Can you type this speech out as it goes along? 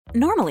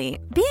Normally,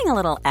 being a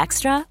little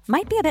extra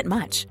might be a bit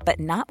much, but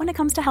not when it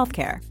comes to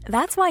healthcare.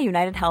 That's why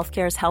United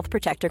Healthcare's Health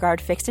Protector Guard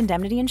fixed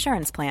indemnity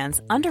insurance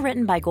plans,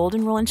 underwritten by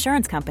Golden Rule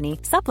Insurance Company,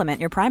 supplement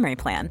your primary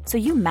plan so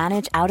you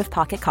manage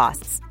out-of-pocket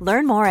costs.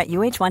 Learn more at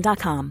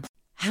uh1.com.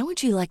 How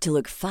would you like to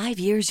look 5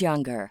 years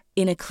younger?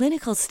 In a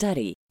clinical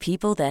study,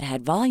 people that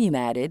had volume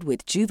added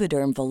with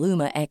Juvederm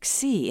Voluma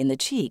XC in the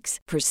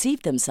cheeks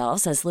perceived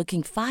themselves as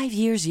looking 5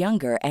 years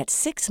younger at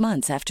 6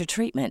 months after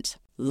treatment.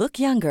 Look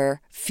younger,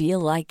 feel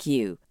like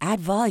you. Add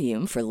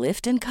volume for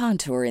lift and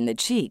contour in the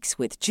cheeks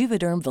with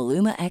Juvederm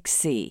Voluma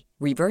XC.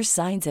 Reverse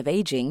signs of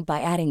aging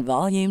by adding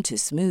volume to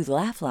smooth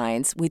laugh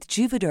lines with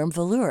Juvederm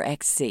Volure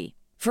XC.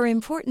 For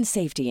important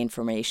safety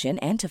information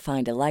and to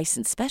find a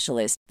licensed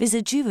specialist,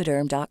 visit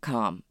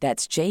Juvederm.com.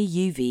 That's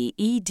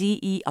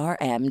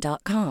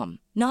JUVEDERM.com.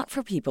 Not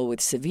for people with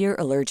severe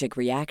allergic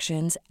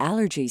reactions,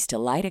 allergies to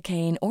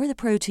lidocaine, or the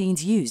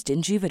proteins used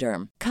in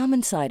Juvederm.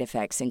 Common side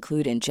effects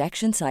include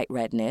injection site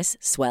redness,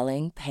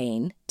 swelling,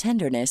 pain,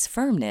 tenderness,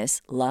 firmness,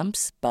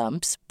 lumps,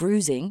 bumps,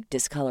 bruising,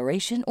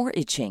 discoloration, or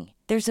itching.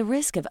 There's a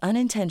risk of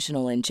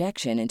unintentional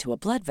injection into a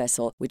blood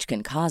vessel, which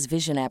can cause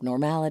vision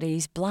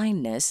abnormalities,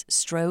 blindness,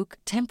 stroke,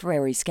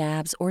 temporary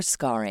scabs, or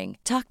scarring.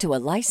 Talk to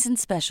a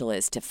licensed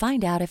specialist to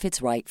find out if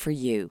it's right for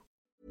you.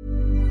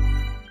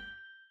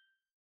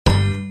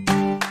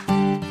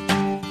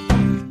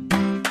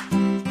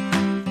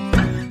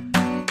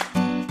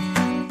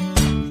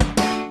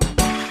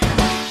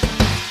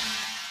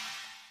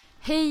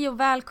 Hej och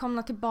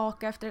välkomna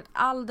tillbaka efter ett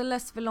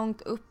alldeles för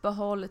långt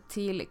uppehåll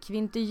till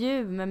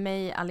Kvintervju med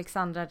mig,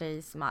 Alexandra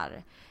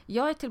Reismar.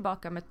 Jag är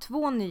tillbaka med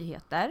 2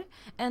 nyheter,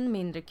 en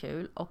mindre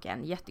kul och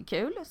en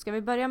jättekul. Ska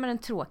vi börja med den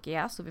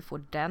tråkiga så vi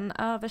får den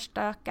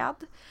överstökad?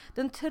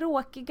 Den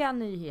tråkiga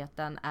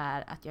nyheten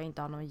är att jag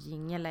inte har någon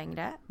jingle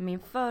längre. Min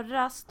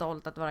förra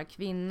Stolt att vara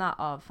kvinna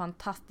av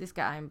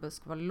fantastiska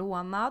Einbusk var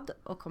lånad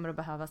och kommer att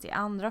behövas i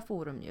andra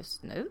forum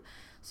just nu.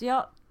 Så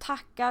jag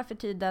tackar för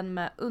tiden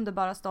med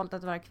underbara Stolt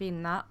att vara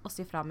kvinna och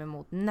ser fram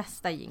emot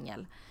nästa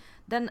jingle.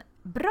 Den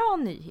bra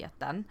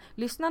nyheten,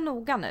 lyssna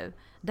noga nu,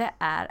 det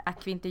är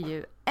att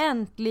Kvintervju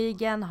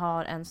äntligen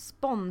har en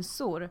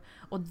sponsor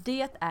och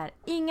det är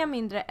inga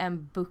mindre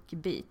än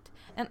BookBeat.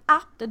 En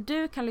app där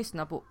du kan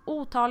lyssna på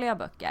otaliga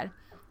böcker.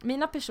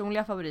 Mina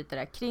personliga favoriter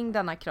är Kring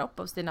denna kropp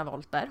av Stina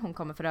Wolter, hon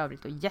kommer för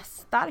övrigt och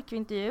gästar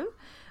Kvintervju.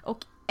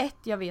 Och ett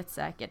jag vet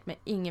säkert med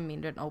ingen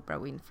mindre än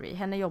Oprah Winfrey,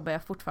 henne jobbar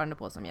jag fortfarande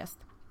på som gäst.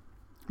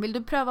 Vill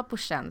du pröva på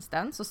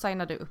tjänsten så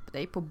signar du upp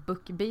dig på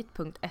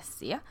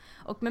bookbeat.se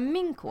och med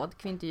min kod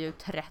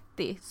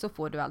Kvintervju30 så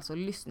får du alltså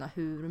lyssna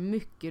hur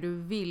mycket du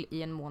vill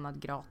i en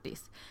månad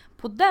gratis.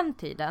 På den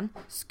tiden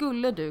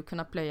skulle du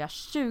kunna plöja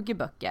 20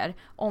 böcker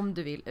om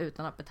du vill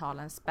utan att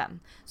betala en spänn.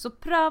 Så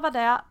pröva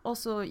det och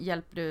så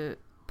hjälper du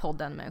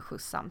podden med en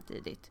skjuts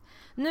samtidigt.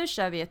 Nu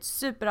kör vi ett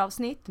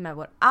superavsnitt med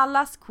vår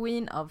allas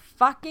queen of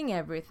fucking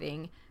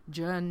everything,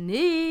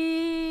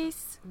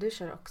 Janice! Du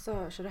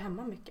kör du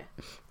hemma mycket?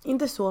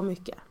 Inte så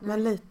mycket,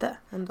 men lite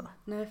ändå.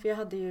 Nej, för jag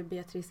hade ju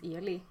Beatrice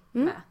Eli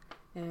med.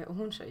 Och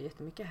hon kör ju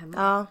jättemycket hemma.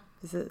 Ja,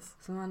 precis.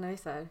 Så man är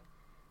så här,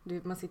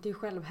 man sitter ju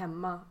själv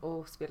hemma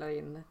och spelar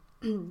in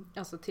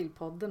alltså till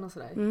podden och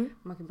sådär.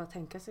 Man kan bara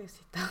tänka sig att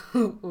sitta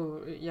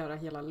och göra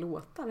hela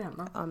låtar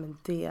hemma. Ja, men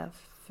det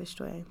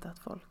förstår jag inte att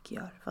folk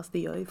gör. Fast det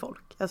gör ju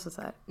folk. Alltså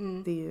så här,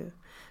 det är ju...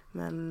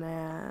 Men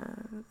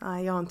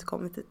nej, jag har inte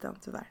kommit dit än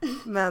tyvärr.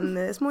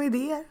 Men små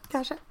idéer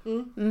kanske.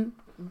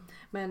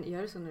 Men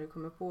gör det så när du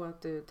kommer på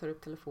att du tar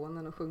upp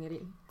telefonen och sjunger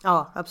in?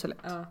 Ja, absolut.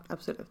 Ja.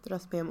 Absolut.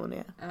 Röstmemon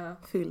är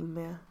fylld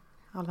med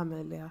alla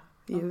möjliga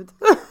ljud.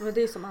 Men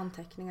det är som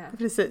anteckningar.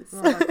 Precis.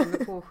 Man bara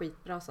kommer på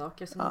skitbra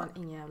saker så har man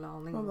ingen jävla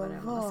aning om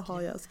vad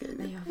har jag skrivit?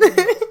 Nej, jag vet.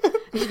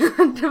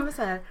 Det är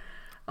så här,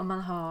 om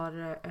man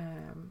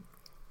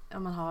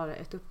har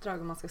ett uppdrag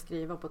och man ska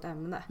skriva på ett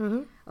ämne.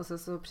 Och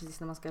så precis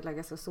när man ska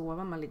lägga sig och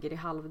sova, man ligger i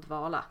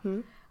halvdvala.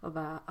 Och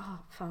bara,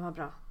 fan vad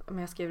bra. Men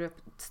jag skriver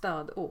upp ett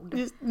stödord.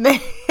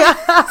 Nej!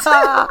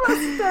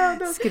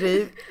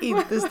 Skriv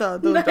inte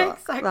stödord då. Nej,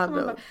 exakt. Man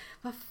bara,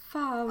 vad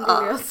fan vill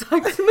jag ha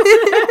sagt med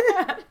det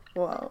här?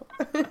 Wow.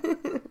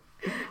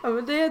 Ja,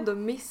 men det är ändå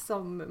miss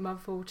som man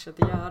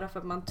fortsätter göra för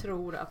att man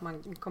tror att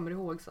man kommer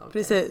ihåg saker.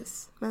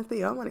 Precis, men det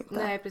gör man inte.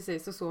 Nej,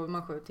 precis. Så sover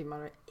man 7 timmar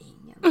och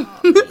ingen aning.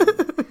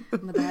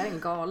 Men det här är en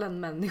galen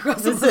människa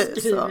som har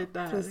skrivit det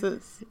här.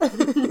 Precis.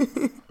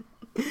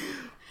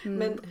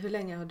 Men hur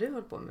länge har du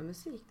hållit på med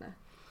musik nu?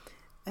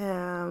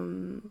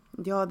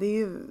 Ja, det är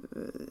ju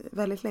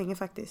väldigt länge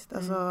faktiskt.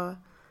 Alltså,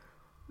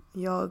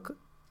 jag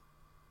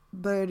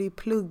började ju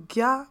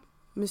plugga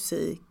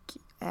musik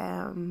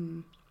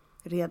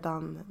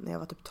redan när jag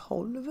var typ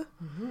 12.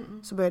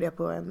 Så började jag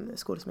på en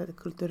skola som heter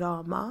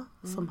Kulturama.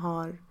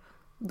 Som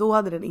då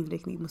hade den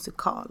inriktning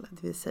musikal.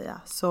 Det vill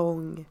säga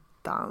sång,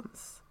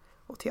 dans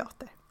och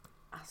teater.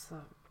 Alltså,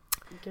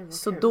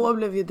 så då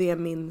blev ju det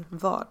min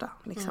vardag.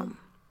 Liksom.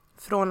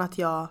 Från att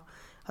jag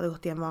hade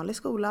gått i en vanlig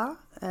skola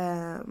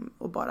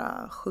och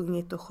bara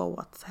sjungit och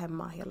showat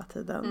hemma hela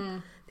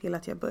tiden. Till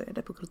att jag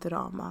började på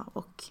Kulturama.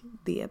 Och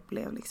det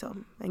blev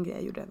liksom en grej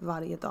jag gjorde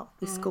varje dag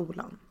i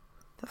skolan.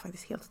 Det var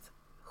faktiskt helt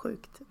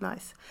sjukt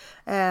nice.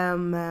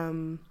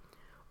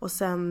 Och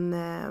sen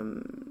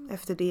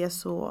efter det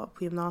så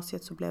på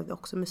gymnasiet så blev det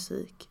också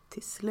musik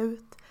till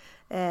slut.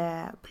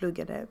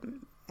 Pluggade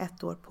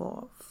 1 år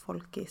på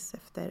Folkis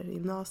efter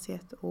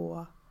gymnasiet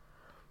och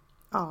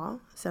ja,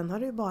 sen har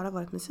det ju bara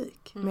varit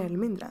musik, mer eller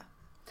mindre.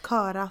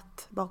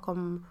 Körat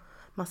bakom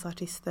massa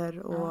artister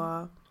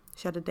och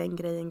körde den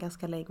grejen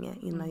ganska länge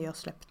innan jag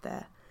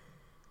släppte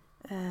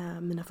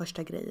mina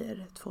första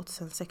grejer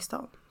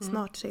 2016.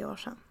 Snart 3 år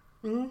sedan.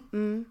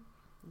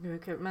 Det var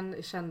kul.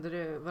 Men kände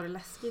du, var det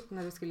läskigt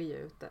när du skulle ge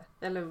ut det?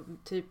 Eller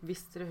typ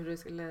visste du hur det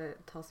skulle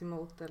tas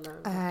emot? Eller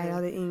Jag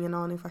hade ingen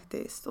aning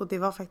faktiskt. Och det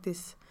var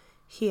faktiskt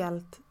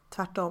helt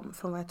tvärtom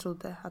från vad jag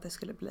trodde att det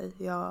skulle bli.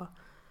 Jag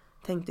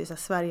tänkte ju så här,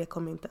 Sverige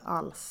kommer inte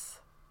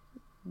alls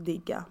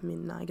digga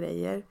mina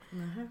grejer.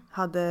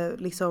 Hade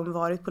liksom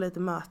varit på lite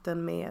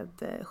möten med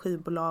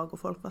skivbolag och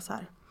folk var så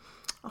här,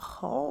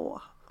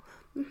 jaha,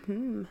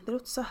 det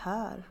låter så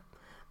här.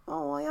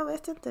 Ja, jag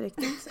vet inte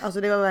riktigt.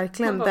 Alltså det var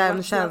verkligen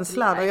den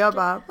känslan. Och jag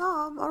bara,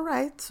 all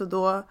right. Så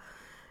då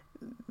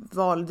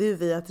valde ju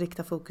vi att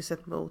rikta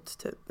fokuset mot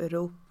typ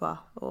Europa.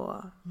 Och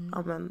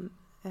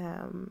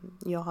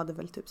jag hade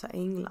väl typ så här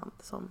England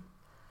som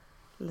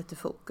lite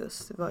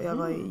fokus.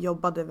 Jag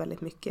jobbade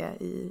väldigt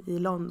mycket i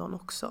London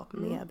också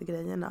med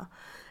grejerna.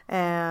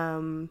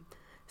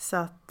 Så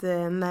att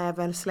när jag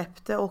väl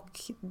släppte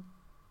och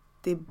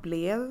det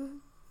blev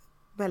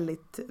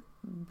väldigt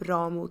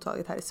bra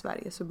mottaget här i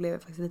Sverige så blev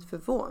jag faktiskt lite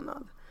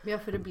förvånad. Ja,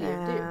 för det blev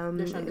det ju.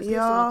 Det kändes som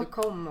att det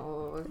kom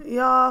och...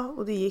 Ja,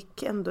 och det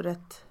gick ändå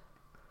rätt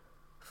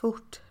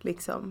fort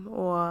liksom.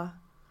 Och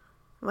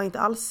var inte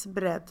alls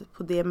beredd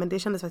på det, men det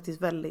kändes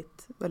faktiskt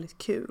väldigt, väldigt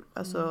kul.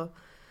 Alltså,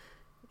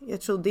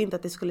 jag trodde inte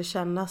att det skulle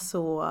kännas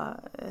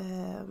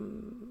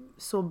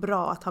så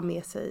bra att ha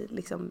med sig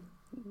liksom,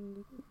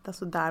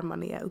 alltså där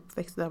man är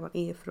uppväxt, där man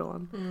är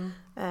ifrån.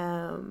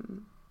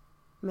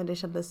 Men det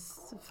kändes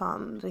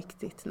fan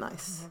riktigt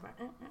nice.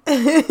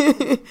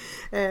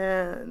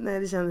 Nej,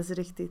 det kändes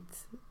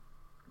riktigt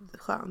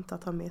skönt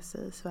att ha med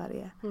sig i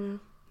Sverige.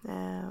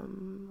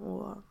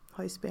 Och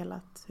har ju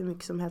spelat hur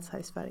mycket som helst här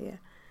i Sverige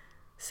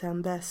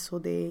sen dess.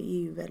 Och det är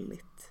ju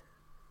väldigt,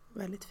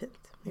 väldigt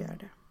fint att göra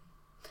det.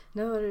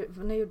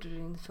 När gjorde du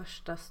din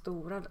första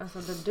stora, alltså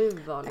där du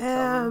var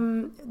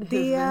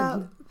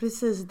liksom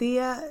precis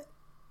det,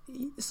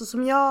 så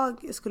som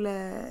jag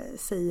skulle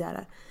säga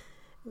det,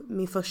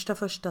 min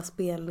första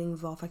spelning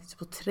var faktiskt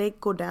på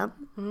Trädgården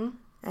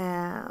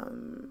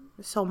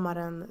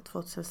sommaren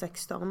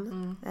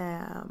 2016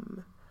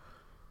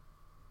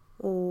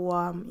 och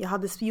jag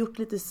hade gjort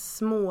lite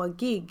små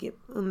gig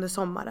under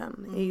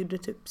sommaren. Jag gjorde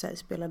typ så här,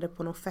 spelade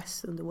på någon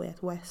fest under Way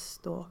Out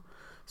West och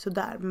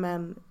sådär,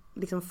 men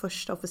liksom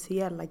första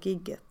officiella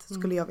gigget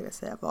skulle jag vilja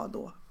säga var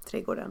då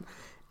Trädgården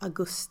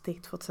augusti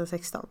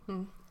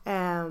 2016.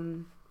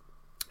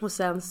 Och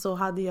sen så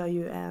hade jag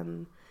ju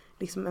en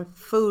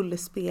full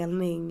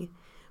spelning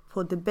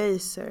på The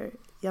Baser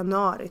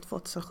januari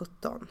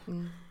 2017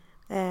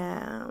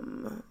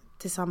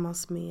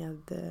 tillsammans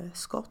med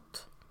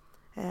Scott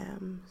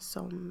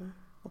som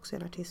också är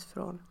en artist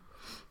från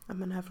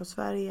här från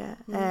Sverige.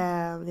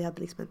 Vi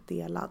hade liksom en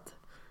delad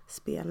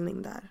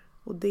spelning där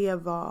och det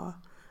var,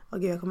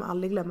 jag kommer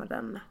aldrig glömma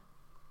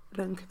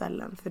den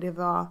kvällen, för det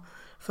var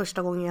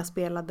första gången jag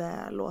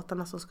spelade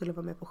låtarna som skulle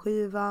vara med på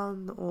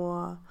skivan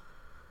och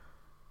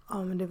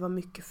men det var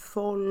mycket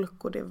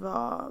folk och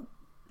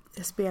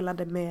jag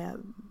spelade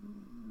med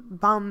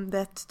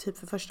bandet typ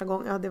för första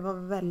gången. Ja, det var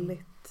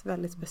väldigt,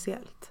 väldigt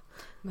speciellt.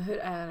 Men hur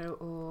är det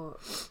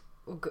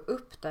att gå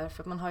upp där?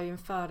 För man har ju en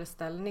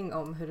föreställning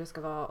om hur det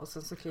ska vara och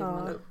sen så kliver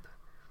man upp.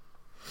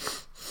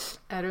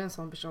 Är du en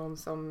sån person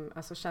som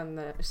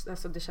känner,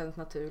 det känns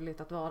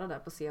naturligt att vara där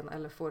på scen,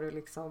 eller får du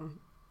liksom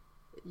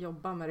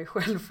jobba med dig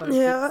själv för att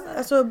fixa det?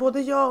 Alltså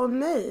både ja och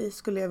nej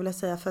skulle jag vilja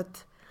säga, för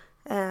att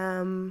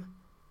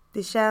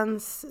det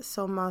känns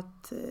som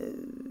att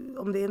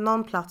om det är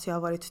någon plats jag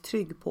har varit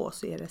trygg på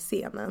så är det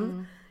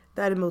scenen.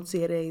 Däremot så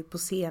är det på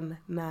scen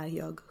när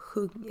jag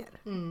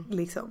sjunger.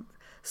 Liksom.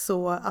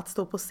 Så att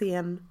stå på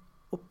scen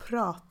och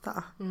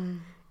prata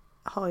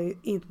har ju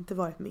inte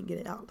varit min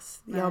grej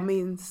alls. Nej. Jag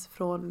minns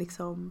från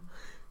liksom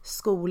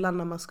skolan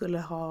när man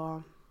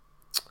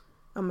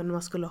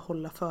skulle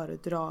hålla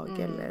föredrag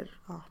eller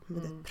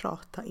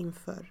prata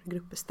inför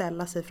grupper,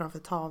 ställa sig framför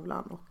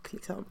tavlan och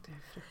liksom,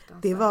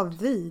 det var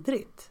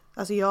vidrigt.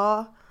 Alltså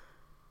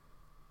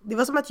det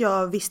var som att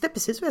jag visste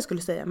precis vad jag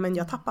skulle säga, men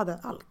jag tappade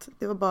allt.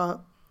 Det var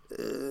bara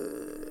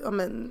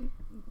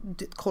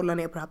kolla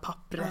ner på det här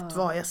pappret,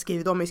 vad jag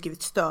skrivit. De har ju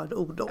skrivit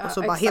stödord och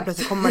så bara helt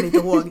plötsligt kommer man inte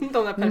ihåg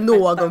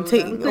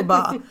någonting och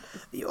bara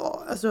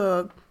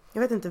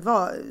jag vet inte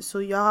vad.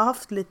 Så jag har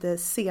haft lite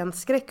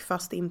scenskräck,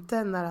 fast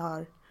inte när det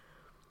har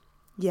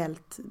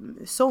gällt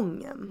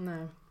sången.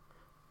 Nej.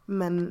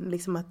 Men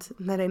liksom att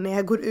när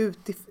jag går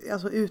ut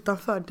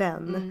utanför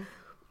den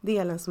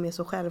delen som är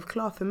så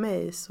självklar för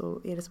mig,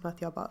 så är det som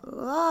att jag bara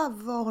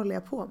vad håller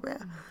jag på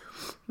med?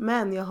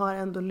 Men jag har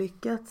ändå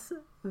lyckats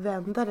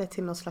vända det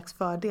till någon slags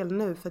fördel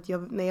nu, för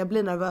att när jag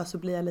blir nervös så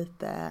blir jag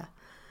lite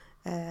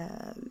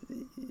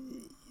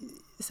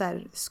så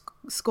här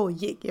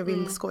skojig. Jag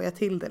vill skoja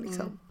till det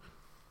liksom.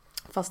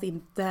 Fast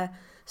inte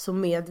så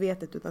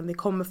medvetet, utan det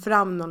kommer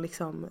fram någon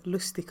liksom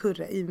lustig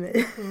kurre i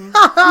mig.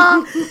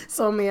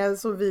 Som är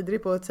så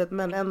vidrig på ett sätt,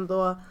 men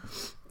ändå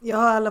jag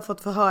har alla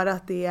fått få höra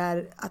att det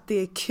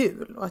är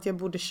kul och att jag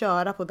borde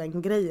köra på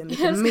den grejen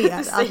lite mer.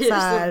 Att så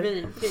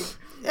här,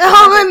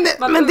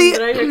 man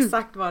undrar ju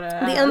exakt vad det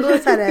är. Det är ändå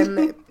så här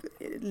en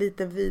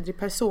lite vidrig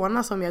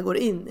persona som jag går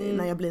in i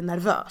när jag blir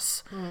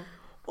nervös.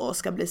 Och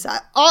ska bli så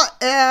här,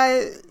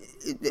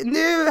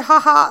 nu,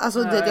 haha. Alltså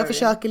jag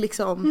försöker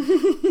liksom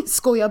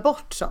skoja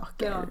bort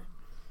saker. Ja.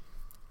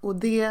 Och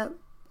det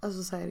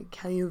alltså så här,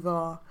 kan ju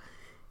vara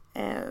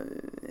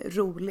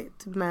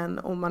roligt. Men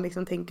om man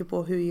liksom tänker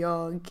på hur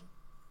jag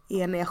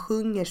är när jag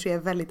sjunger, så är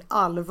jag väldigt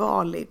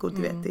allvarlig. Och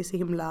du vet, det är så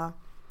himla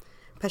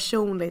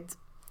personligt.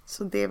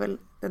 Så det är väl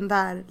den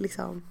där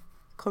liksom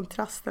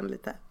kontrasten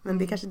lite. Men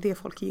det är kanske det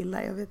folk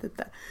gillar, jag vet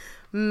inte.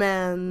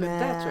 Men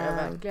det tror jag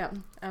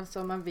verkligen.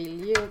 Alltså man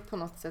vill ju på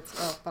något sätt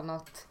skapa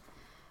något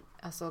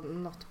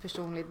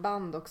personligt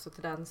band också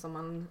till den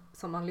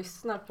som man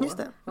lyssnar på. Just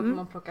det. Och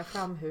man plockar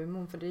fram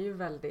humorn, för det är ju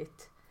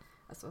väldigt,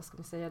 alltså vad ska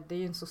man säga, det är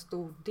ju en så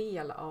stor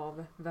del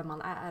av vem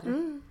man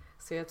är.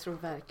 Så jag tror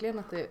verkligen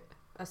att det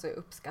är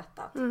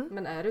uppskattat.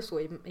 Men är det så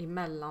i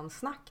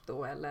mellansnack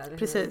då? Eller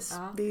precis,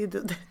 ja. Det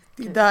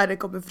är där det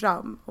kommer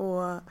fram.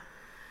 Och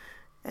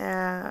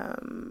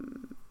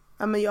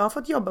men jag har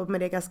fått jobba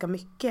med det ganska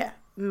mycket.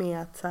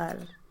 Med att så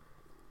här,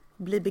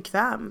 bli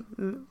bekväm.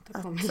 Det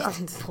kommer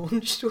en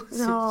poncho,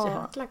 så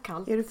jäkla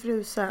kallt. Är du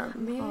frusen?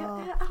 Men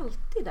jag är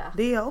alltid det.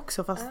 Det är jag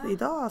också, fast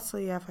idag så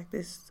är jag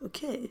faktiskt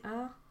okej.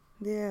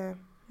 Det är,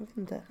 jag vet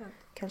inte,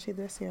 kanske är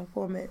dressen jag har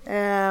på mig. Den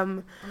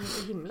är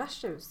så himla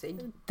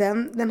tjusig.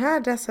 Den här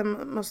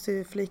dressen måste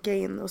vi flika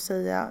in och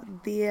säga,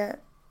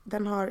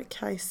 den har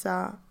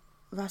Kajsa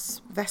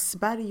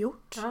Westberg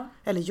gjort.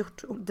 Eller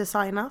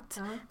designat.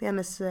 Det är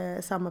hennes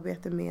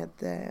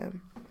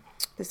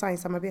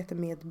designsamarbete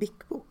med Big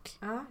Book.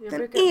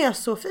 Den är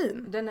så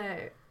fin. Den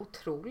är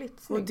otroligt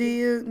snygg. Och det är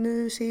ju,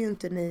 nu ser ju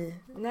inte ni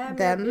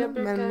den. Jag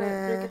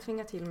brukar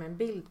tvinga till med en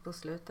bild på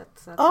slutet.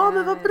 Så att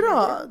men vad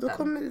bra. Då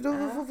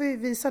får vi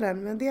visa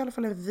den. Men det är i alla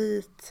fall en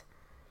vit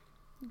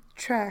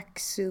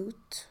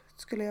tracksuit,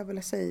 skulle jag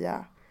vilja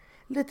säga.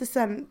 Lite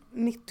sen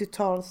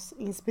 90-tals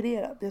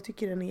inspirerad. Jag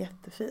tycker den är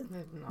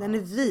jättefin. Den är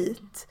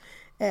vit.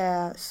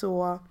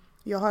 Så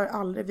jag har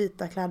aldrig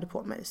vita kläder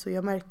på mig. Så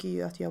jag märker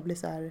ju att jag blir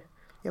så här.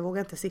 Jag vågar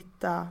inte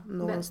sitta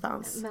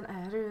någonstans. Men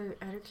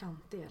är du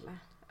klantig eller?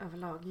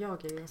 Överlag.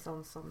 Jag är ju en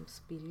sån som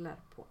spiller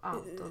på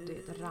allt. Och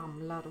det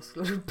ramlar och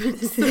slår upp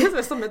i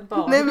sig som ett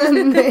barn.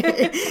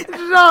 Nej.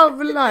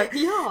 Ramlar.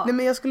 Ja. Nej,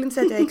 men jag skulle inte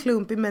säga att jag är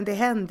klumpig. Men det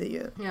händer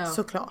ju. Ja.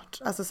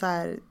 Såklart. Alltså så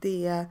här.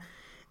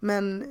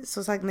 Men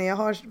som sagt, när jag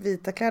har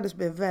vita kläder så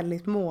blir jag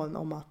väldigt mån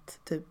om att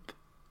typ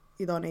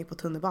idag när jag är på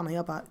tunnelbanan,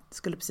 jag bara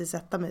skulle precis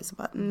sätta mig, så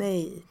bara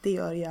nej, det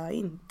gör jag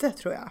inte,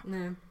 tror jag.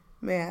 Nej.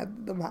 Med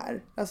de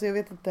här. Alltså jag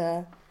vet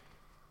inte,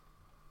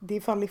 det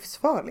är fan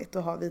livsfarligt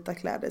att ha vita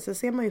kläder. Så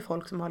ser man ju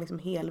folk som har liksom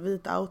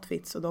helvita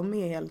outfits och de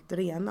är helt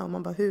rena och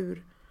man bara,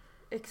 hur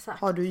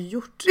har du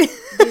gjort det?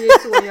 Det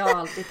är så jag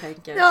alltid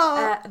tänker.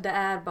 Det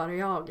är bara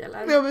jag,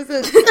 eller? Ja,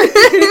 precis.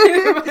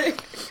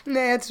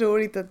 Nej, jag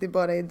tror inte att det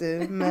bara är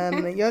du.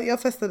 Men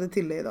jag festade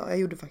till det idag. Jag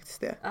gjorde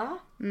faktiskt det. Ja,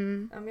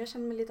 men jag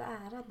känner mig lite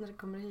ärad när det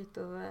kommer hit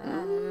och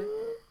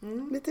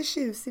är lite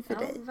tjusig för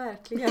dig. Ja,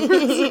 verkligen.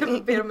 Så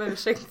jag ber om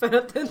ursäkt för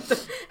att det inte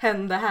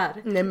hände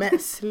här. Nej, men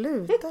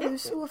sluta. Du är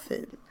så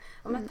fin.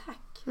 Ja, men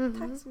tack.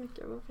 Tack så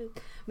mycket. Vad fint.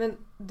 Men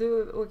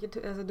du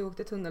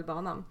åkte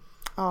tunnelbanan.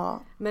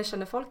 Ja. Men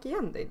känner folk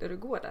igen dig när du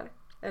går där?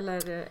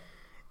 Eller?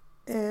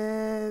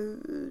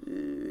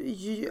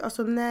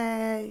 Alltså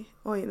nej.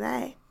 Oj,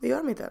 nej. Det gör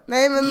de inte.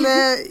 Nej, men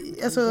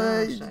alltså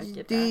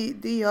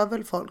det gör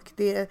väl folk.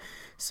 Det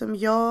som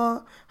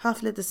jag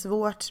haft lite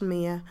svårt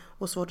med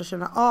och svårt att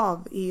känna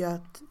av är ju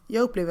att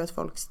jag upplever att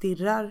folk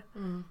stirrar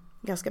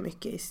ganska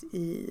mycket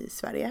i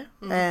Sverige.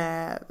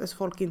 Alltså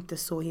folk är inte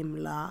så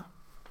himla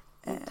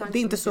det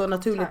är inte så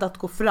naturligt att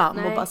gå fram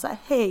och bara säga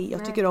hej,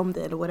 jag tycker om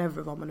dig eller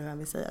whatever, vad man nu än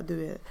vill säga,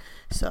 du är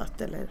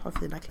söt eller har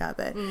fina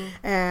kläder.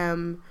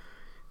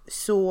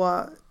 Så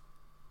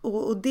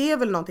och det är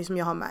väl någonting som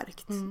jag har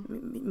märkt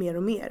mer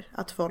och mer,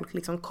 att folk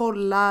liksom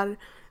kollar,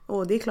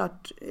 och det är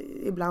klart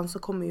ibland så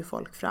kommer ju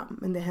folk fram,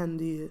 men det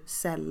händer ju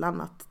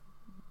sällan att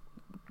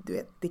du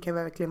vet, det kan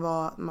verkligen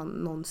vara att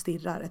någon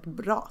stirrar ett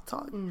bra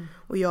tag.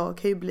 Och jag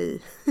kan ju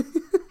bli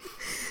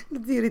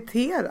lite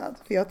irriterad,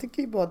 för jag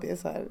tycker ju bara det är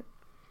så här.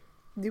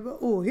 Det var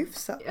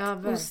ohyfsat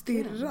att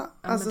stirra.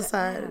 Alltså så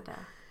här.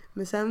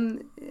 Men sen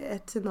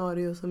ett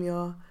scenario som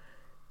jag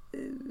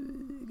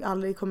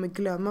aldrig kommer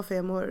glömma, för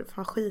jag mår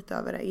fan skit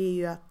över det, är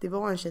ju att det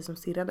var en tjej som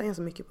stirrade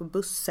ganska mycket på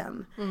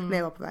bussen när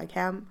jag var på väg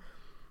hem.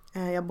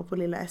 Jag bor på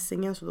Lilla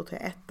Essingen, så då tar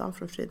jag ettan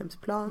från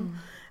Fridhemsplan.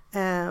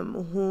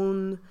 Och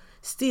hon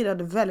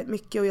stirrade väldigt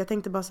mycket och jag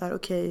tänkte bara så här: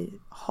 okej,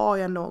 har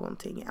jag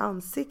någonting i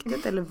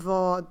ansiktet eller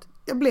vad?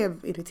 Jag blev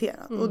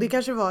irriterad. Och det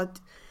kanske var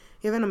att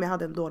jag vet inte om jag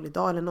hade en dålig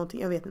dag eller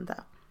någonting, jag vet inte.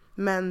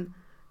 Men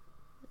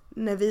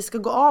när vi ska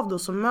gå av då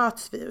så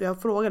möts vi och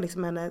jag frågar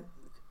liksom henne,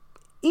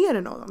 är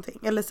det någonting?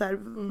 Eller så här,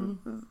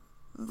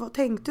 vad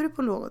tänkte du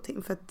på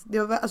någonting? För att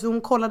alltså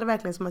hon kollade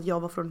verkligen som att jag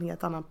var från en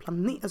helt annan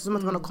planet. Alltså som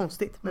att det var något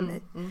konstigt med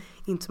mig.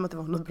 Inte som att det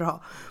var något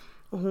bra.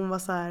 Och hon var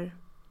så här,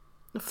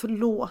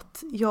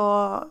 förlåt,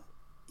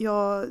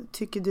 jag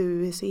tycker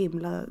du är så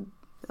himla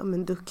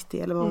duktig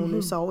eller vad hon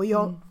nu sa. Och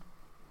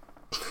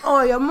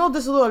jag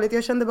mådde så dåligt.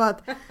 Jag kände bara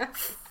att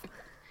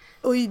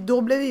och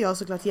då blev jag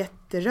såklart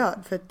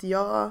jätterörd för att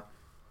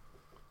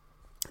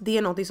det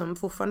är något som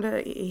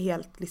fortfarande är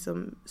helt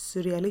liksom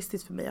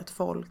surrealistiskt för mig att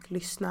folk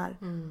lyssnar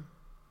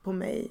på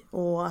mig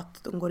och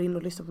att de går in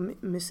och lyssnar på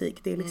musik.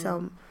 Det är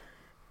liksom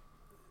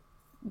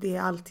det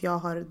är allt jag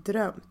har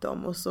drömt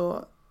om och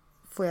så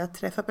får jag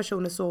träffa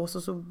personer så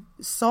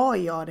sa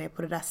jag det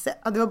på det där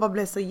sättet. Det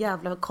blev så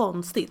jävla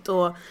konstigt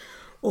och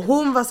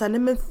hon var så här, nej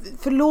men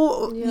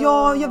förlåt,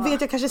 jag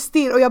vet jag kanske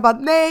stirrar och jag bara,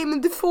 nej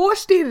men du får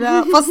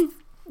stirra fast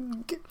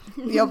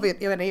jag vet,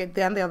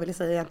 det enda jag ville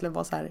säga egentligen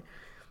var så här,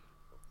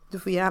 du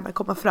får gärna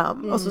komma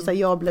fram och så här,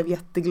 jag blev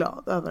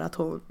jätteglad över att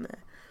hon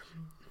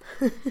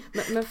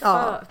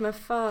men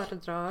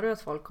föredrar du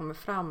att folk kommer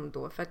fram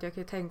då? För att jag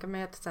kan ju tänka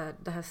mig att så här,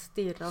 det här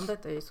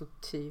stirrandet är ju så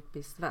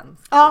typiskt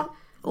svenskt. Ja,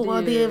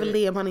 och det är väl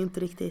det man inte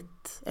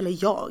riktigt,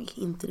 eller jag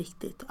inte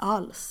riktigt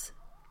alls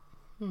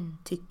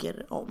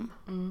tycker om.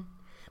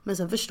 Men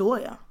sen förstår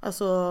jag.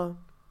 Alltså,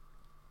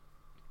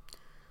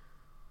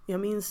 jag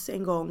minns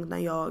en gång när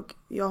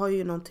jag har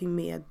ju någonting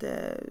med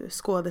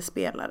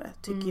skådespelare.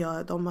 Tycker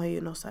jag. De har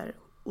ju någon så här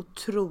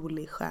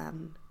otrolig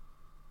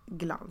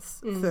stjärnglans.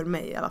 För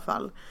mig i alla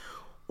fall.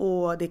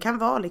 Och det kan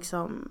vara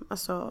liksom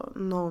alltså,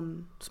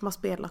 någon som har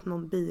spelat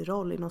någon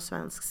biroll i någon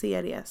svensk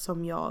serie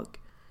som jag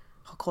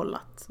har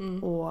kollat.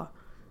 Och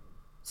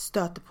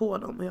stöter på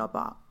dem. Och jag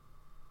bara,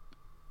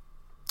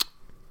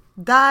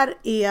 där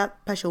är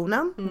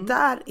personen.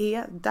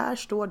 Där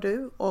står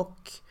du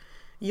och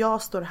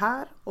jag står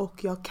här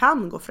och jag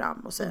kan gå fram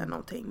och säga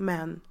någonting.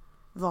 Men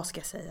vad ska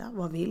jag säga?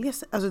 Vad vill jag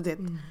säga? Alltså det,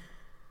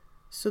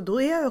 så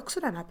då är jag också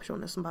den här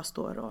personen som bara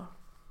står och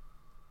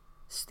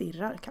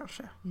stirrar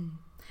kanske.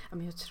 Ja,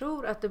 men jag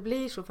tror att det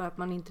blir så för att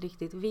man inte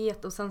riktigt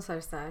vet. Och sen så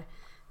här,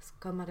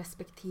 ska man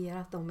respektera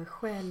att de är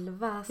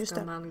själva?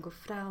 Ska man gå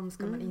fram?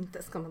 Ska man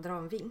inte? Ska man dra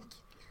en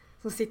vink?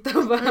 Så sitter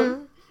och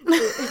bara...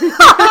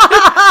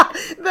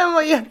 Den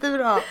var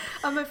jättebra.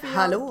 Ja, men för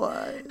hallå.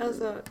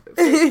 Alltså,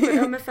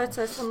 för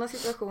att sådana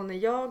situationer,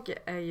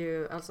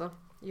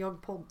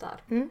 jag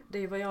poddar.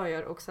 Det är vad jag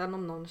gör och sen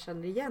om någon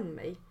känner igen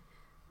mig,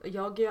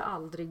 jag är ju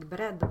aldrig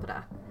beredd på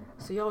det.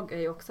 Så jag är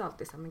ju också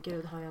alltid så här, men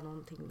gud, har jag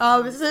någonting?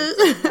 Ja, precis.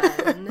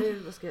 Nu,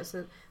 vad ska jag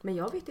säga? Men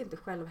jag vet inte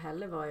själv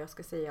heller vad jag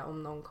ska säga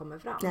om någon kommer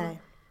fram.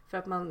 Nej. För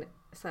att man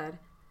så här,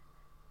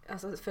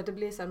 alltså för att det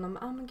blir så här,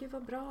 men gud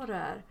vad bra det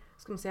är.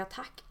 Ska man säga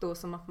tack då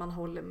som att man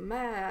håller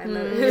med?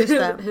 Eller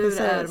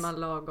hur är man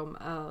lagom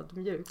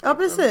ödmjuk? Liksom? Ja,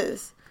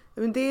 precis.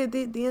 Men det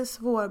är en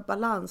svår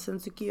balans,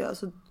 tycker jag.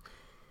 Alltså,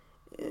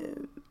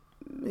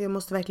 jag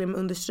måste verkligen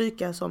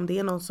understryka, så om det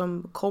är någon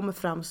som kommer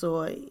fram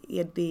så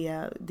är det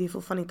är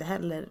fortfarande inte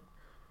heller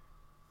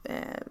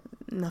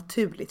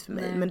naturligt för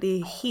mig. Nej. Men det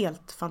är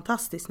helt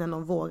fantastiskt när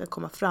någon vågar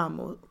komma fram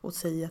och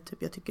säga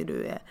typ, jag tycker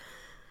du är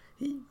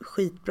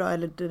skitbra,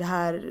 eller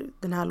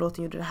den här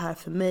låten gjorde det här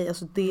för mig.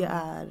 Alltså det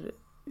är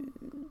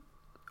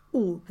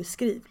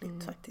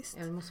obeskrivligt faktiskt.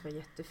 Ja, det måste vara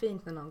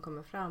jättefint när någon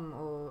kommer fram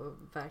och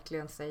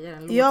verkligen säger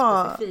en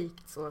låt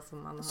specifikt så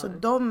som man har. Så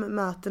de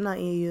mötena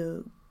är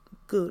ju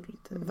guld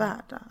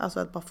värda. Alltså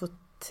att bara få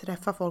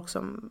träffa folk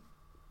som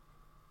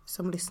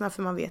lyssnar,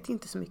 för man vet ju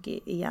inte så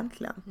mycket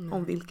egentligen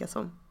om vilka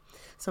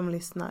som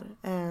lyssnar.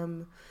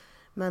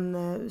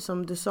 Men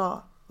som du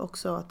sa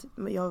också, att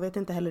jag vet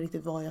inte heller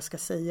riktigt vad jag ska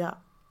säga.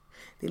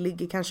 Det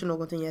ligger kanske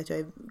någonting i att jag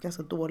är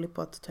ganska dålig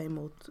på att ta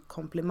emot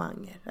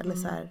komplimanger. Eller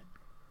så här,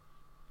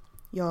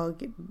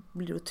 jag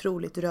blir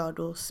otroligt rörd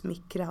och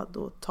smickrad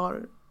och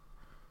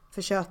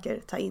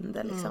försöker ta in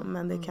det liksom.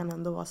 Men det kan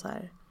ändå vara så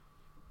här.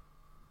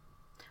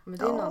 Men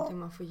det är någonting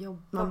man får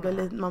jobba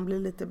med. Man blir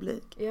lite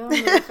blyg. Ja, men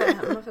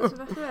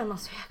varför är man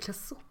så jäkla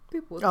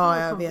soppig på att ta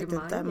jag vet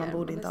inte. Man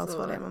borde inte alls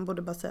vara det. Man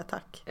borde bara säga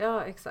tack.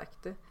 Ja,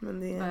 exakt.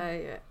 Men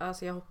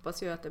alltså jag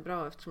hoppas ju att det är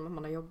bra eftersom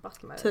man har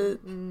jobbat med det.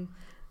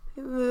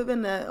 Jag vet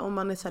inte om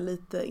man är så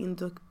lite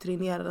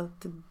indoktrinerad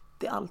att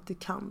det alltid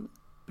kan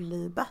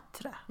bli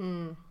bättre.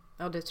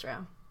 Ja, det tror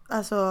jag.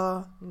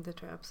 Alltså, det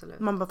tror jag absolut.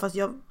 Man bara,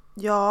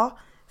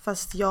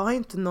 fast jag har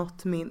inte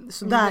nått min.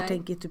 Så där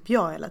tänker typ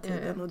jag hela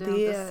tiden. Ja, och det har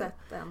inte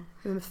sett den.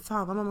 Men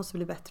fan vad man måste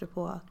bli bättre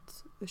på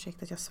att,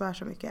 ursäkta att jag svär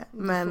så mycket.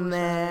 Men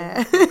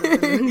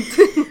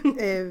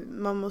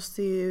man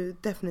måste ju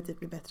definitivt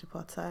bli bättre på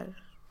att så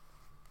här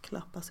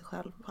klappa sig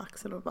själv på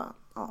axeln och bara,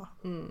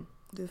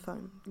 du är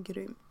fan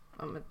grym.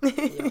 Ja, men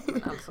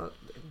alltså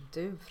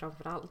du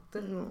framförallt.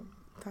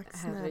 Tack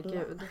snälla.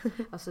 Herregud.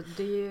 Alltså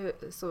det är ju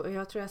så,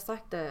 jag tror jag har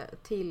sagt det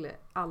till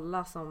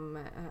alla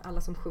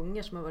som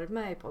sjunger som har varit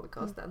med i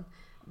podcasten.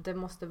 Det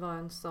måste vara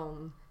en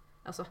sån,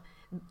 alltså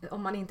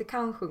om man inte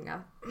kan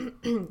sjunga,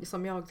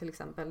 som jag till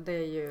exempel, det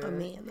är ju... Vad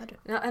menar du?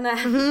 Ja,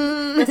 nej,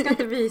 jag ska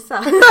inte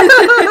visa.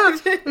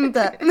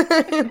 Inte?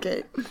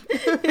 Okej.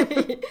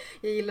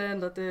 Jag gillar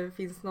ändå att det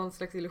finns någon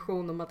slags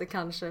illusion om att det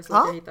kanske är så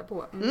att jag hittar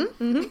på.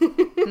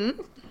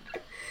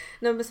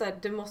 Nej, men så här,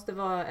 det måste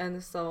vara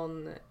en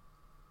sån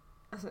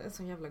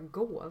jävla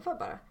gåva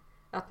bara.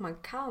 Att man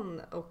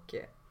kan och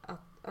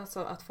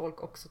att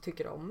folk också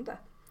tycker om det.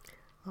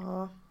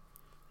 Ja,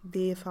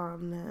 det är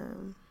fan...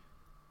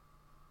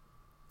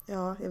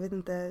 Ja, jag vet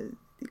inte.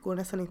 Det går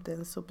nästan inte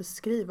ens att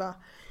beskriva.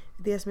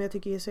 Det som jag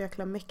tycker är så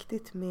jäkla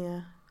mäktigt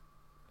med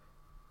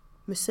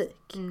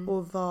musik.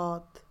 Och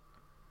vad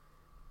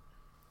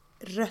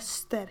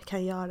röster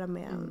kan göra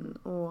med en.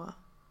 Och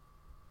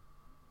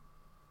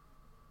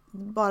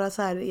bara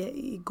så här,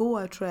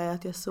 igår tror jag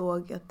att jag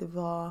såg att det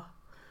var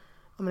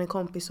en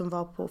kompis som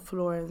var på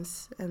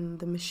Florence and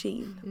the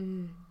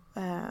Machine.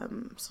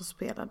 Som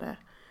spelade.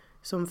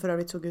 Som för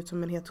övrigt såg ut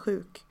som en helt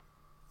sjuk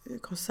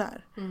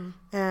konsert.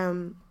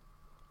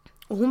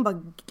 Och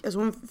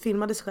hon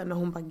filmade sig själv när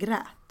hon bara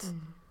grät.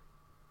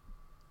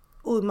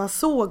 Och man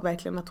såg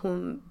verkligen att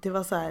det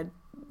var så här,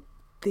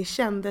 det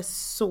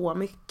kändes så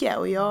mycket.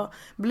 Och jag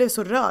blev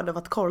så rörd av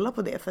att kolla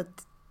på det. För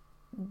att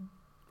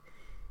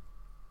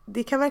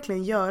det kan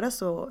verkligen göra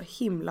så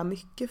himla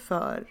mycket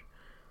för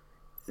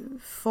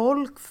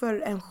folk, för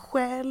en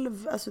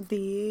själv. Alltså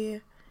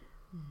det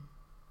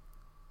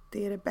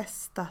är det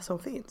bästa som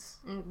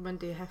finns. Men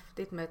det är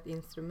häftigt med ett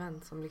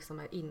instrument som liksom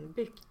är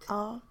inbyggt.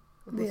 Ja,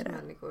 det är det.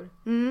 Människor.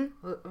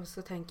 Och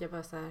så tänker jag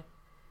bara så här,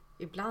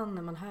 ibland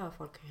när man hör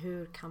folk,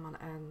 hur kan man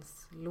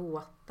ens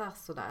låta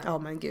sådär? Ja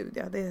men gud,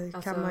 ja,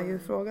 det kan man ju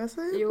fråga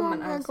sig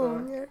många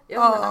gånger.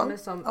 Ja, men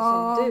som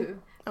du.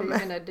 Jag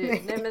menar,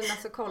 nej men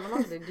alltså kollar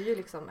man det är ju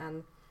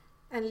liksom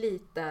en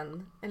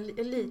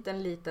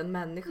liten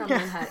människa med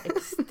den här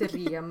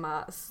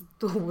extrema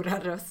stora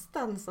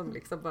rösten som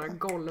liksom bara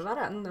golvar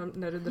en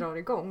när du drar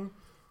igång.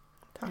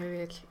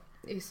 Tack.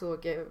 Jag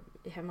såg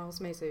hemma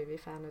hos mig så är vi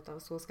fan utav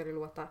Så ska det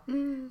låta.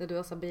 När du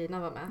och Sabina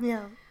var med.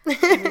 Ja.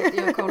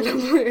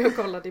 Jag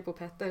kollade på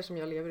Petter som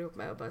jag lever ihop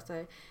med och bara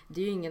säger,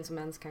 det är ju ingen som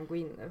ens kan gå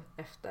in nu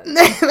efter.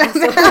 Nej,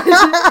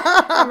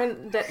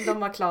 men de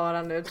var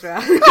klara nu tror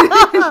jag.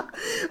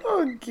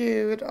 Åh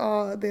gud,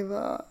 ja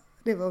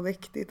det var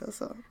mäktigt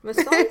alltså. Men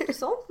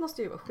sånt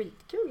måste ju vara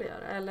skitkul att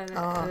göra. Eller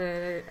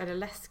är det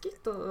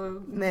läskigt?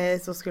 Nej,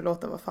 Så ska det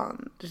låta var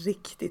fan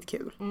riktigt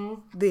kul.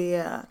 Det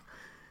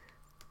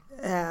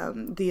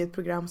är ett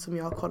program som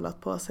jag har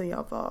kollat på sedan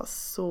jag var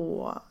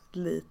så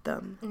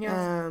liten. Ja,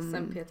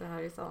 sen Peter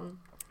Harrison.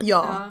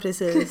 Ja,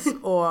 precis.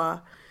 Och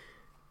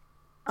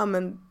ja,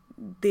 men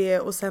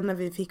och sen när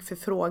vi fick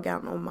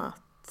förfrågan om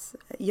att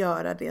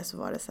göra det så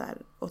var det så här,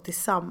 och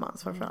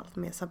tillsammans framförallt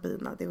med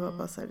Sabina, det var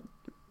bara så här,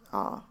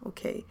 ja,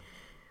 okej.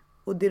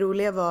 Och det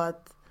roliga var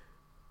att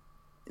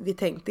vi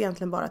tänkte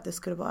egentligen bara att det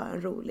skulle vara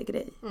en rolig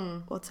grej.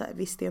 Och att så här,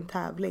 visst det är en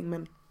tävling,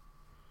 men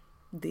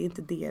det är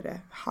inte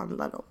det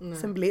handlade om. Nej.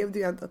 Sen blev det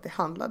ju ändå att det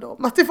handlade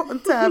om att det var en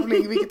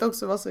tävling, vilket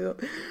också var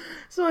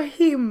så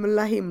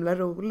himla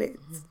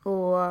roligt.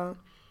 Och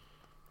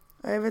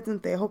jag vet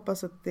inte, jag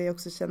hoppas att det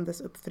också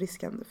kändes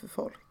uppfriskande för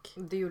folk.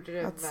 Det gjorde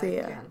det att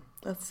verkligen.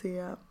 Att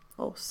se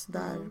oss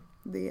där.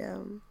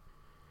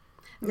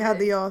 Det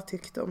hade jag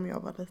tyckt om jag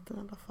var liten i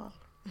alla fall.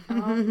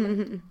 Ja,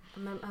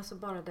 men alltså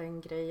bara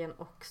den grejen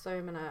också.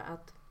 Jag menar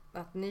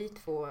att ni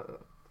två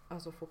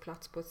alltså får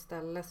plats på ett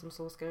ställe som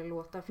Så ska det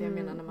låta. För jag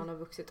menar när man har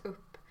vuxit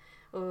upp.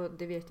 Och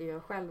det vet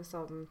jag själv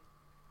som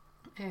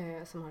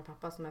har en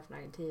pappa som är från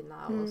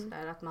Argentina. Och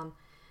sådär. Att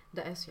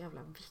det är så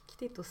jävla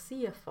viktigt att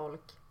se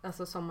folk.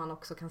 Alltså som man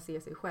också kan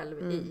se sig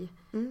själv i.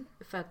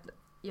 För att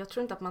jag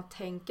tror inte att man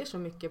tänker så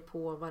mycket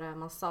på vad det är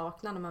man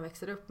saknar när man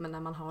växer upp. Men när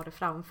man har det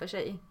framför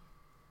sig.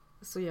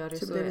 Så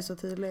blir det så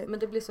tydligt. Men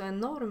det blir så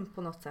enormt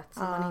på något sätt.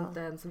 Som man inte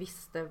ens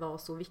visste var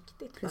så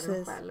viktigt för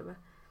en själv.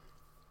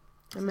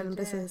 Ja, men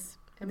precis.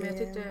 Men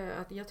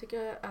jag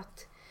tycker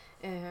att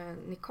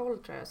Nicole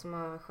tror jag som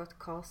har skött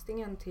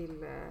castingen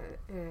till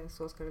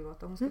Så ska det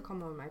låta. Hon ska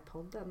komma med i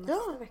podden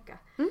nästa vecka.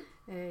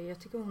 Jag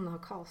tycker hon har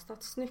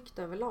castat snyggt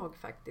överlag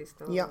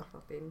faktiskt. Och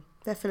fått in.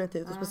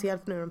 Definitivt. Och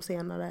speciellt nu de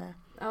senare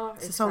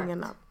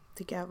säsongerna.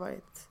 Tycker jag har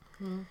varit.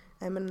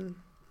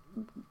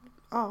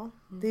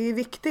 Det är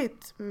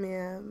viktigt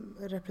med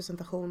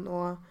representation.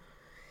 Och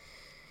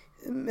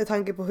med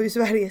tanke på hur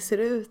Sverige ser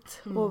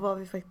ut. Och vad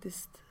vi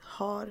faktiskt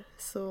har.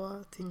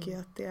 Så tycker jag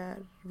att det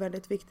är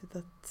väldigt viktigt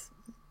att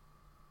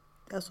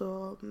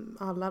alltså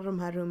alla de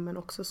här rummen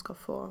också ska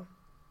få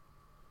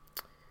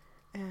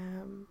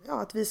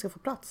att vi ska få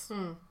plats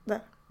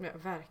där. Ja,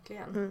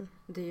 verkligen.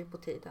 Det är ju på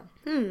tiden.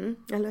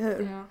 Eller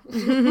hur? Ja.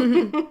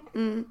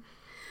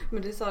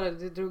 Men du sa att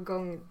du drog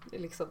igång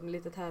liksom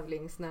lite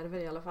tävlingsnerver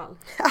i alla fall.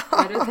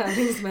 Är du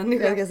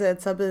tävlingsmänniska? Jag kan säga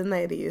att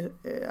Sabina är det ju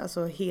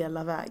alltså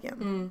hela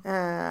vägen.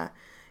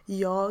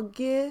 Jag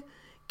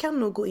kan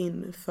nog gå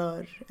in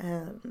för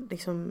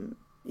liksom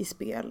i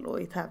spel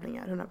och i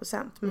tävlingar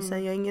 100%. Men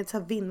sen jag är inget så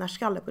här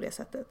vinnarskalle på det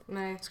sättet.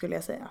 Nej. Skulle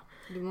jag säga.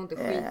 Du mår inte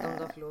skit om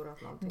du har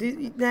förlorat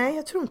någonting. Nej,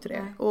 jag tror inte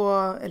det.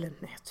 Eller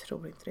nej, jag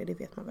tror inte det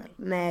vet man väl.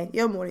 Nej,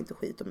 jag mår inte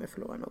skit om jag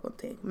förlorar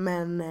någonting.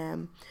 Men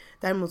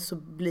däremot så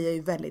blir jag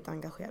ju väldigt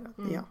engagerad.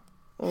 Ja.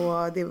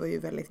 Och det var ju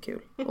väldigt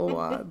kul.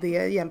 Och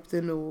det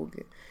hjälpte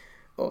nog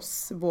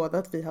oss båda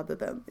att vi hade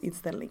den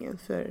inställningen.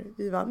 För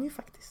vi vann ju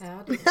faktiskt.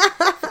 Ja,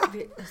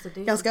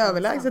 det är ganska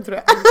överlägset tror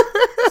jag.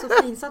 Så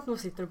pinsamt nog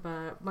sitter och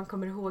bara, man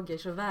kommer ihåg er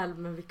så väl,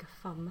 men vilka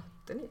fan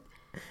mötte ni?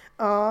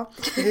 Ja,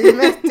 vi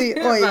mötte ju,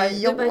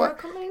 jag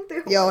kommer inte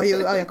ihåg.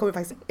 Jag kommer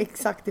faktiskt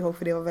exakt ihåg,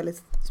 för det var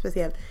väldigt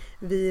speciellt.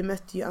 Vi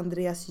mötte ju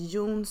Andreas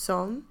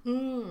Jonsson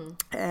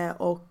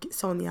och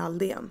Sonja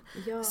Aldén.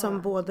 Ja.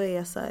 Som båda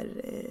är så här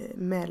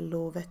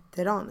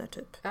mello-veteraner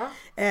typ. Ja,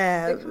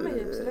 det kan man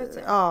ju absolut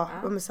säga. Ja,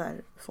 de är så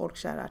här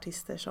folkkära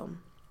artister som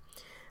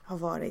har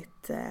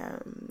varit,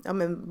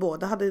 men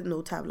båda hade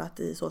nog tävlat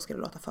i Så ska det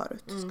låta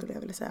förut, skulle jag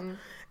vilja säga.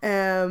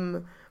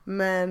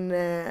 Men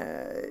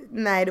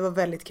nej, det var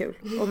väldigt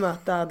kul att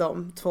möta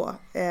de två.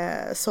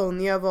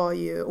 Sonja var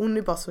ju, hon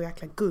är bara så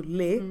jäkla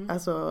gullig.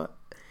 Alltså,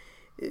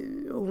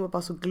 hon var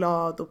bara så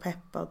glad och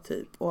peppad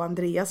typ. Och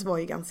Andreas var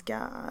ju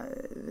ganska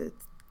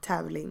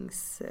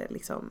tävlings,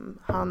 liksom,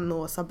 han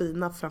och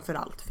Sabina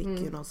framförallt fick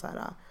ju någon så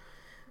här,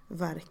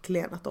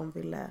 verkligen att de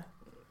ville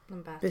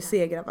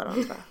besegra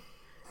varandra.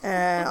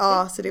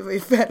 Ja, så det var ju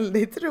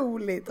väldigt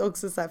roligt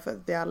också så här, för att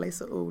vi alla är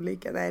så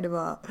olika. Nej, det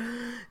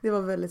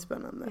var väldigt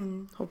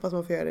spännande. Hoppas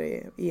man får göra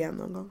det igen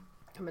någon gång.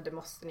 Ja, men det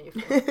måste ni ju få.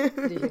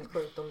 Det är helt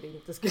sjukt om det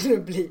inte skulle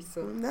bli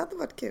så. Det hade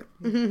varit kul.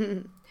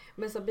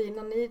 Men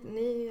Sabina,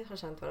 ni har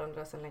känt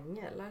varandra sedan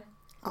länge, eller?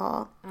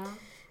 Ja.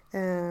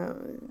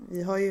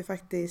 Vi har ju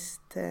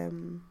faktiskt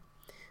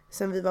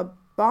sen vi var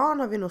barn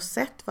har vi nog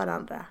sett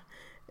varandra.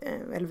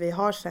 Eller vi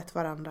har sett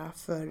varandra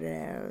för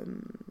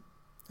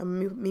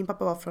min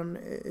pappa var från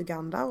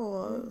Uganda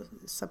och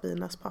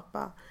Sabinas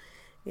pappa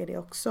är det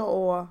också.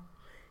 Och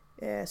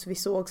så vi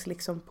sågs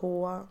liksom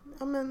på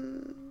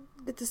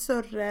lite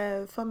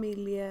större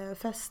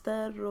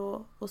familjefester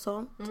och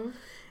sånt.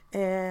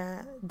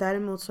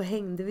 Däremot så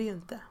hängde vi ju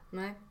inte.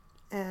 Nej.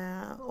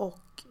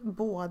 Och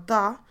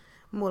båda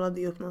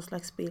målade ju upp någon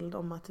slags bild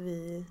om att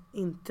vi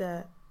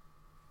inte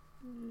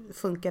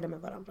funkade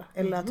med varandra.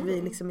 Eller att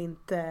vi liksom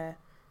inte,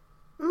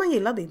 man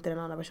gillade inte den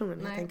andra personen.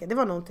 Jag tänker. Det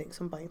var någonting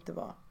som bara inte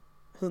var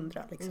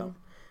 100 liksom.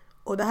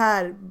 Och det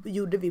här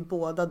gjorde vi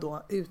båda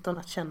då utan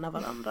att känna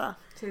varandra.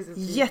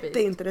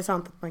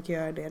 Jätteintressant att man kan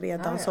göra det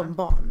redan som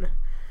barn.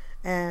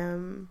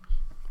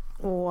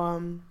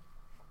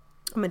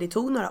 Men det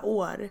tog några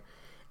år.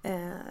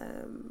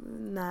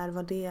 När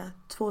var det?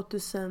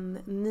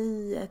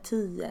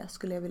 2009-10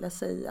 skulle jag vilja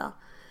säga.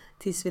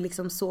 Tills vi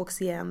liksom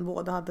sågs igen.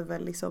 Båda hade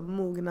väl liksom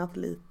mognat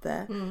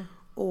lite.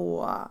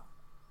 Och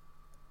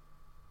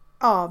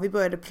ja, vi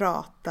började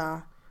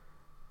prata.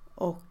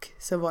 Och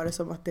så var det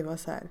som att det var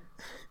så här,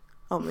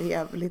 ja, men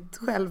jävligt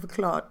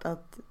självklart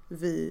att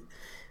vi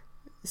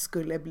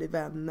skulle bli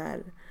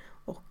vänner.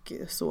 Och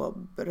så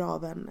bra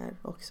vänner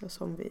också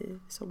som vi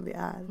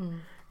är.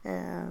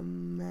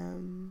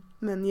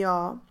 Men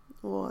ja,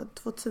 och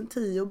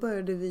 2010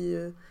 började vi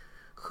ju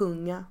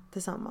sjunga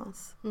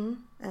tillsammans.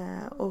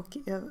 Och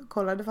jag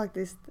kollade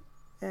faktiskt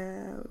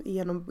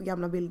igenom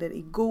gamla bilder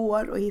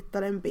igår och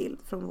hittade en bild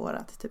från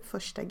vårat typ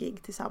första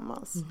gig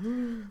tillsammans.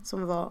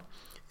 Som var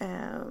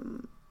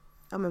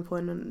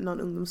på någon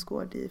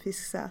ungdomsgård i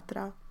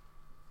Fisksätra.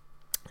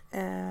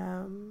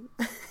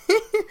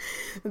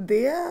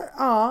 Det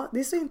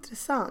är så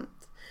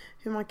intressant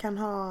hur man kan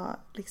ha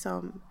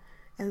liksom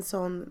en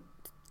sån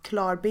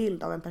klar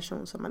bild av en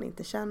person som man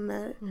inte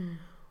känner.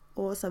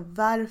 Och så här,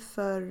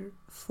 varför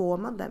får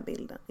man den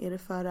bilden? Är det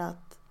för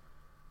att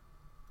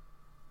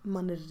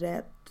man är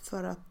rädd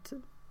för att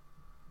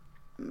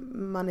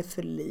man är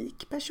för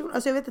lik person?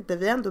 Alltså jag vet inte,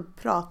 vi har ändå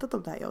pratat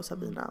om det här, jag och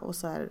Sabina. Och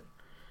så här,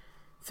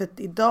 för att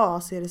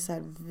idag så är det så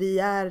här, vi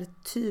är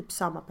typ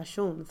samma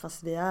person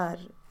fast vi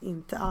är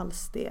inte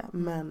alls det.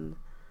 Men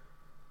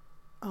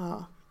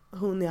ja,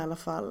 hon är i alla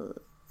fall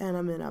en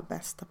av mina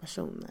bästa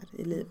personer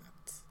i livet.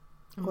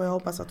 Och jag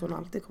hoppas att hon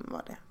alltid kommer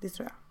vara det. Det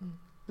tror jag.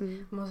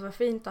 Det måste vara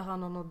fint att ha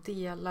någon att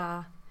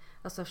dela.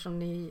 Alltså eftersom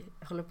ni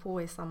håller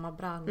på i samma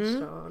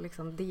bransch och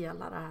liksom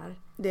dela det här.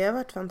 Det har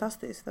varit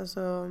fantastiskt.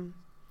 Alltså,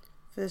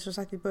 för som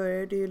sagt, vi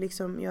började ju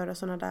liksom göra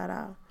såna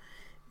där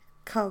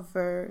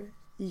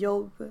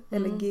coverjobb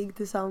eller gig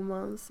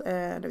tillsammans.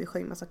 Där vi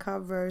sjöng massa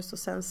covers. Och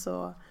sen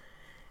så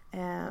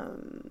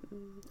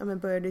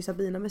började ju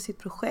Sabina med sitt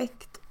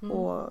projekt.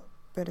 Och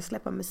började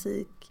släppa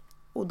musik.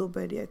 Och då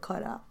började jag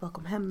köra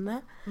bakom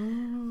henne.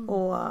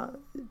 Och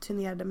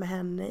turnerade med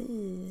henne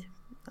i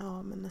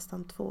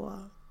nästan 3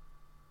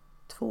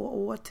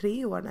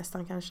 år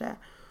nästan kanske.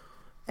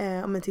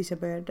 Men tills jag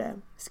började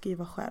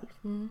skriva själv.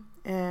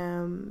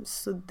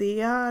 Så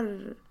det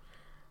har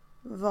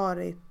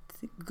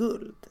varit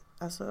guld.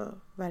 Alltså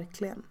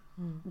verkligen.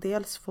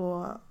 Dels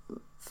få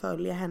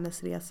följa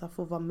hennes resa.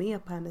 Få vara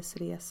med på hennes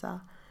resa.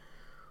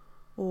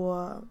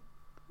 Och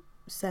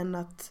sen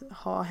att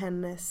ha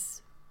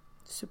hennes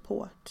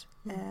support.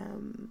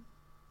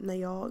 När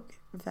jag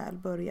väl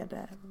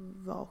började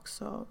var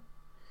också,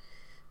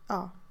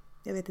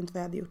 jag vet inte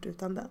vad jag hade gjort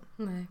utan den.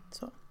 Nej.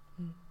 Så.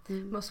 Det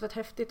måste varit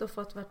häftigt att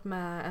få varit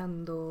med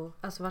ändå,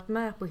 alltså varit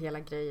med på hela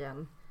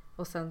grejen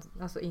och sen,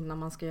 alltså innan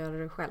man ska göra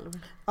det själv.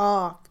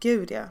 Ja,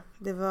 gud ja.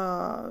 Det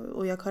var,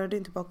 och jag körde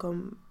inte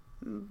bakom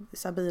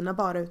Sabina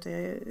bara, utan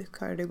jag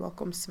körde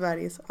bakom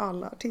Sveriges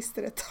alla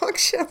artister ett tag,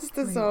 känns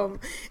det som.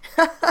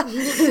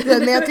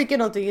 När jag tycker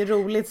någonting är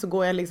roligt så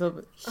går jag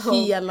liksom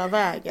hela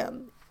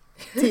vägen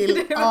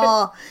till,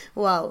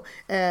 wow.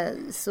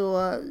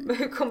 Så Men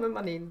hur kommer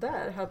man in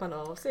där? Hör man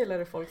av sig eller är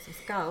det folk som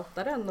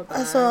scoutar den? Och bara...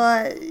 Alltså,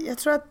 jag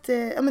tror att,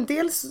 men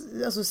dels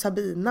alltså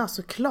Sabina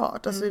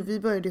såklart. Alltså, vi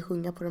började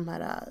sjunga på de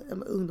här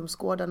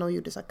ungdomsgårdarna och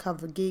gjorde så här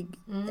covergig.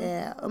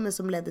 Men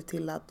som ledde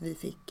till att vi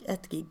fick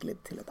ett gig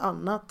till ett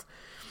annat.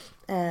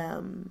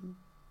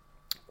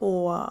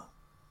 Och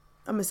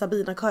men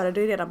Sabina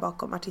körade ju redan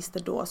bakom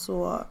artister då,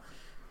 så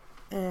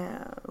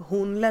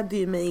hon ledde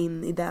ju mig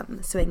in i den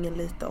svängen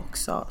lite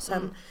också.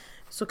 Sen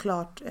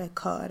såklart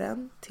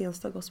kören,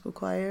 Tensta Gospel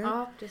Choir.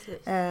 Ja, precis.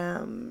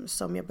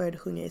 Som jag började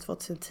sjunga i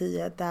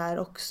 2010. Där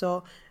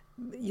också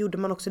gjorde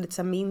man också lite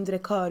så här mindre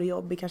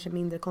körjobb i kanske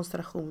mindre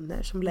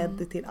konstellationer som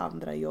ledde till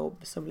andra jobb,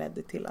 som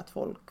ledde till att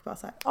folk var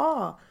så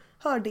här,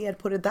 hörde er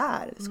på det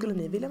där, skulle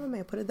ni vilja vara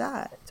med på det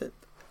där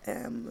typ.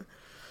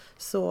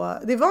 Så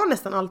det var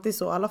nästan alltid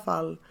så, i alla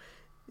fall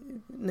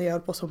när jag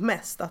höll på som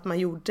mest, att man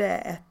gjorde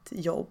ett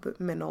jobb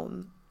med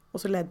någon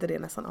och så ledde det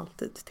nästan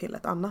alltid till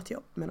ett annat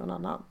jobb med någon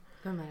annan.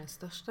 Vem är den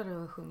största du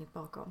har sjungit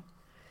bakom?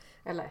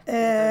 Eller, inte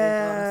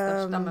var den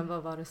största, men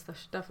vad var det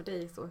största för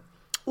dig så?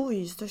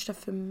 Oj, största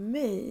för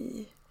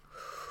mig?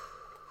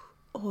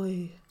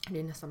 Oj. Det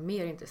är nästan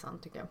mer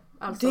intressant tycker jag.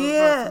 Alltså vad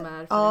som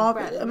är för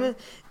dig själv. Men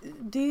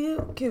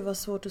gud vad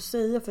svårt att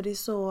säga, för det är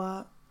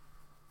så...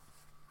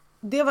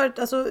 Det har varit,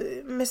 alltså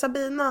med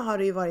Sabina har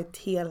det ju varit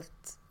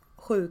helt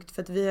sjukt,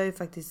 för att vi har ju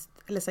faktiskt,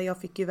 eller så jag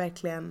fick ju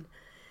verkligen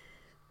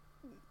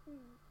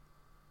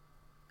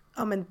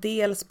men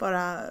dels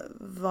bara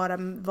vara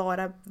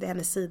vid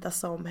hennes sida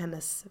som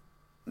hennes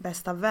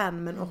bästa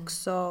vän, men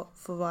också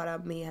få vara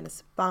med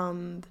hennes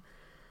band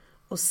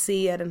och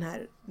se den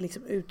här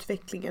liksom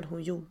utvecklingen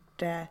hon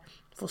gjorde,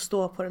 få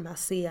stå på de här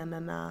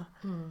scenerna.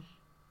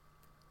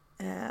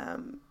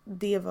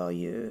 Det var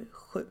ju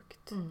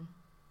sjukt.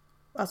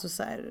 Alltså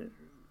så här,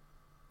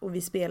 och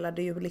vi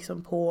spelade ju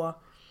liksom på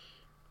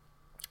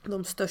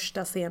de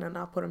största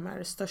scenerna, på de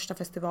här största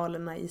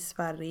festivalerna i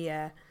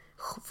Sverige.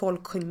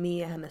 Folk sjöng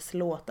med hennes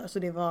låtar, så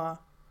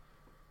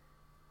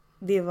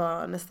det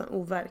var nästan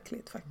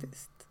overkligt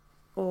faktiskt.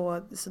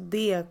 Och så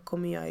det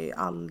kommer jag ju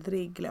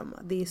aldrig glömma.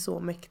 Det är så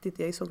mäktigt.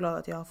 Jag är så glad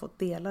att jag har fått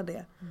dela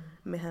det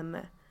med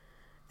henne.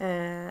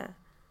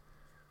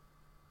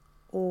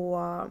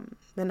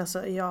 Men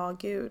alltså,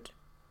 gud.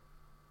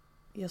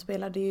 Jag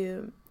spelade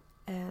ju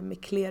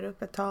med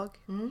Klerup ett tag.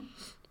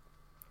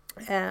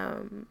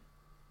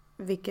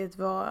 Vilket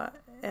var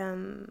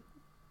en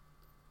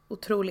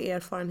otrolig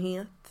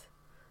erfarenhet.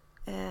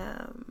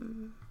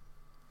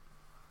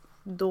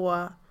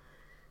 Då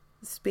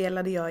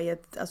spelade jag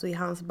i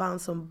hans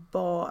band som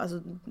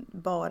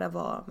bara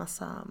var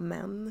massa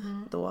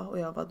män då, och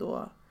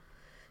jag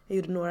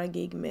gjorde några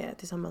gig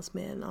tillsammans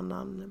med en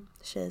annan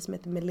tjej som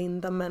heter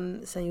Melinda,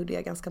 men sen gjorde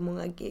jag ganska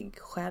många gig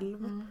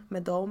själv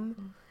med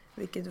dem,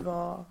 vilket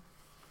var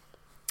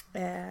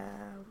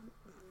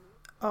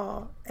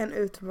en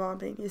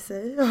utmaning i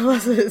sig.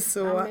 Så,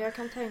 ja, men jag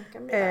kan tänka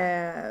mig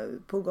det.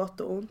 På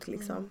gott och ont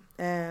liksom.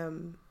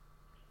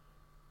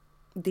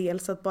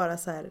 Dels att bara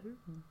så här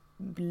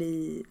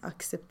bli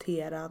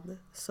accepterad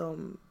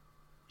som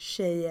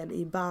tjejen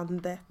i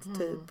bandet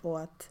typ,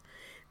 och att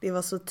det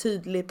var så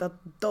tydligt att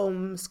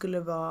de skulle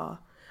vara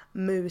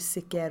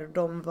musiker,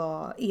 de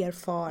var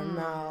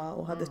erfarna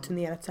och hade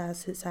turnerat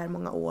så här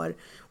många år,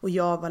 och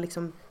jag var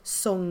liksom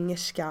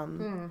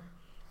sångerskan.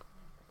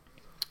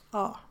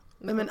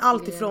 Men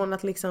allt ifrån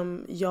att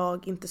liksom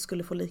jag inte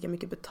skulle få lika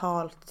mycket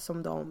betalt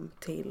som dem,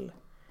 till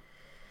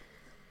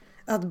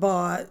att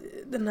bara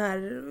den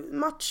här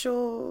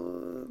macho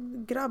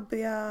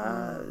grabbiga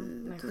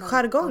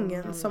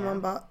jargongen som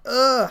man bara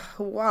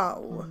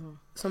wow,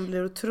 som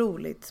blir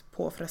otroligt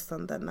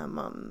påfrestande när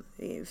man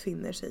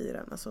finner sig i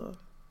den, alltså,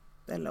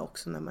 eller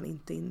också när man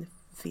inte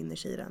finner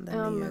sig i den.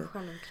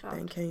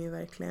 Den kan ju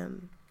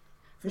verkligen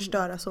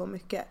förstöra så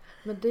mycket.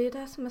 Men det är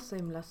det som är så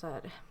himla så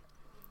här,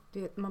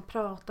 man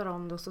pratar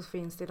om det och så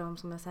finns det de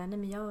som är såhär, nej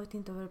men jag vet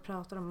inte vad du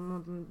pratar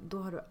om. Då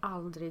har du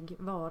aldrig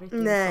varit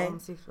i en sån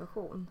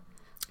situation.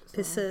 Så,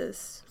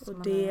 precis.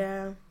 Och det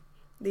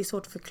är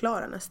svårt att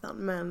förklara nästan.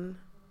 Men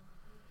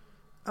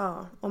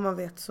om man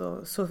vet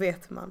så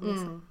vet man.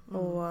 Liksom.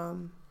 Och,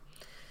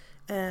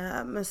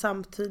 men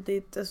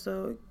samtidigt,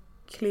 alltså,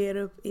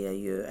 Klerup är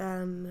ju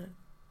en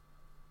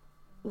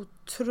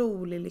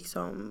otrolig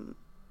liksom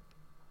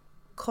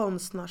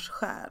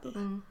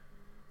konstnärssjäl.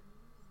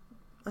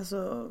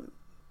 Alltså,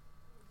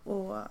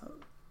 och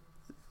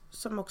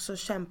som också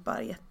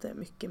kämpar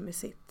jättemycket med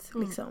sitt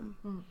liksom.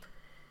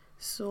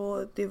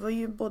 Så det var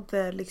ju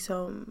både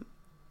liksom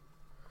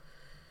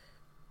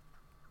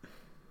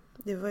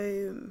det var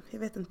ju, jag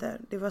vet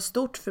inte, det var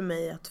stort för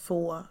mig att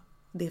få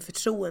det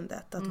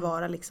förtroendet att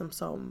vara liksom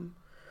som,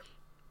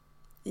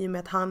 i och med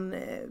att han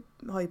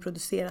har ju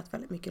producerat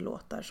väldigt mycket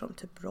låtar som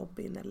typ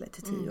Robin eller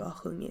Titio har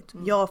sjungit.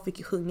 Jag fick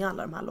ju sjunga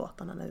alla de här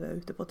låtarna när vi var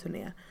ute på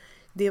turné.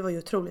 Det var ju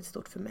otroligt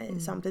stort för mig.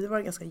 Samtidigt var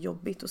det ganska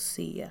jobbigt att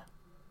se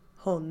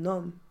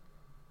honom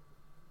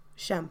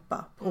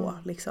kämpa på,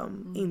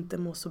 liksom inte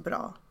må så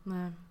bra.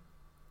 Nej.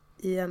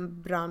 I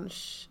en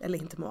bransch, eller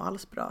inte må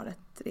alls bra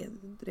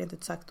rent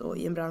ut sagt, och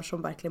i en bransch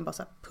som verkligen bara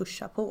så här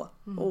pushar på.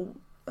 Och,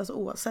 alltså,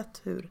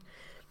 oavsett hur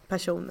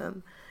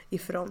personen i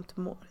front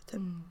mår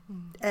typ.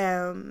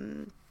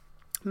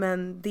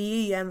 Men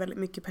det är en väldigt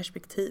mycket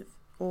perspektiv,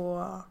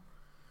 och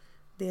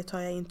det tar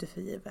jag inte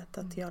för givet,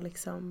 att jag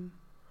liksom,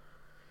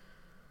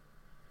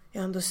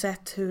 jag har ändå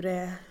sett hur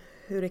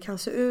det kan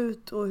se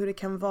ut och hur det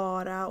kan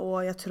vara,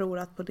 och jag tror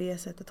att på det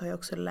sättet har jag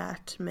också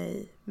lärt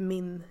mig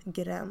min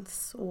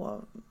gräns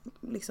och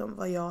liksom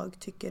vad jag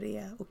tycker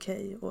är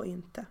okej och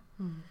inte.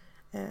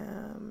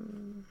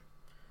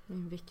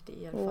 En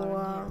viktig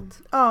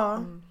erfarenhet.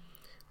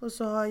 Och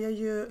så har jag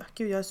ju,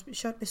 jag har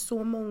kört med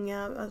så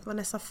många.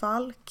 Vanessa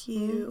Falk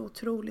är ju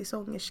otrolig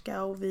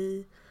sångerska, och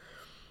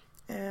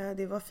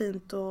det var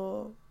fint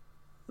att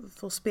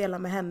få spela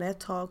med henne ett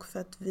tag, för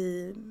att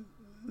vi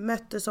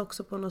möttes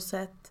också på något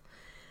sätt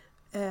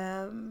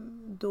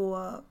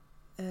då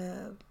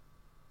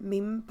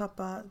min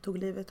pappa tog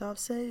livet av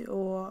sig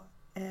och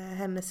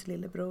hennes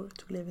lillebror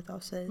tog livet av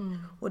sig.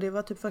 Och det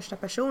var typ första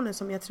personen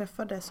som jag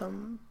träffade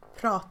som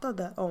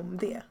pratade om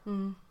det.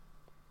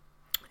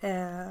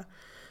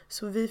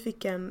 Så vi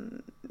fick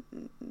en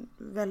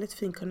väldigt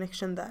fin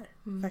connection där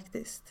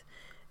faktiskt.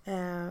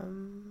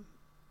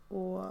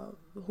 Och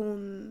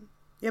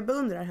jag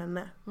beundrar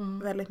henne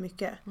väldigt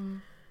mycket.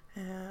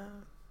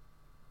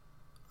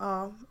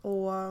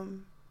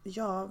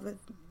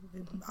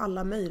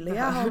 Alla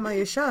möjliga har man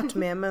ju kört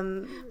med,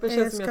 men det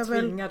känns som jag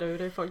tvingar ur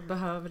det, folk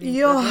behöver inte.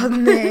 Ja,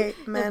 nej,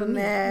 men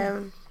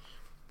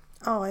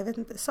jag vet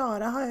inte.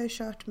 Sara har jag ju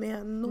kört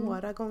med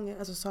några gånger,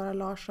 alltså Sara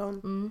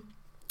Larsson.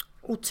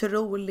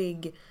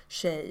 Otrolig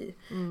tjej.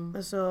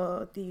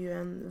 Alltså, det är ju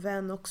en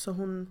vän också.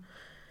 Hon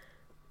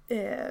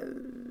är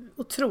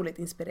otroligt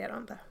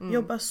inspirerande.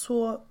 Jobbar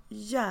så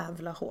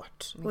jävla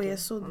hårt och är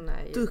så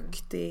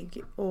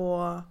duktig,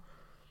 och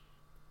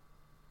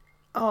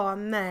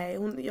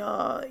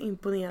jag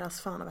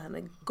imponeras fan av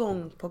henne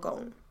gång på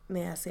gång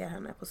när jag ser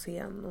henne på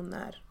scen, och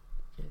när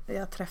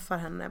jag träffar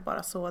henne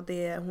bara så.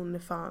 Hon är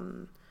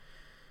fan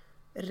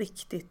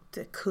riktigt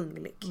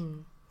kunglig.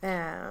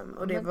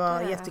 Och det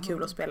var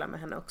jättekul att spela med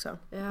henne också.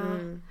 Ja,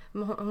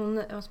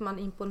 man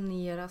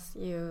imponeras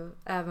ju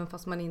även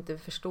fast man inte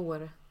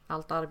förstår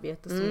allt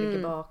arbete som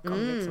ligger bakom.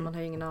 Liksom, man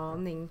har ju ingen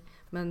aning.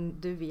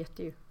 Men du vet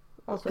ju.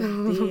 Alltså,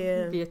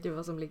 vet ju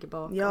vad som ligger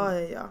bakom.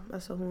 Ja.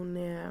 Alltså hon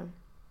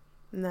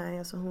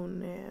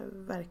är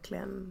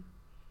verkligen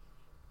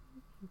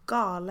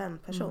galen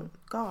person.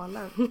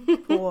 Galen.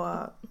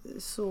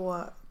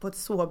 På ett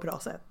så bra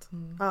sätt.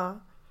 Ja.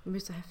 Det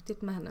blir så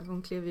häftigt med henne.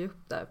 Hon klev ju upp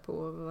där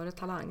på, vad var det,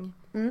 Talang?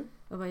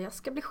 Och bara, jag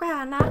ska bli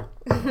stjärna.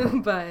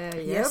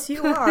 Yes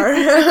you are.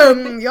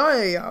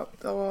 Ja. Och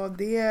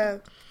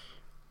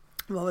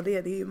vad var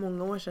det? Det är ju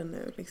många år sedan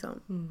nu liksom.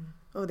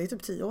 Och det är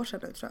typ 10 år sedan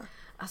nu, tror jag.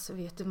 Alltså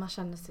vet du, man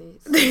känner sig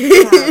så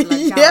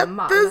jävla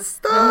gammal.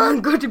 När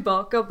man går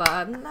tillbaka och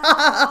bara, men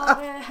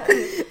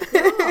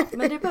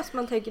det är bara som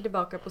man tänker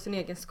tillbaka på sin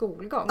egen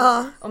skolgång.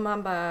 Och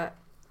man bara,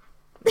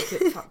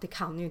 det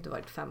kan ju inte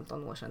varit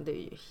 15 år sedan. Det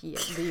är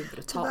ju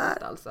brutalt.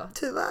 Tyvärr. Alltså.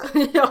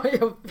 Tyvärr. Ja,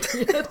 jag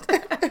vet.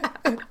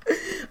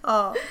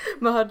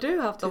 Men har du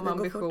haft de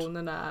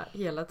ambitionerna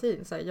hela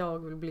tiden? Så här, jag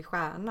vill bli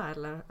stjärna,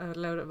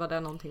 eller var det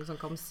någonting som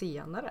kom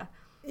senare?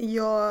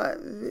 Jag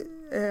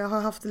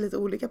har haft lite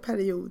olika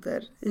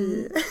perioder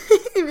i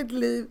mitt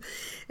liv.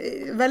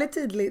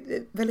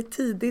 Väldigt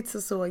tidigt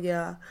så såg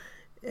jag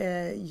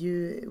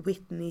ju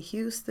Whitney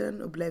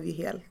Houston och blev ju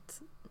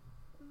helt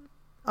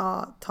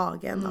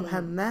tagen av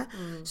henne.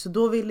 Så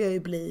då ville jag ju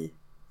bli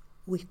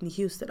Whitney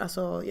Houston.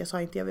 Alltså jag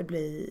sa inte jag vill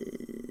bli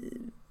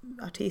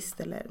artist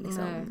eller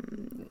liksom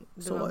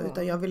så,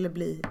 utan jag ville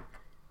bli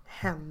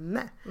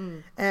henne.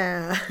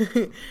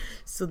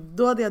 Så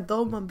då hade jag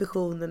de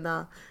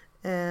ambitionerna.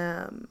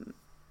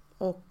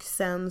 Och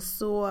sen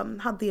så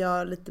hade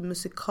jag lite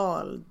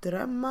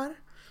musikaldrömmar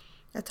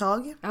ett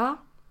tag. Ja,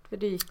 för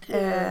det gick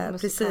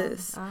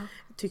precis.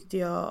 Tyckte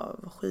jag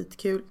var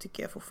skitkul.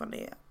 Tycker jag fortfarande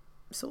är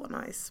så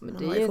nice.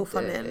 Man har ju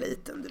fortfarande en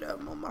liten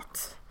dröm om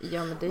att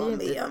vara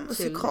med i en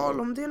musikal.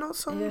 Om det är någon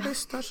som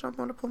lyssnar som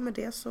håller på med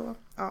det, så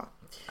ja.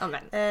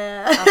 Amen.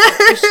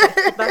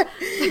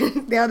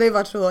 Det hade ju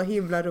varit så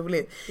himla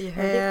roligt.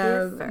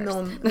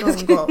 Någon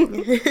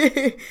gång.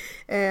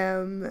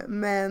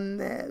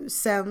 Men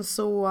sen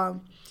så,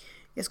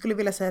 jag skulle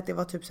vilja säga att det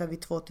var typ så här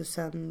vid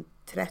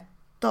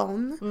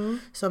 2013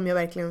 som jag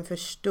verkligen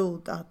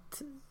förstod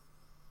att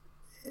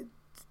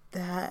det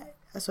här,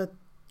 alltså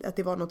att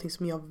det var någonting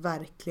som jag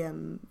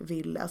verkligen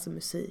ville, alltså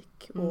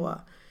musik och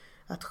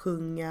att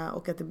sjunga,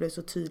 och att det blev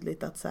så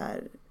tydligt att så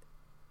här,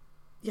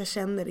 jag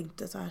känner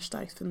inte så här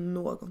starkt för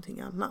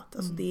någonting annat.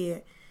 Alltså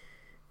det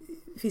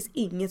finns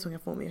inget som kan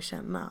få mig att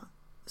känna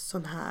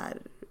sån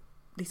här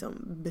liksom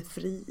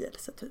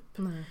befrielse typ.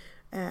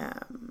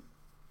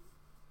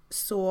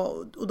 Så,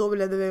 och då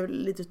blev det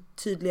lite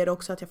tydligare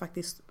också att jag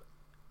faktiskt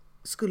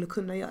skulle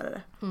kunna göra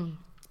det.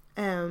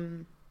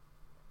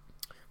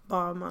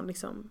 Bara man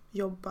liksom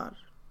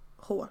jobbar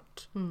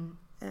hårt.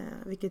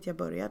 Vilket jag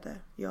började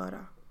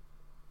göra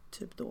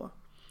typ då.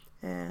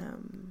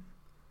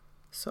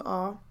 Så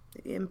ja,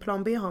 en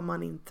plan B har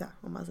man inte,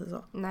 om man säger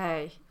så.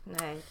 Nej,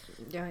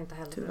 jag har inte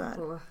heller tyvärr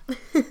på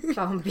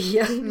plan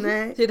B.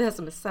 Nej. Det är det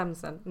som är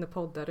sämst när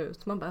poddar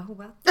ut. Man bara,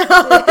 what?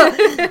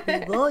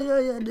 Vad gör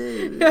jag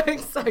nu? Ja,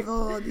 exakt.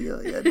 Vad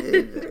gör jag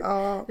nu?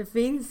 Ja. Det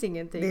finns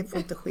ingenting. Det får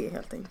inte ske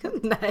helt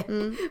enkelt. Nej,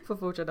 får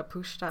fortsätta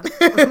pusha.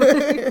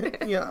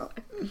 Ja.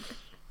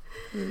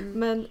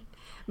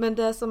 Men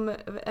det som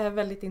är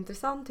väldigt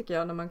intressant tycker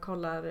jag när man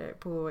kollar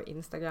på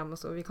Instagram och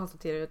så, vi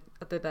konstaterar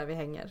att det är där vi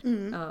hänger.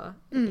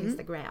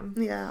 Instagram.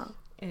 Ja.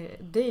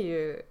 Det är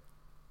ju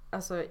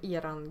alltså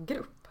eran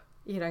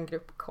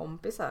grupp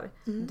kompisar.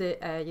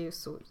 Det är ju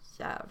så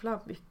jävla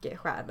mycket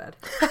stjärnor.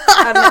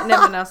 Nej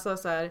men alltså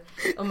så här,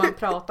 om man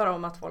pratar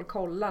om att folk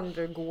kollar när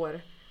du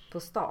går på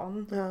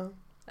stan. Ja.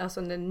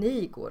 Alltså när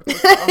ni går på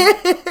stan.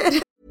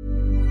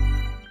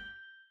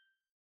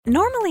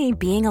 Normally,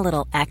 being a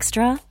little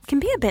extra can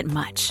be a bit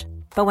much.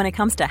 But when it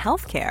comes to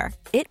healthcare,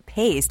 it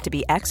pays to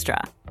be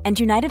extra. And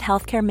United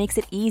Healthcare makes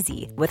it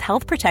easy with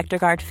Health Protector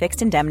Guard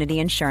fixed indemnity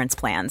insurance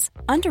plans.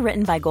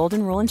 Underwritten by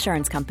Golden Rule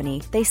Insurance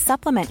Company, they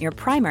supplement your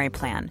primary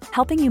plan,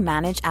 helping you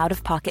manage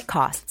out-of-pocket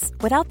costs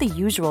without the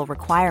usual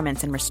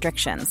requirements and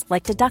restrictions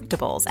like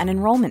deductibles and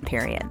enrollment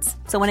periods.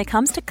 So when it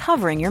comes to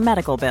covering your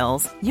medical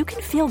bills, you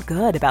can feel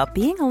good about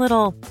being a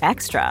little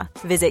extra.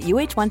 Visit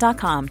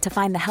uh1.com to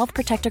find the Health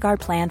Protector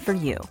Guard plan for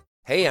you.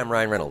 Hey, I'm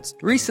Ryan Reynolds.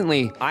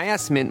 Recently, I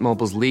asked Mint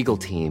Mobile's legal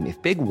team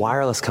if big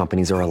wireless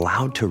companies are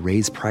allowed to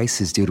raise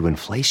prices due to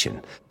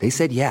inflation. They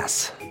said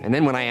yes. And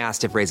then when I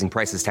asked if raising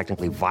prices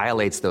technically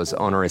violates those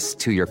onerous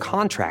 2-year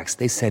contracts,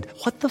 they said,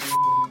 "What the f***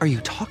 are you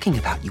talking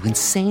about, you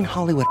insane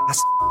Hollywood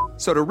ass?"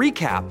 So to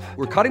recap,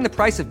 we're cutting the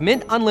price of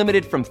Mint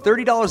Unlimited from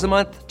 $30 a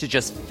month to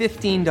just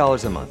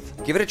 $15 a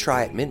month. Give it a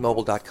try at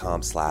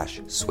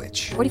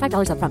mintmobile.com/switch.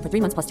 $45 up front for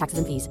 3 months plus taxes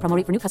and fees. Promo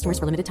rate for new customers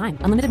for limited time.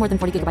 Unlimited more than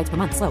 40 gigabytes per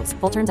month. Slows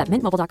full terms at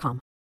mintmobile.com.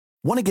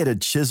 Want to get a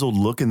chiseled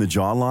look in the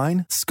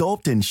jawline?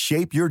 Sculpt and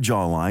shape your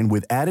jawline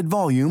with added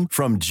volume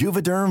from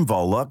Juvederm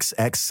Volux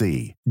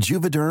XC.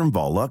 Juvederm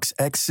Volux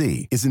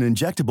XC is an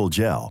injectable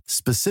gel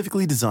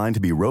specifically designed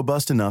to be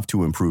robust enough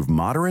to improve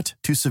moderate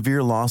to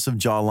severe loss of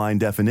jawline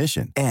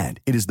definition. And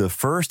it is the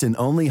first and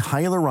only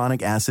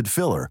hyaluronic acid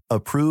filler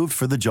approved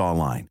for the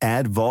jawline.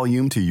 Add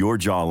volume to your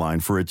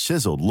jawline for a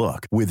chiseled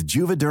look with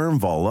Juvederm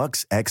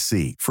Volux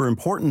XC. For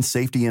important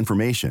safety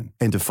information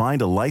and to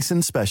find a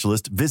licensed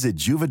specialist, visit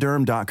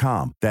juvederm.com.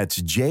 That's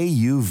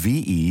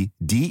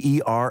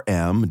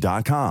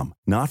JUVEDERM.com.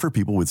 Not for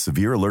people with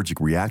severe allergic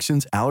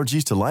reactions,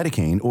 allergies to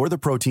lidocaine, or the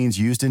proteins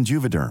used in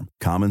Juvederm.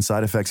 Common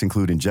side effects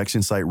include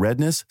injection site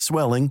redness,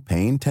 swelling,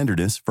 pain,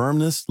 tenderness,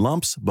 firmness,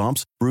 lumps,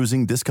 bumps,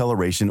 bruising,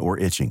 discoloration, or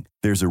itching.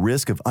 There's a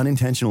risk of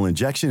unintentional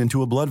injection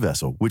into a blood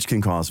vessel, which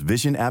can cause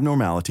vision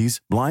abnormalities,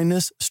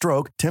 blindness,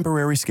 stroke,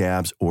 temporary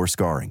scabs, or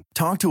scarring.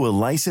 Talk to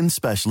a licensed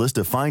specialist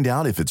to find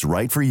out if it's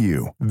right for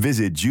you.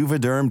 Visit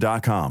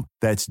Juvederm.com.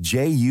 That's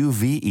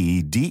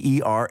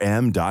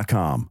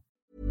JUVEDERM.com.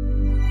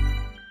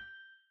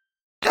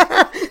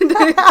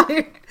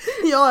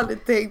 Jag har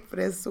aldrig tänkt på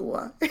det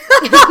så.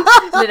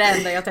 Det är det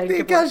enda jag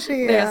tänker på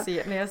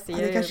när jag ser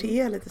det kanske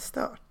är lite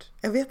stört.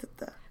 Jag vet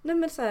inte. Nej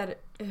men så här,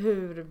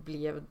 hur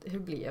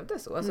blev det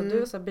så? Alltså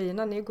du och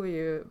Sabina, ni går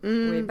ju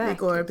way back. Vi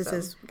går liksom.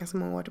 precis ganska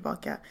många år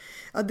tillbaka.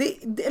 Ja,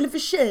 eller för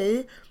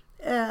sig,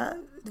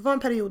 det var en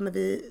period när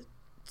vi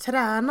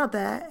tränade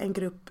en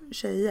grupp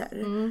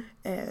tjejer.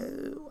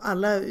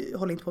 Alla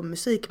håller inte på med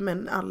musik,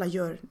 men alla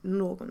gör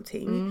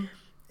någonting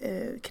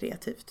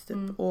kreativt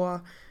typ. Och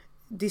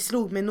det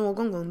slog mig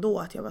någon gång då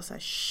att jag var så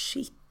här: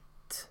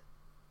 shit.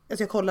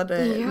 Alltså jag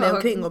kollade mig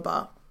omkring och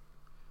bara,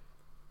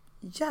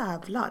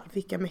 jävlar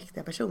vilka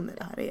mäktiga personer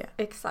det här är.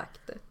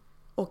 Exakt.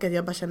 Och att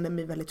jag bara kände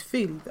mig väldigt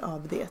fylld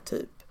av det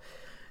typ.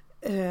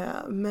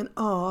 Men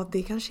ja,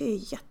 det kanske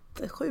är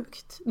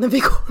jättesjukt när vi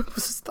går på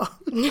stan.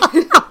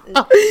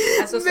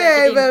 Alltså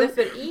säkert inte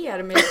för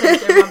er, men jag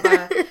tänker man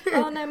bara,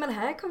 nej men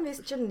här kom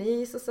visst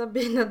Janice och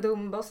Sabina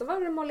Dumba och så var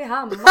det Molly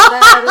Hammar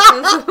där och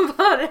sen så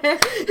var det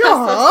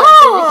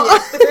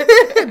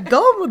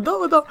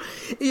de.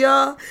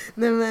 Ja,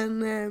 nej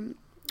men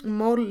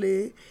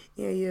Molly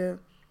är ju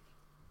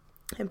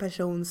en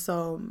person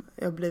som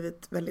jag har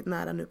blivit väldigt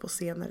nära nu på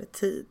senare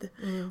tid.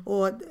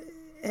 Och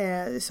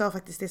jag sa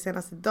faktiskt det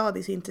senaste idag, det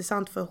är så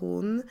intressant för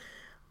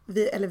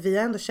vi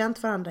har ändå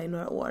känt varandra i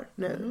några år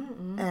nu.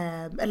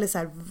 Eller så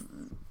här,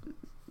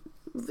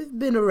 we've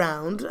been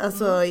around,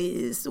 alltså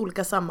i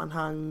olika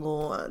sammanhang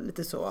och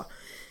lite så.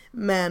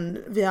 Men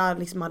vi har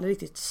liksom aldrig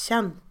riktigt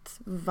känt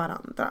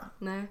varandra.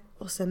 Nej.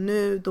 Och sen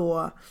nu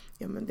då,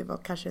 men det var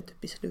kanske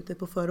typ i slutet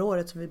på förra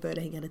året som vi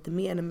började hänga lite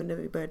mer. Men när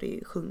vi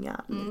började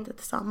sjunga lite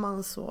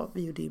tillsammans. Och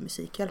vi gjorde ju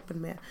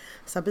Musikhjälpen med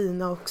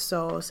Sabina också.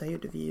 Och sen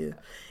gjorde vi ju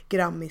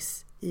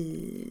Grammis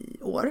i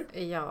år.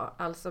 Ja,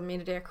 alltså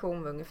min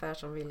reaktion var ungefär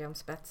som William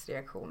Spets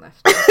reaktion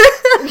efter.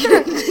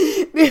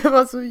 Det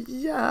var så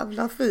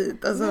jävla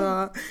fint.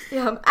 Alltså,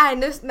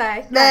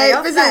 nej. Nej,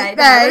 Det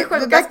var det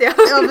sjukaste jag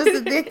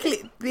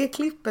det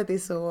klippet är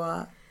så...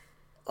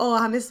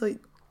 han är så...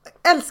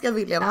 Älskar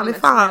William, han är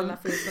fan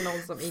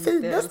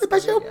finaste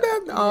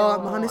personen. Ja,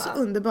 men han är så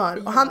underbar.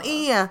 Ja. Och han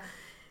är...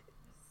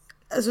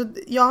 Alltså,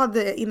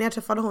 innan jag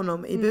träffade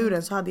honom i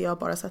buren så hade jag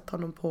bara sett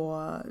honom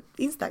på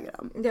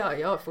Instagram. Ja,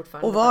 jag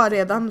fortfarande. Och var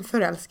redan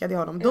förälskad i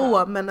honom då.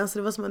 Ja. Men alltså,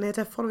 det var som när jag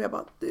träffade honom, jag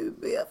bara, du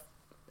är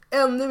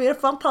ännu mer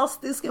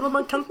fantastisk än vad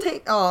man kan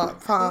tänka. Ja,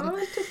 fan. Ja,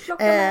 typ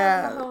plocka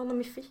med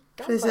honom i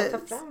fickan. Precis. Bara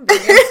ta fram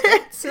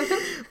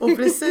och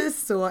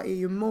precis så är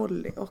ju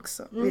Molly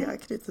också. Vi har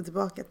knutit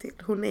tillbaka till.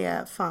 Hon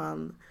är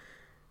fan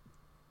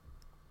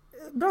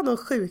bland de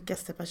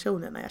sjukaste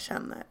personerna jag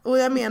känner. Och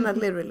jag menar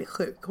literally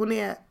sjuk. Hon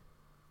är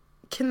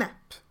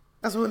knäpp.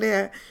 Alltså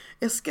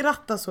jag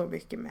skrattar så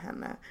mycket med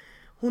henne.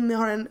 Hon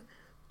har en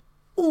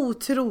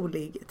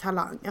otrolig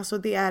talang. Alltså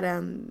det är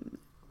en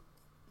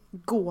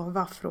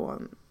gåva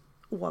från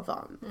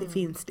ovan. Det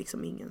finns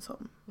liksom ingen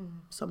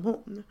som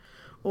hon.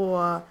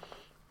 Och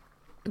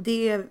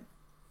det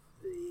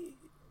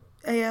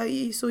är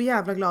jag så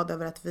jävla glad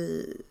över att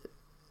vi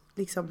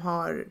liksom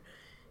har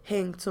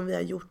hängt som vi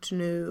har gjort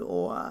nu.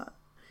 Och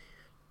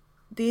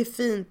det är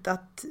fint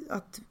att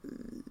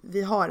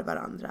vi har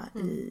varandra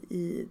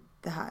i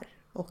det här.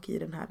 Och i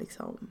den här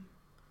liksom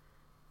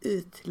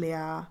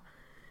ytliga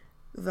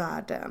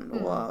världen.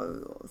 Och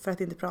för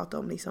att inte prata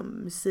om liksom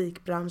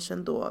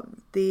musikbranschen då.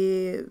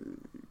 Det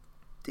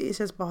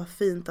känns bara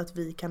fint att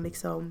vi kan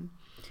liksom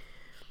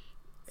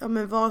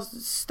vara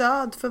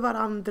stöd för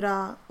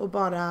varandra och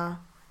bara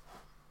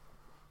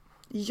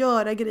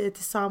göra grejer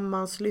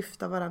tillsammans,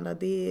 lyfta varandra.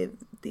 Det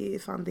är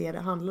fan det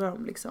handlar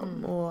om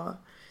liksom. Och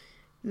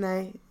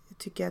nej, jag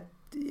tycker att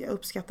jag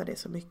uppskattar det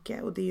så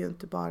mycket. Och det är ju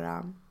inte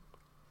bara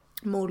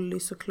Molly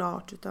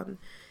såklart, utan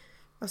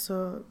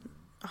alltså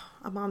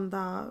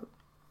Amanda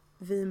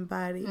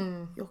Winberg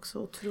är också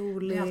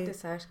otrolig. Det är alltid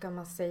så här, ska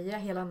man säga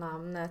hela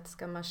namnet?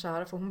 Ska man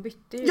köra? För hon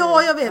bytte ju.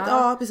 Ja, jag vet.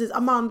 Ja, precis.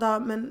 Amanda,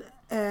 men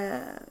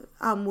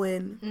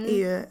Amwin är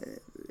ju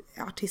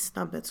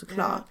artistnamnet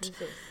såklart.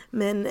 Ja,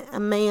 men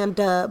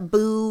Amanda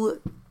Boo,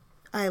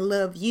 I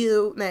love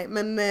you. Nej,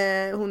 men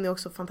hon är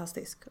också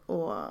fantastisk.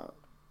 Och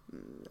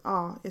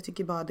ja, jag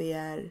tycker bara det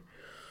är...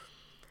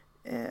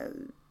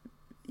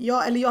 jag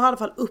har i alla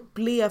fall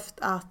upplevt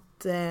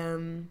att...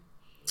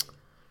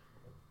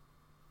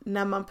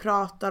 när man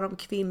pratar om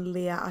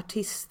kvinnliga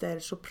artister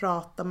så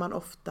pratar man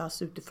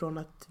oftast utifrån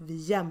att vi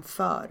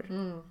jämför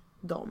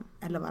dem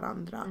eller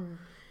varandra.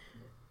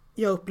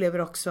 Jag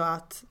upplever också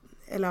att,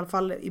 eller i alla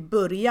fall i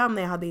början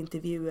när jag hade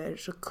intervjuer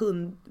så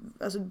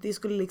alltså det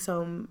skulle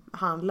liksom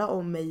handla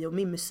om mig och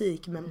min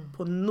musik, men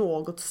på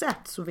något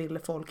sätt så ville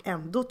folk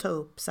ändå ta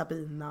upp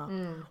Sabina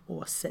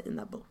och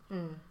Seinabo.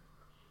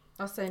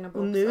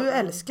 Och nu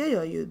älskar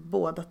jag ju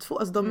båda två.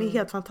 Alltså de är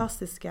helt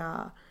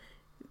fantastiska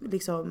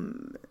liksom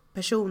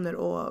personer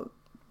och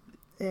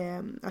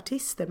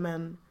artister,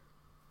 men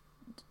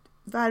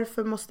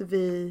varför måste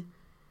vi...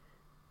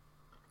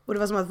 Och det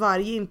var som att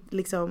varje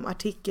liksom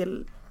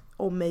artikel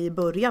om mig i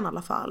början i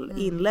alla fall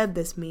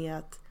inleddes med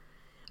att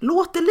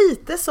låter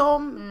lite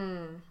som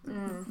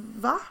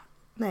va?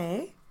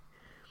 Nej.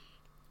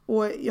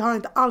 Och jag har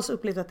inte alls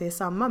upplevt att det är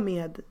samma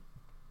med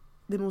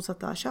det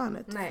motsatta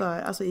könet. För,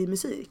 alltså i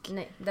musik.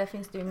 Nej, där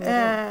finns det ju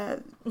mer.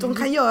 De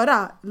kan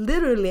göra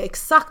literally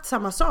exakt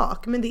samma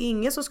sak, men det är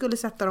ingen som skulle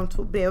sätta dem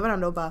två bredvid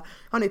varandra och bara,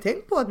 har ni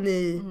tänkt på att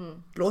ni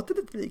låter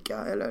lite lika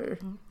eller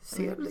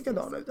ser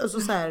likadana ut?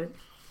 Alltså så här.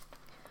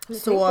 Så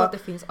tänk på att det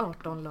finns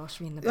 18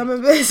 Lars Winnerbäck. Ja,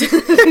 men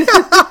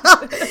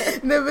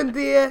nej, men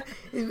det,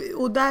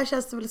 och där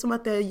känns det väl som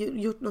att det har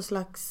gjort någon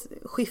slags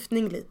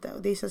skiftning lite,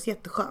 och det känns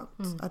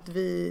jätteskönt att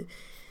vi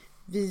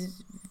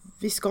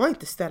ska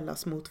inte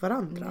ställas mot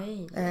varandra.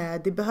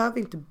 Det behöver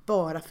inte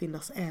bara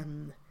finnas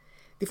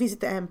det finns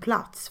inte en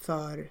plats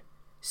för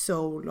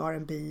soul,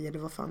 R&B eller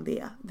vad fan det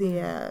är. Det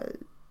är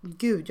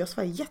gud, jag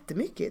svär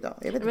jättemycket idag.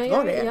 Jag vet inte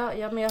vad det är.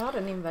 Ja, men jag har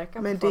en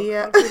inverkan men på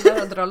det... folk. Folk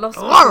gillar att dra loss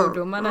med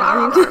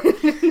fördomarna.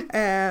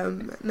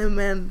 Nej,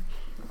 men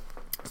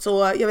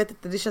så jag vet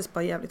inte, det känns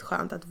bara jävligt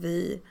skönt att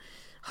vi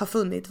har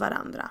funnit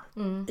varandra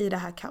i det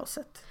här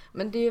kaoset.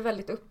 Men det är ju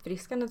väldigt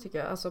uppfriskande tycker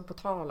jag. Alltså på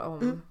tal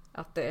om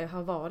att det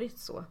har varit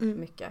så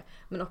mycket.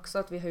 Men också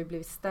att vi har ju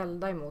blivit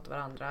ställda emot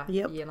varandra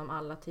genom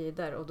alla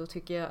tider. Och då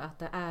tycker jag att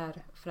det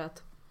är för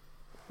att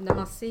när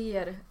man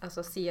ser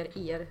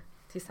er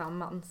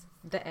tillsammans,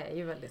 det är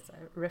ju väldigt så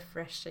här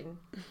refreshing.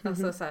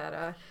 Alltså så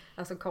här,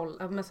 alltså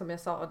kolla, men som jag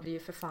sa, det är ju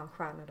för fan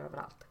stjärnor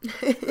överallt.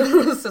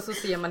 så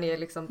ser man er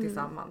liksom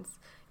tillsammans.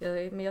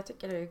 Men jag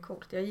tycker det är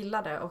coolt. Jag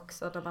gillar det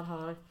också när man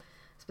har,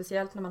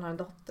 speciellt när man har en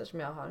dotter som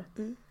jag har.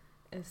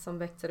 som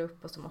växer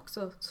upp och som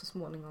också så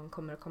småningom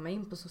kommer att komma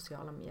in på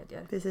sociala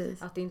medier.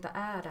 Precis. Att det inte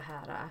är det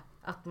här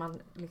att man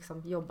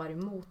liksom jobbar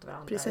emot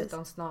varandra. Precis.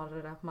 Utan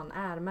snarare att man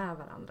är med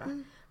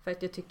varandra. För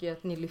att jag tycker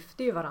att ni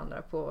lyfter ju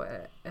varandra på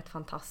ett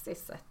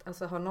fantastiskt sätt.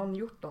 Alltså har någon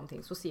gjort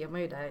någonting så ser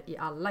man ju det i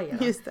alla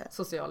era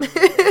sociala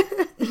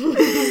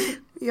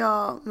medier.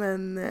 Ja,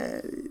 men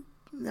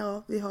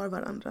ja, vi har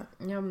varandra.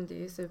 Ja, men det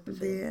är ju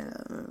superfint.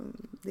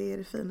 Det är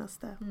det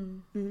finaste.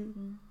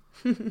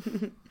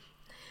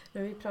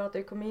 Men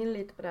vi kom in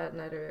lite på det här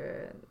när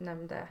du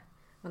nämnde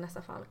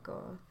Vanessa Falk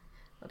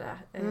och det.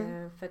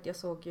 För att jag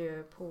såg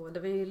ju på, det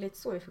var ju lite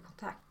så vi fick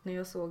kontakt. När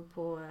jag såg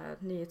på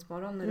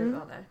Nyhetsmorgon när du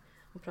var där.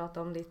 Och pratade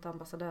om ditt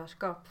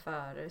ambassadörskap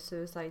för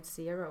Suicide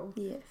Zero.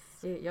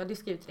 Yes. Jag hade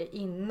skrivit det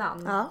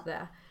innan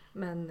det.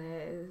 Men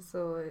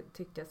så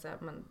tyckte jag så här,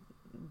 men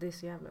det är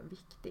så jävla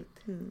viktigt.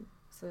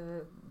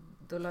 Så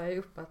då la jag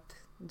upp att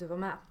du var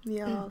med.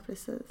 Ja,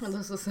 precis. Och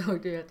då så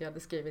såg du att jag hade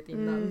skrivit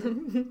innan.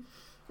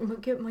 Men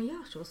gud, man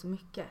gör så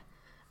mycket.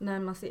 När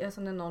man ser,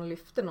 alltså när någon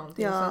lyfter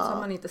någonting så har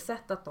man inte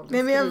sett att de har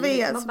skrivit. Nej, men jag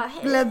vet. Man bara,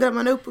 bläddrar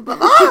man upp och bara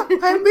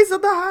har jag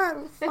missat det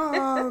här?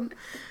 Fan.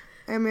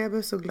 Nej, men jag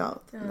blev så glad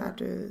när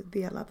du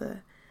delade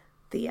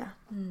det.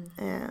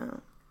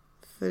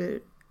 För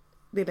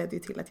det ledde ju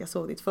till att jag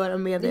såg ditt förra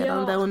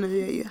meddelande och nu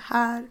är jag ju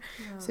här.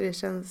 Så det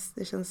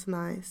känns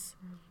nice.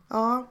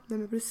 Ja, nej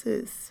men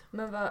precis.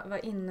 Men vad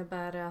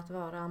innebär det att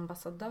vara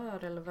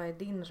ambassadör eller vad är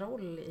din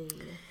roll i?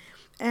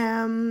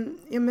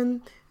 Ja,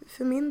 men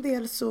för min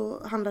del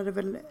så handlar det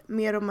väl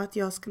mer om att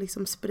jag ska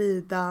liksom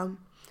sprida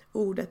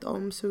ordet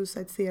om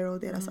Suicide Zero och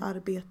deras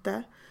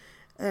arbete.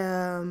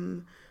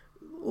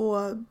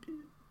 Och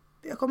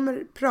jag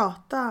kommer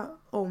prata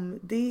om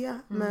det,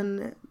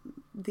 men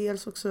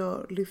dels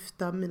också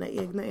lyfta mina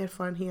egna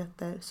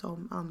erfarenheter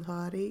som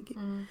anhörig.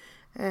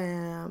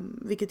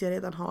 Vilket jag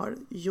redan har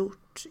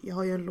gjort. Jag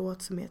har ju en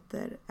låt som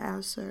heter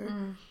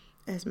Answer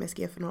som jag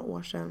skrev för några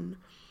år sedan.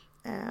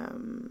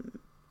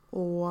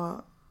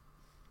 Och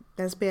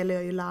den spelar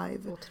jag ju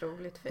live.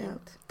 Otroligt fint.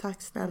 Ja,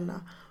 tack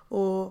snälla.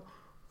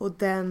 Och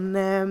den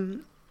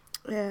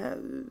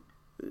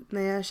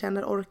när jag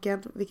känner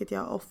orken, vilket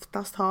jag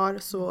oftast har,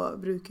 så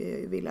brukar jag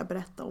ju vilja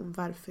berätta om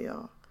varför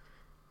jag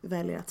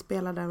väljer att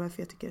spela den,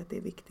 varför jag tycker att det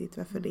är viktigt,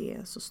 varför det är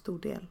en så stor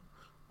del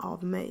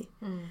av mig.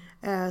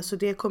 Så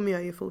det kommer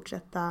jag ju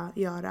fortsätta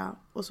göra.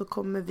 Och så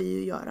kommer vi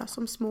ju göra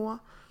som små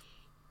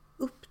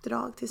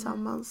uppdrag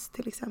tillsammans.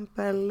 Till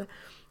exempel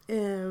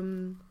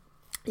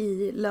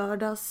i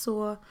lördags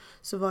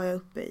så var jag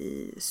uppe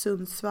i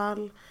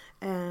Sundsvall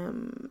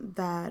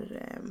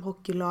där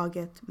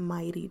hockeylaget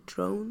Mighty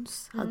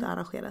Drones hade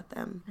arrangerat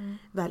en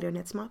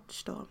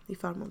välgörenhetsmatch då, i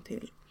förmån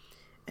till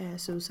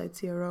Suicide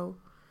Zero.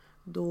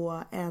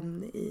 Då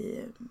en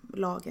i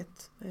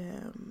laget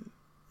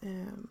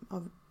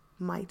av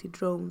Mighty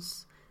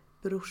Drones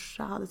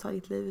brorsa hade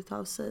tagit livet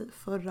av sig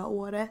förra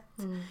året.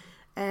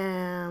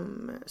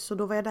 Så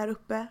då var jag där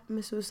uppe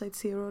med Suicide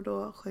Zero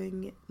då,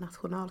 sjöng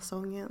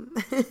nationalsången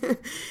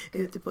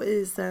ute på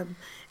isen.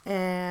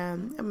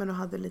 Men och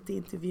hade lite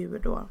intervjuer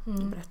då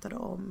och berättade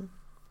om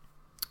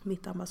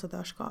mitt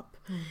ambassadörskap.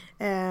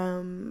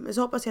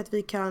 Så hoppas jag att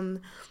vi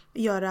kan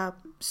göra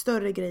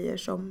större grejer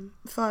som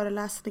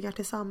föreläsningar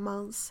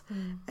tillsammans.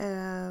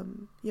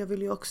 Jag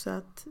vill ju också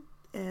att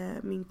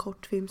min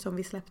kortfilm som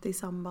vi släppte i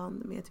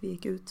samband med att vi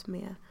gick ut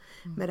med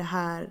det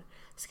här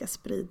ska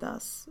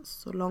spridas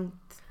så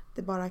långt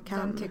det bara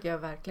kan. Den tycker jag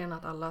verkligen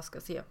att alla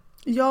ska se.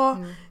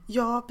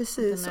 Ja,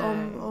 precis.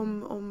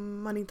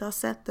 Om man inte har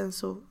sett den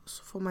så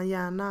får man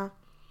gärna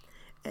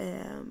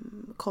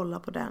kolla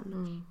på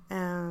den.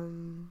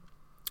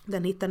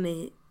 Den hittar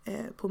ni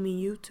på min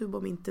YouTube.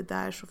 Om inte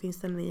där så finns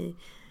den i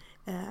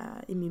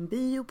min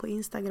bio på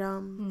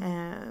Instagram.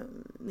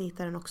 Ni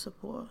hittar den också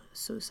på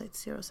Suicide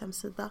Zeros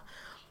hemsida.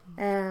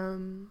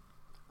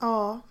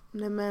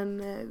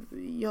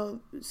 Jag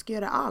ska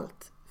göra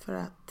allt för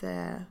att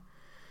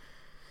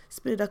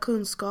sprida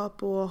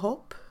kunskap och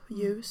hopp,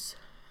 ljus.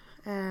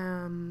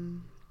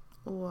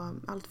 Och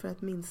allt för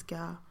att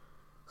minska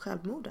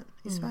självmorden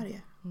i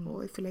Sverige.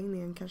 Och i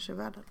förlängningen kanske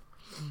världen.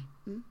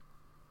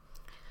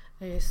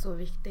 Det är så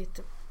viktigt.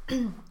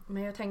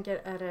 Men jag tänker,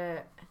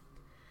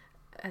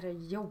 är det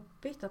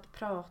jobbigt att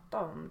prata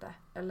om det?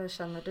 Eller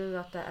känner du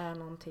att det är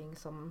någonting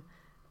som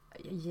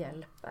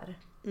hjälper?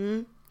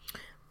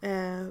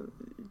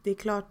 Det är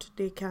klart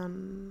det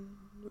kan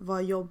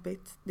vara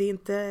jobbigt. Det är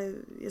inte,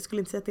 jag skulle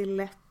inte säga att det är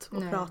lätt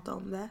att prata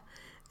om det.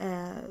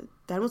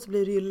 Däremot så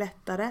blir det ju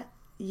lättare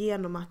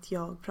genom att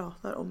jag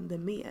pratar om det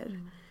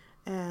mer.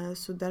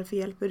 Så därför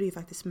hjälper det ju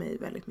faktiskt mig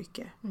väldigt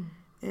mycket.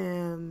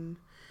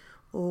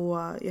 Och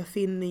jag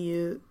finner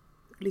ju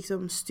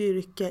liksom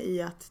styrka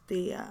i att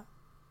det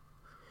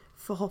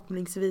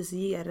förhoppningsvis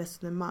ger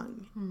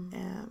resonemang.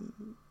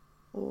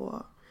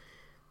 Och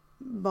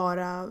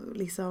bara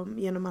liksom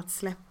genom att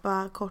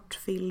släppa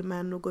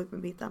kortfilmen och gå ut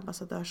med mitt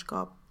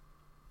ambassadörskap,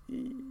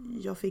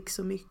 jag fick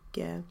så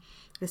mycket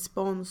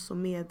respons och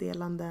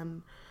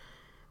meddelanden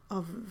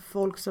av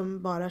folk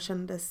som bara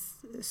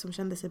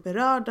kände sig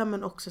berörda,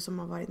 men också som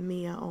har varit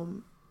med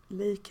om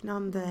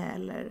liknande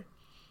eller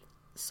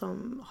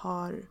som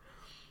har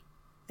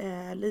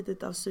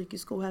lidit av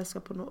psykisk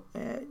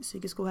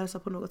ohälsa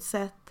på något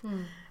sätt.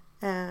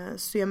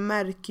 Så jag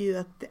märker ju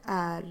att det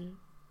är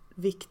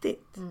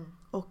viktigt.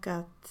 Och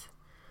att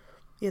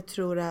jag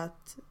tror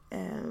att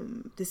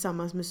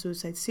tillsammans med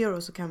Suicide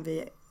Zero så kan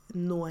vi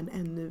nå en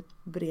ännu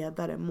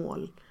bredare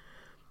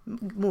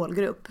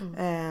målgrupp.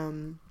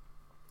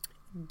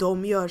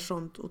 De gör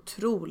sånt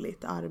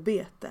otroligt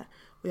arbete.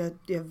 Och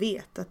jag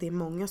vet att det är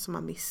många som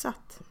har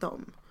missat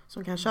dem.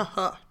 Som kanske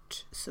har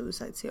hört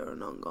Suicide Zero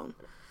någon gång.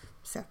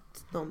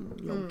 Sett dem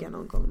logga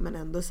någon gång. Men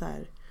ändå så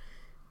här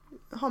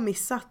har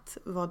missat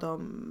vad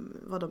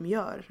de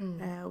gör.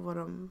 Och vad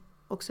de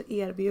också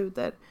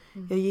erbjuder.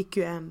 Jag gick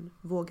ju en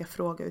våga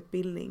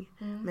fråga-utbildning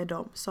med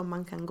dem som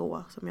man kan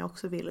gå. Som jag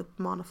också vill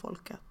uppmana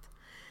folk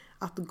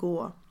att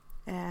gå.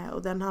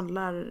 Och den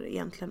handlar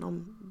egentligen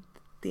om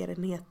det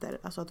den heter.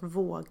 Alltså att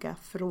våga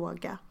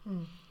fråga.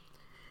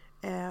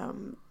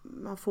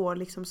 Man får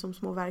liksom som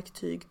små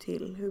verktyg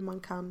till hur man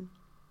kan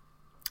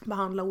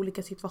behandla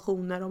olika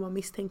situationer om man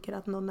misstänker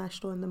att någon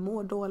närstående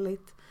mår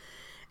dåligt.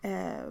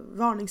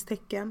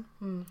 Varningstecken.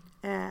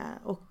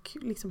 Och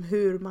liksom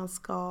hur man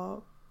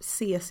ska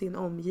se sin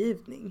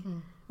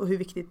omgivning. Och hur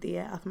viktigt det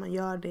är att man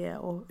gör det.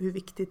 Och hur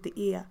viktigt det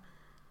är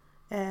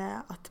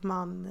att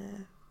man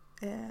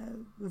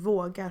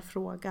vågar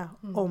fråga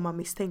om man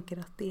misstänker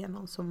att det är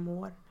någon som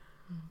mår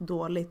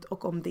dåligt.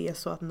 Och om det är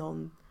så att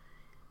någon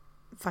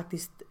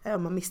faktiskt,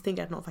 om man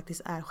misstänker att någon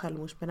faktiskt är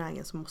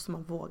självmordsbenägen, så måste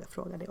man våga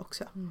fråga det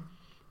också.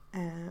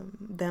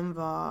 Den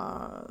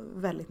var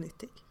väldigt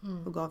nyttig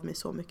och gav mig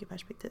så mycket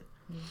perspektiv.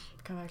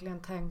 Jag kan verkligen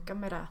tänka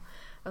mig det.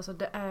 Alltså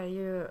det är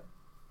ju,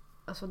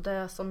 alltså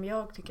det som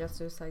jag tycker att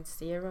Suicide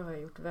Zero har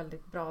gjort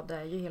väldigt bra, det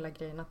är ju hela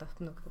grejen att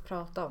öppna upp och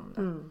prata om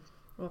det.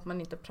 Och att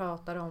man inte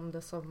pratar om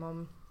det som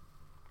om,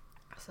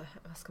 alltså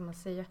vad ska man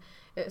säga?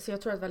 Så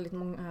jag tror att väldigt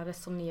många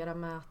resonerar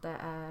med att det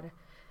är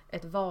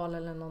ett val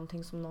eller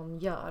någonting som någon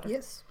gör.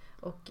 Yes.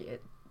 Och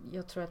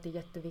jag tror att det är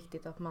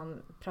jätteviktigt att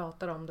man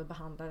pratar om det och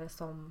behandlar det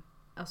som,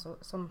 alltså,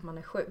 som att man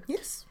är sjuk.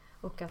 Yes.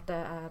 Och att det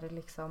är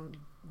liksom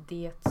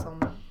det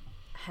som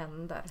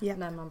händer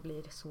när man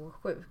blir så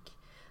sjuk.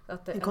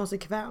 Att det en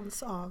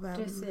konsekvens av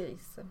en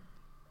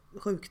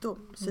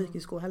sjukdom,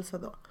 psykisk ohälsa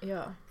då.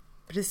 Ja.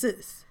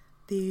 Precis.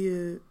 Det är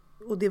ju,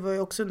 och det var ju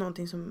också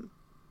någonting som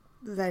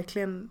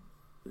verkligen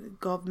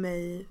gav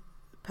mig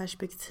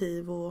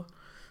perspektiv och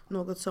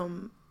något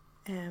som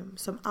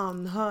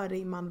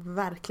anhörig man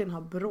verkligen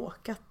har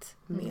bråkat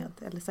med.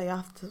 Eller så jag har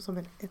haft som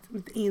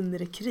ett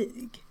inre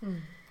krig.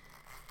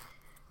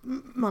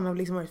 Man har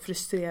liksom varit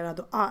frustrerad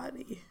och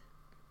arg.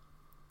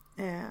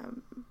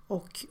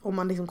 Och om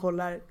man liksom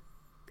kollar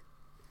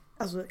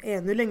alltså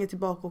ännu längre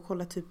tillbaka och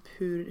kollar typ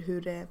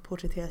hur det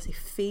porträtteras i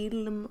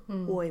film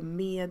och i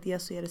media,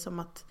 så är det som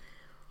att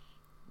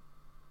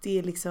det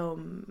är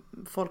liksom,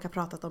 folk har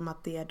pratat om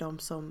att det är de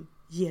som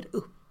ger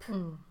upp.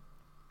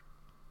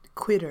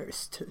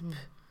 Quitters typ.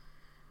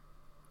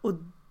 Och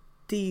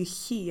det är ju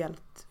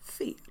helt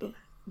fel.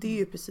 Det är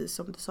ju precis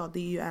som du sa, det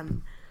är ju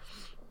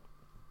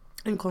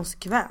en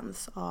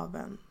konsekvens av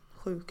en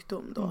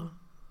sjukdom då.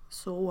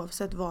 Så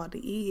oavsett vad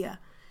det är,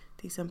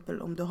 till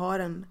exempel om du har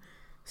en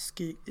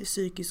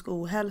psykisk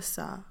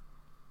ohälsa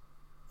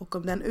och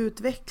om den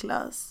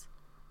utvecklas,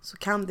 så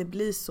kan det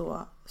bli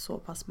så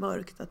pass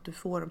mörkt att du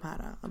får de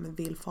här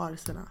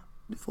villfarelserna.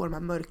 Du får de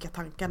här mörka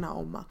tankarna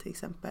om att till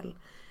exempel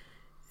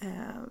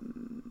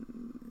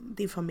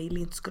din familj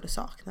inte skulle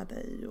sakna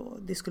dig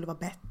och det skulle vara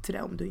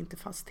bättre om du inte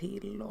fanns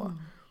till. Och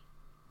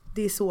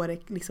det är så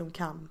det liksom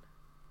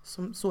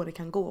så det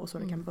kan gå och så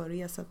det kan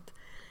börja. Så att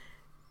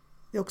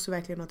det är också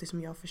verkligen något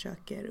som jag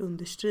försöker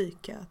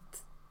understryka,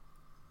 att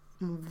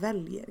man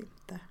väljer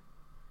inte.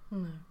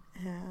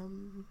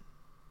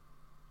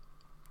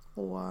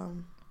 Och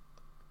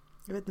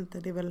jag vet inte,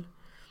 det är väl,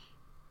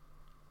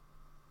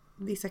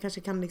 vissa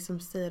kanske kan liksom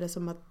säga det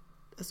som att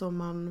alltså om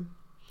man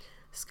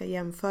ska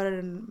jämföra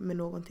den med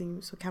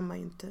någonting så kan man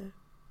ju inte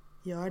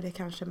göra det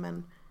kanske,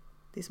 men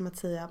det är som att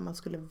säga att man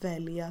skulle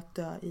välja att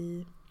dö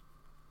i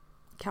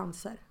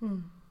cancer.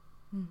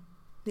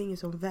 Det är ingen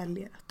som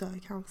väljer att dö i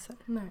cancer.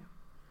 Nej.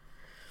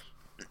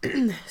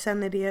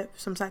 Sen är det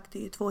som sagt,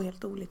 det är två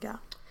helt olika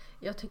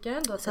jag tycker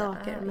ändå att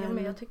saker, det är,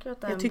 men jag tycker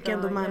att det är jag tycker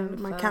en bra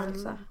ändå man kan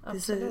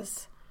precis.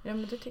 Precis. Ja,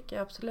 men det tycker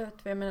jag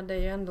absolut. För jag menar, det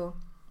är ju ändå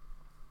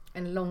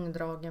en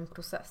långdragen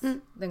process.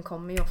 Den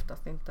kommer ju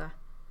oftast inte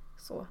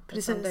så.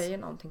 Precis. Det är ju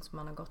någonting som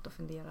man har gått och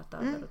funderat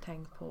över och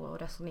tänkt på och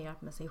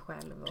resonerat med sig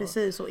själv.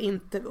 Precis,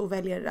 och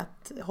väljer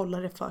att hålla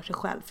det för sig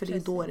själv. För det är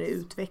då det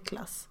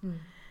utvecklas.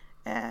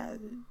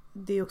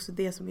 Det är också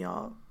det som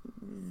jag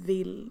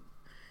vill,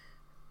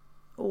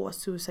 och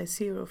Suicide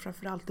Zero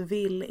framförallt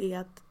vill, är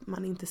att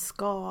man inte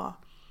ska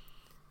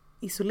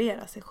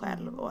isolera sig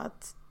själv. Och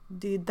att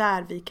det är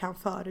där vi kan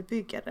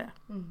förebygga det.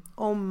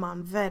 Om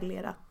man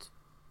väljer att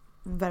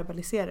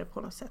verbalisera det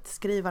på något sätt.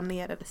 Skriva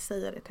ner eller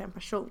säga det till en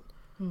person.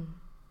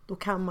 Då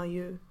kan man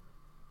ju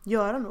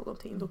göra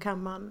någonting. Då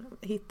kan man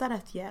hitta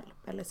rätt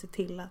hjälp. Eller se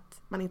till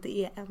att man inte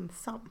är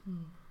ensam.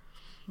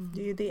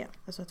 Det är ju det.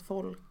 Alltså att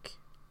folk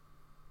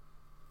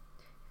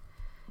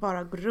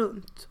bara gå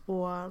runt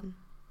och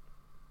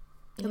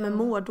men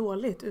mår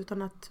dåligt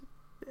utan att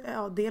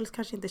dels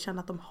kanske inte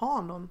känna att de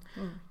har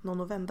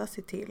någon att vända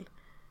sig till.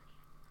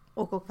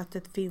 Och att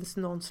det finns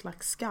någon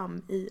slags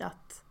skam i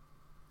att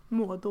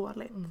må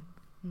dåligt.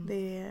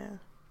 Det är...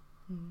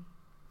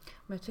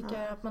 Men jag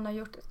tycker att man har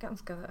gjort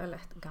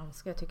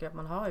jag tycker att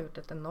man har gjort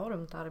ett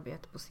enormt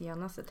arbete på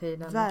senaste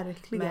tiden.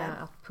 Verkligen.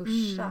 Med att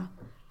pusha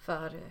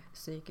för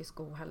psykisk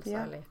ohälsa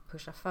eller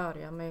pusha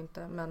för,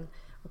 men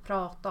att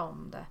prata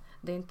om det.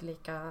 Det är inte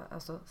lika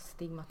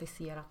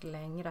stigmatiserat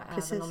längre.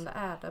 Precis. Även om det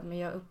är det. Men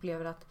jag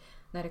upplever att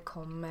när det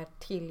kommer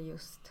till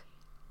just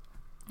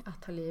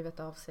att ta livet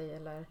av sig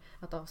eller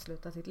att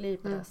avsluta sitt liv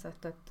på det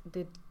sättet.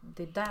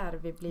 Det är där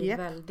vi blir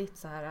väldigt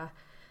så här,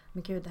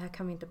 men gud, det här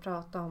kan vi inte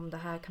prata om, det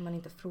här kan man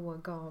inte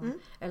fråga om.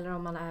 Eller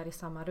om man är i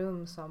samma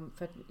rum som,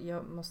 för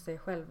jag måste säga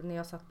själv, när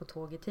jag satt på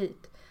tåget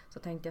hit så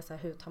tänkte jag så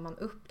här, hur tar man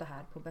upp det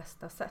här på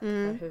bästa sätt?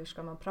 För hur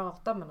ska man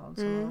prata med någon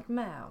som har varit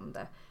med om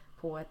det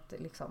på ett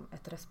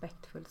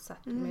respektfullt sätt?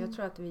 Men jag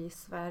tror att vi i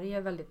Sverige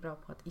är väldigt bra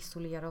på att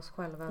isolera oss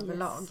själva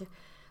överlag.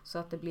 Så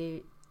att det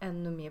blir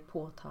ännu mer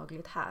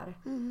påtagligt här.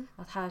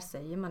 Att här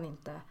säger man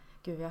inte,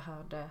 gud jag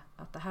hörde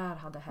att det här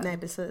hade hänt. Nej,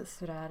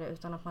 precis. Hur är det?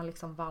 Utan att man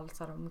liksom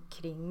valsar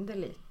omkring det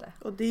lite.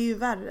 Och det är ju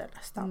värre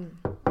nästan.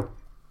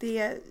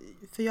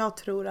 För jag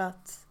tror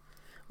att,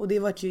 och det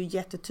var ju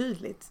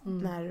jättetydligt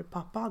när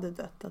pappa hade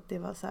dött, att det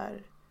var så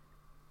här,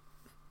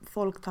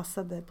 folk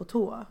tassade på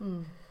tå.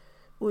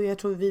 Och jag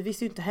tror vi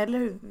visste ju inte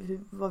heller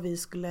vad vi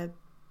skulle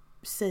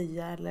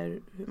säga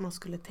eller hur man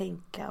skulle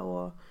tänka.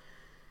 Och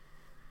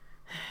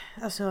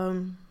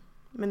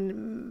men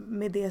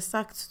med det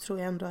sagt så tror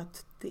jag ändå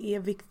att det är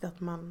viktigt att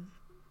man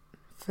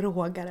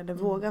frågar eller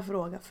vågar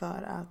fråga,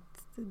 för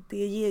att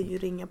det ger ju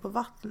ringar på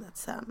vattnet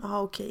sen.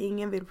 Okej,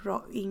 ingen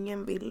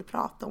vill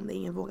prata om det,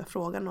 ingen vågar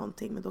fråga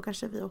någonting, men då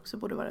kanske vi också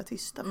borde vara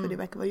tysta, för det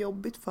verkar vara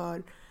jobbigt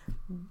för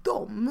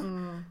dem.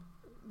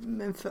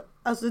 Men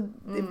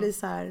det blir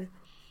så här,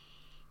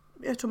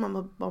 jag tror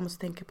man bara måste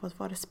tänka på att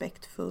vara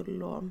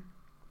respektfull och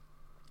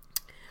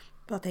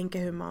bara tänka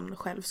hur man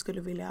själv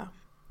skulle vilja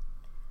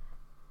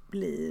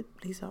bli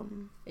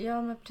liksom.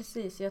 Ja, men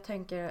precis. Jag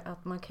tänker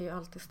att man kan ju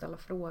alltid ställa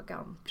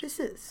frågan.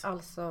 Precis.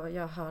 Alltså,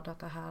 jag hörde att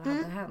det här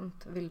hade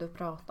hänt. Vill du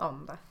prata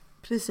om det?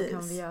 Precis. Så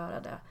kan vi göra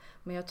det.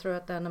 Men jag tror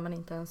att när man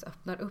inte ens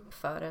öppnar upp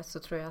för det, så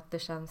tror jag att det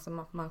känns som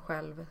att man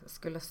själv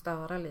skulle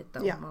störa lite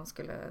om man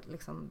skulle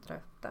liksom dra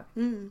upp det.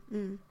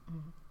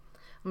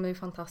 Men det är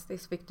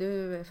fantastiskt. Fick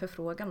du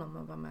förfrågan om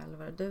att vara med, eller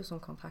var det du som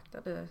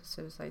kontaktade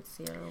Suicide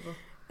Zero?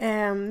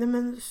 Nej,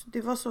 men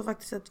det var så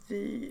faktiskt att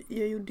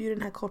jag gjorde ju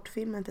den här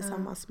kortfilmen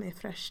tillsammans med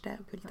Fresh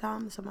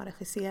Bultan som har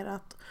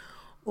regisserat,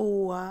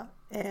 och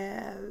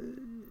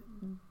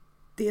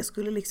det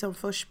skulle liksom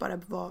först bara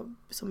vara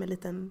som en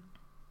liten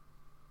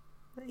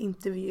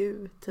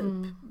intervju, typ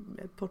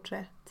ett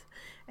porträtt,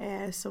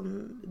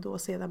 som då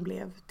sedan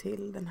blev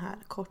till den här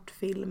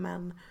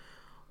kortfilmen.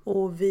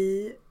 Och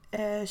vi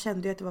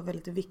kände ju att det var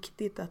väldigt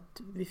viktigt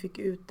att vi fick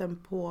ut den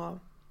på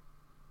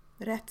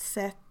rätt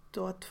sätt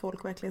och att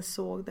folk verkligen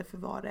såg det för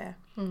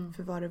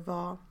vad det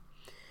var.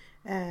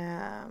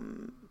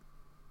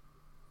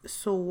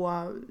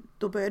 Så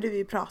då började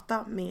vi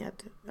prata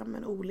med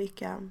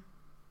olika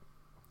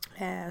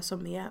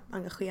som är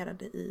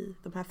engagerade i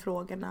de här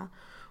frågorna.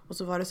 Och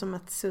så var det som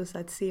att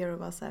Suicide Zero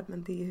var så här,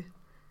 men det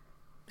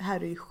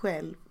här är ju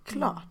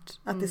självklart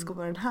att det ska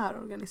vara den här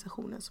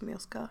organisationen som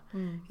jag ska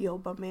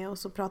jobba med. Och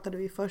så pratade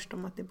vi först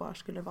om att det bara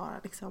skulle vara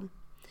liksom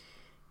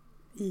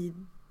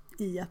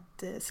i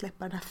att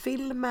släppa den här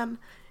filmen.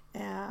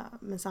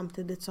 Men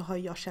samtidigt så har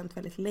jag känt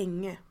väldigt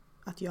länge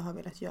att jag har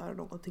velat göra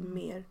någonting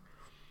mer.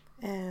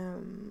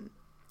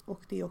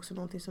 Och det är också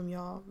någonting som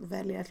jag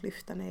väljer att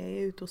lyfta när jag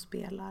är ute och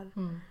spelar.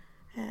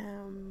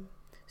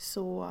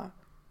 Så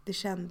det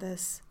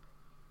kändes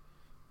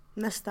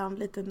nästan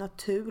lite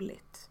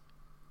naturligt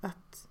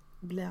att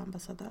bli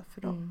ambassadör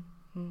för dem.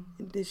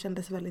 Det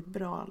kändes väldigt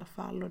bra i alla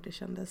fall, och det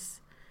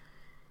kändes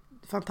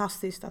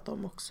fantastiskt att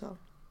de också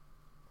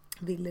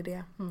ville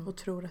det och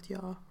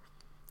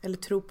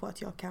tror på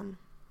att jag kan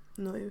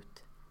nå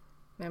ut.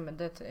 Nej, men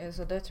det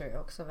tror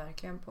jag också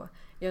verkligen på.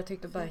 Jag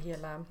tyckte bara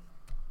hela,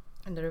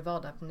 när du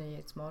var där på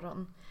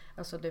Nyhetsmorgon,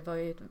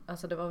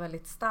 det var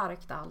väldigt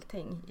starkt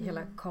allting.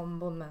 Hela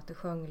kombon med att du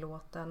sjöng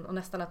låten och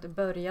nästan att du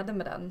började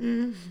med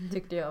den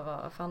tyckte jag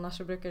var, för annars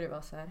så brukar det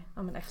vara så här,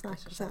 efter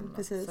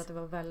så att det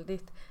var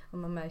väldigt, och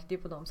man märkte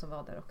ju på dem som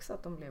var där också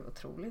att de blev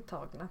otroligt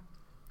tagna.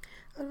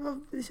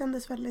 Det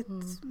kändes väldigt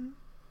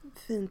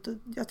fint, och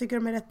jag tycker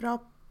de är rätt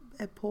bra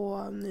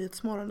på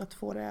Nyhetsmorgon att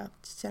få det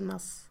att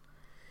kännas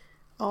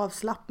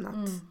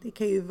avslappnat. Det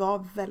kan ju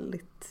vara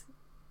väldigt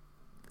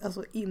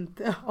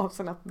inte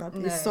avslappnat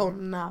i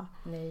sådana.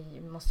 Nej,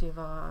 det måste ju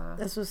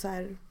vara så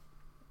här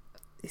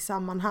i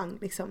sammanhang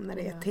liksom, när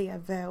det är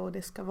tv och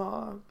det ska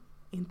vara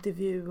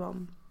intervju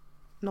om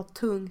något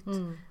tungt.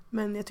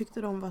 Men jag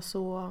tyckte de var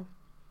så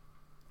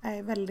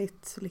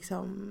väldigt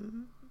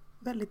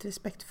väldigt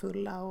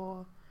respektfulla,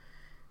 och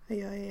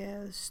jag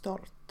är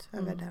stolt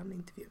över den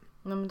intervjun.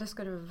 Nej, men det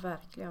ska du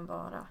verkligen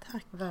vara.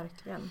 Tack.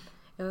 Verkligen.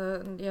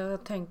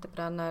 Jag tänkte på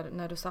det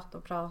när du satt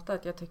och pratade.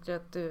 Jag tyckte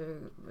att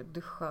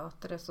du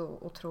sköter det så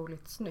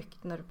otroligt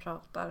snyggt när du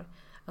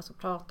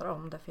pratar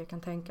om det. För jag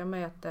kan tänka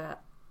mig att det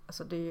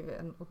är ju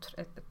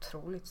ett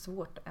otroligt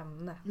svårt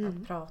ämne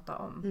att prata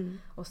om.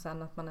 Och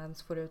sen att man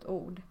ens får ut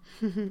ord.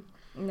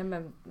 Nej,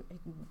 men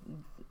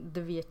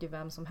det vet ju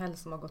vem som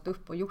helst som har gått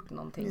upp och gjort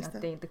någonting.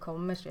 Att det inte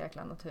kommer så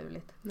jäkla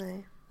naturligt.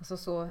 Nej. Alltså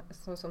så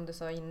som du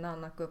sa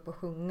innan, att gå upp och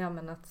sjunga,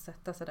 men att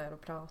sätta sig där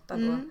och prata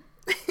då.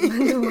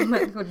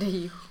 Men det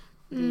är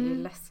ju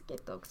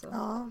läskigt också.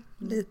 Ja,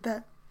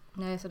 lite.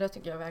 Nej, så det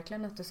tycker jag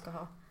verkligen att du ska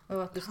ha.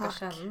 Och att du ska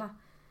känna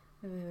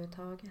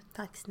överhuvudtaget.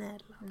 Tack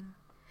snälla.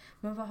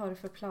 Men vad har du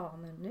för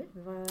planer nu?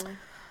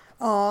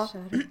 Ja,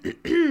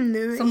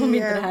 nu som om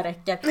inte det här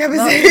räcker. Ja,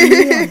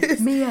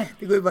 mer.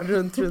 Det går ju bara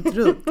runt.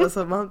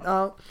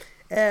 Alltså,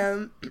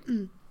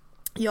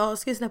 jag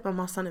ska släppa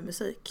massa ny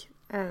musik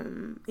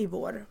i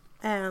vår.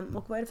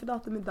 Och vad är det för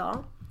datum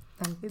idag?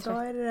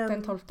 Idag är det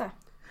den 12.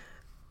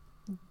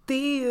 Det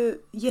är ju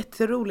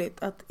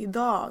jätteroligt att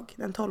idag,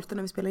 den 12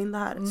 när vi spelar in det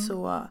här,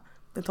 så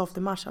den 12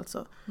 mars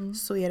alltså,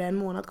 så är det en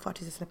månad kvar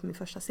tills jag släpper min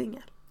första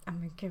singel.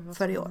 Men gud, vad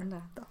för i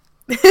år.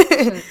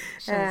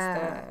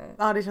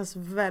 Ja, det känns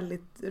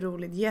väldigt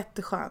roligt,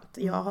 jätteskönt.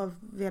 Jag har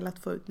velat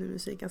få ut ny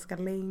musik ganska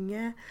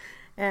länge.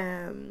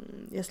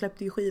 Jag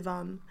släppte ju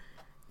skivan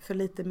för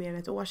lite mer än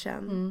ett år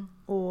sedan.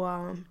 Och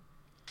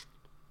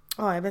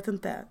ja, jag vet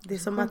inte. Det är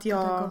som att det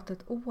har gått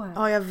ett år.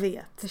 Ja, jag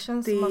vet. Det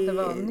känns som att det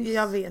var nyss.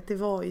 Jag vet, det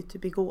var ju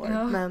typ igår.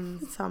 Ja.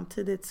 Men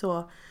samtidigt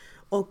så.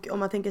 Och om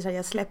man tänker så här,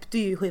 jag släppte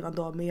ju skivan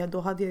då. Men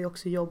då hade jag ju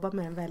också jobbat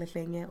med den väldigt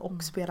länge.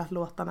 Och spelat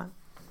låtarna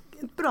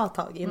ett bra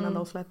tag innan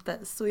de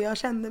släpptes. Så jag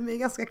kände mig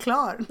ganska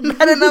klar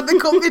när den hade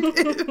kommit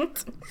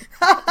ut.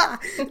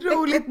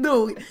 Roligt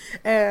nog.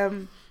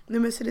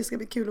 Men så det ska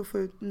bli kul att få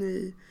ut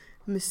ny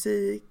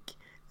musik.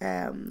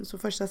 Så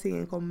första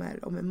singeln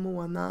kommer om en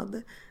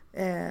månad.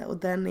 Och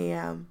den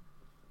är,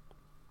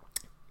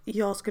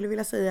 jag skulle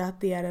vilja säga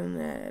att det är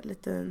en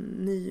liten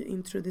ny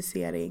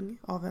introducering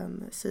av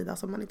en sida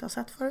som man inte har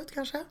sett förut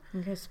kanske.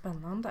 Det är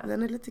spännande.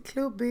 Den är lite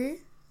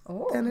klubbig.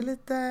 Den är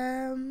lite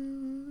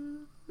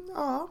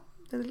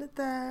den är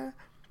lite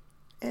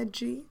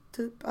edgy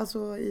typ,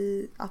 alltså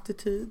i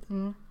attityd.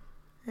 Man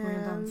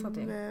dansar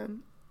till.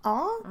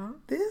 Ja,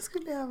 det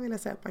skulle jag vilja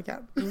säga att man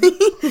kan.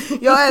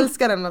 Jag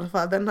älskar den i alla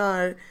fall. Den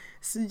har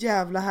så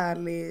jävla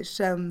härlig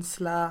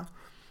känsla.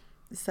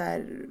 Så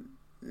här,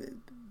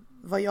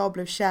 vad jag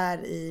blev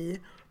kär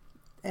i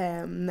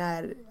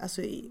när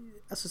alltså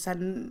så här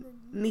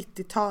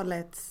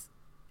 90-talets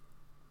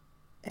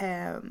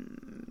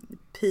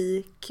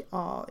peak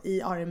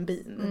i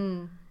R&B.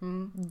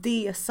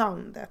 Det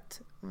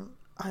soundet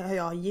har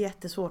jag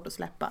jättesvårt att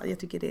släppa. Jag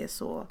tycker det är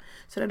så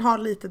den har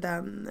lite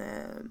den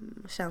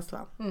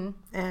känslan.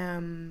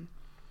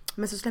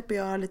 Men så släpper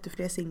jag lite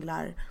fler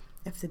singlar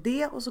efter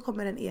det, och så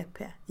kommer en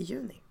EP i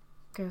juni.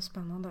 Gud,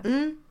 spännande.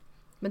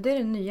 Men det är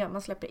det nya,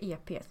 man släpper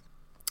EP.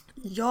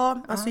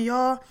 Ja, alltså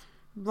jag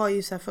var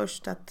ju så här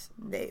först att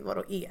nej,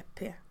 vadå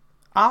EP?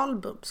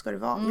 Album ska det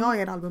vara. Jag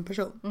är en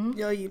albumperson.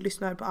 Jag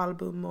lyssnar på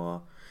album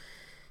och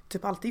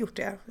typ alltid gjort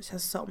det,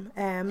 känns som.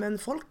 Men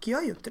folk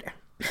gör ju inte det.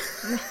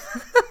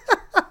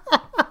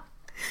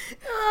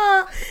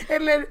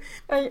 Eller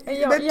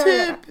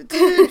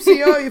typ så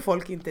gör ju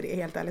folk inte det,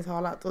 helt ärligt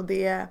talat. Och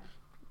det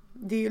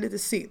är ju lite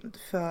synd,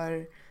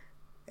 för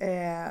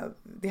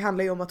det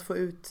handlar ju om att få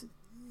ut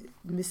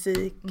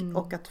musik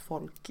och att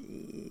folk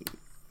i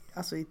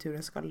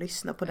turen ska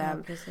lyssna på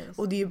den.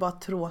 Och det är ju bara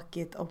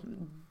tråkigt om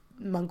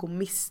man går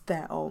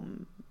miste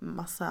om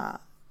massa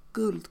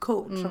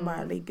guldkorn som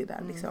bara ligger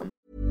där liksom.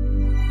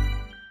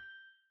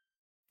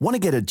 Want to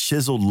get a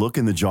chiseled look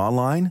in the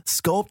jawline?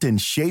 Sculpt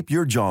and shape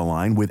your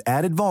jawline with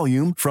added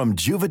volume from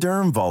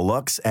Juvederm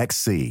Volux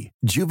XC.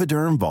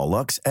 Juvederm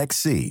Volux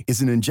XC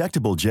is an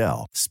injectable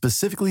gel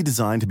specifically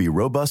designed to be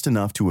robust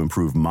enough to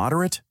improve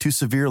moderate to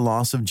severe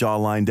loss of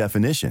jawline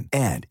definition.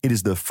 And it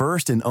is the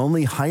first and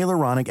only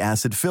hyaluronic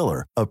acid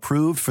filler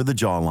approved for the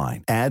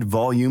jawline. Add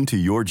volume to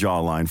your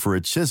jawline for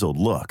a chiseled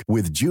look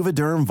with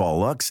Juvederm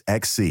Volux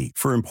XC.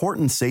 For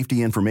important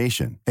safety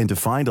information and to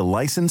find a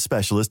licensed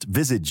specialist,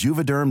 visit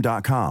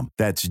juvederm.com.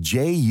 That's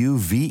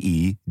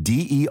JUVEDERM.com.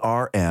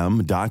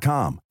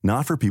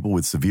 Not for people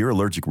with severe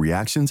allergic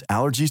reactions,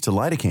 allergies to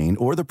lidocaine,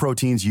 or the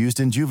proteins used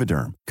in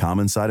Juvederm.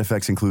 Common side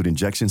effects include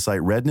injection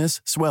site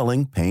redness,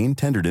 swelling, pain,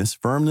 tenderness,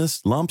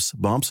 firmness, lumps,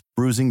 bumps,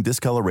 bruising,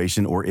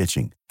 discoloration, or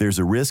itching. There's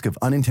a risk of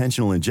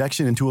unintentional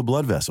injection into a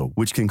blood vessel,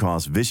 which can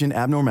cause vision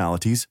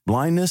abnormalities,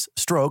 blindness,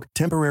 stroke,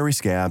 temporary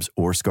scabs,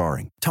 or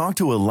scarring. Talk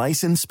to a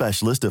licensed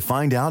specialist to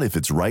find out if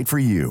it's right for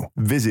you.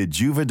 Visit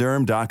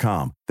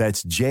Juvederm.com.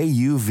 That's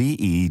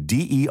JUVEDERM.com.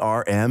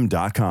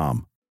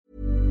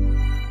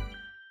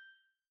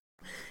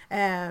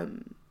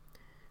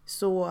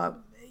 Så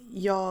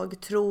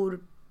jag tror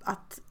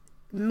att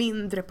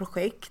mindre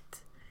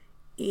projekt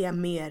är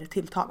mer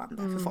tilltalande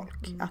för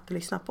folk att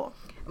lyssna på.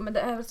 Men det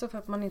är väl så för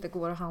att man inte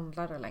går och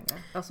handlar det längre.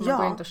 Alltså man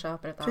går inte och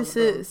köper ett album.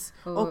 Precis.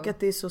 Och att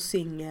det är så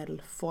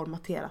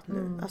singelformaterat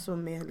nu. Alltså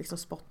med liksom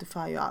Spotify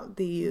och allt.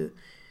 Det är ju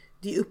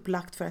det är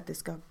upplagt för att det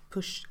ska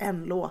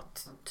en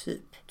låt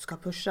typ ska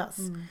pushas.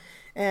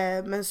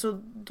 Men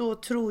så då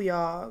tror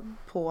jag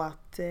på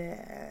att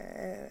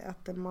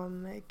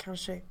man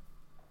kanske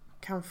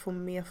kan få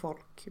med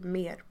folk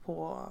mer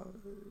på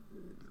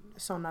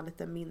sådana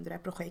lite mindre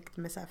projekt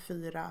med så här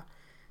 4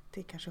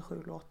 till kanske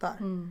 7 låtar.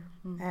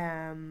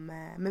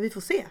 Men vi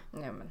får se.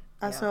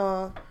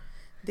 Alltså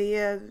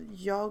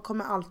jag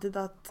kommer alltid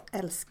att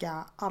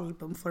älska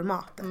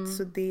albumformatet,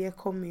 så det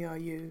kommer jag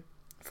ju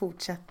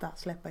fortsätta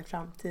släppa i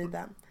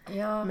framtiden.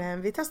 Ja.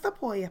 Men vi testar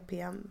på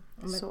EPn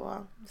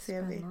så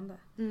ser spännande.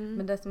 Vi.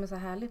 Men det som är så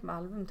härligt med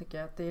album tycker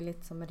jag att det är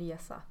lite som en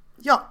resa.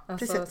 Ja,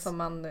 alltså, precis. Som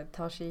man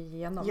tar sig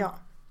igenom. Ja,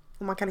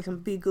 och man kan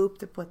liksom bygga upp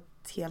det på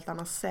ett helt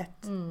annat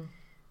sätt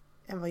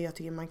än vad jag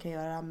tycker man kan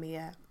göra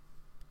med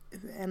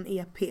en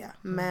EP.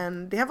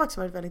 Men det har faktiskt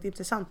varit väldigt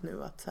intressant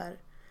nu att så här,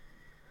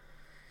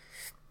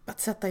 att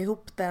sätta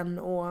ihop den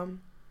och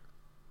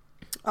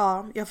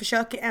jag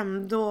försöker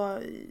ändå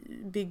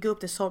bygga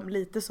upp det som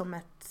lite som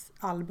ett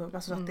album,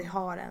 alltså att det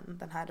har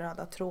den här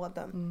röda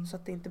tråden så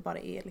att det inte bara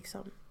är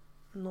liksom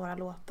några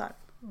låtar.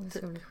 Det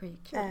ska bli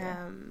skitkul.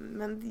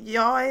 Men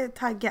jag är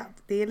taggad.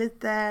 Det är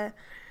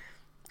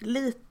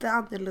lite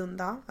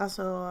annorlunda,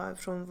 alltså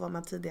från vad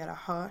man tidigare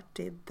har hört.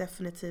 Det är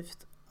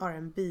definitivt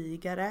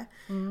R&B-igare.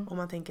 Om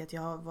man tänker att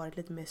jag har varit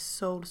lite mer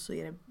soul så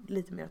är det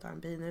lite mer åt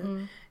R&B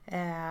nu.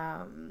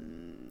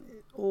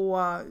 Och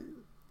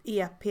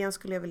EPn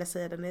skulle jag vilja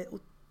säga, den är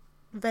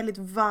väldigt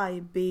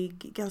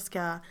vibig,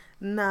 ganska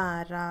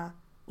nära,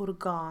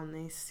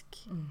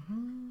 organisk.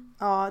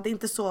 Ja, det är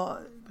inte så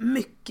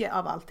mycket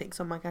av allting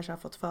som man kanske har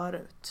fått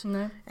förut.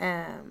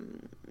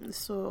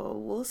 Så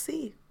we'll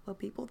see what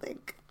people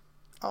think.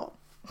 Ja.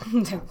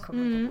 Den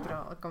kommer bli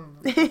bra. Jag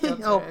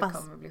tror det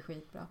kommer bli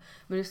skitbra.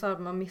 Men du sa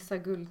att man missar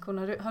guldkorn.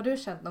 Har du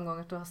känt någon gång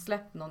att du har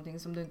släppt någonting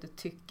som du inte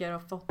tycker har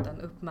fått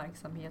den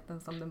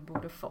uppmärksamheten som den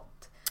borde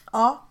fått?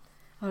 Ja.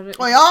 Har du...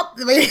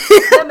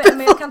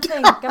 men jag kan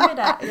tänka mig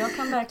det. Jag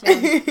kan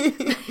verkligen...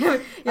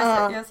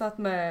 jag satt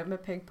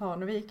med Peg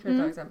Parnevik för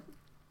ett tag sedan.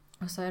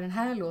 Och så är den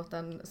här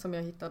låten som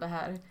jag hittade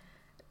här,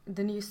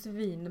 den är ju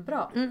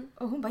svinbra.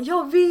 Och hon bara,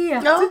 jag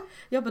vet! Ja.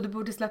 Jag bara, du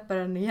borde släppa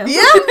den igen.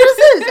 Ja,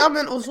 precis! Ja,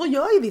 men, och så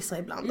gör ju vissa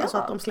ibland. Alltså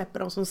att de släpper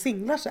dem som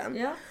singlar sen.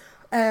 Ja.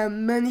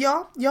 Men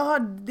jag har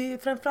det är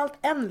framförallt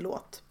en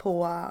låt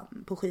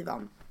på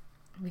skivan.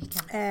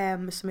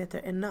 Vilken? Som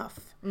heter Enough.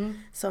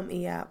 Som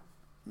är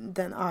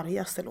den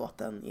argaste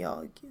låten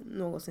jag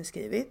någonsin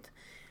skrivit.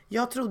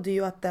 Jag trodde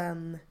ju att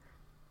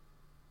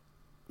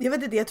jag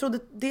vet inte, jag trodde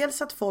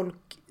dels att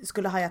folk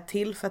skulle haja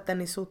till för att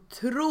den är så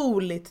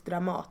otroligt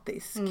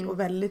dramatisk och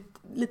väldigt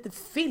lite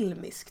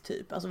filmisk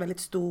typ, alltså väldigt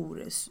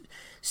stor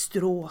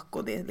stråk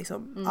och det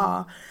liksom,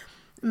 ja.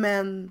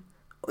 Men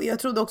jag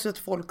trodde också att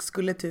folk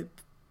skulle typ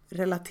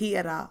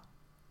relatera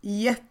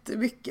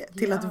jättemycket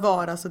till att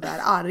vara så där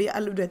arga,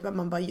 eller du vet,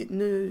 man bara,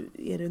 nu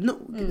är det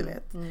nog, du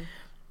vet.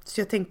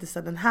 Så jag tänkte så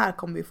här, den här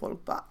kommer ju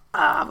folk bara,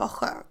 vad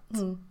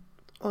skönt.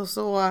 Och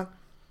så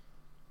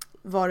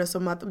var det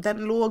som att den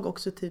låg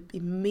också typ i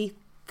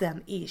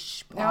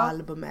mitten-ish på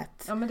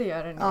albumet. Ja, men det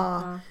gör den.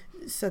 Ja.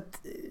 Så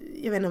att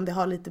jag vet inte om det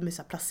har lite med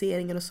så här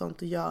placeringen och sånt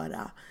att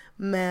göra.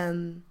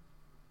 Men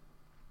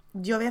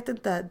jag vet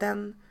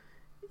inte,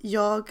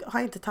 jag har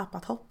inte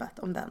tappat hoppet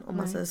om den, om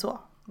man säger så.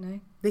 Nej.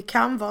 Det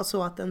kan vara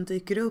så att den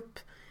dyker upp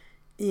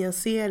i en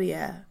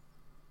serie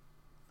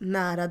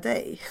nära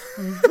dig.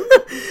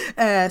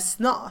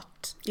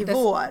 Snart i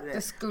vår.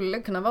 Det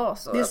skulle kunna vara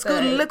så. Det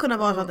skulle kunna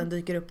vara så att den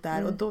dyker upp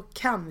där och då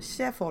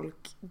kanske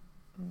folk,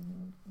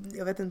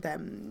 jag vet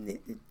inte,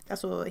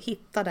 alltså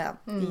hittar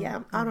den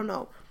igen. I don't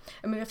know.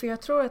 Men för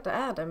jag tror att det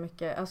är det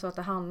mycket, alltså att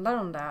det handlar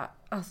om det,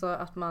 alltså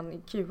att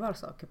man queuar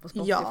saker på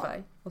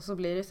Spotify och så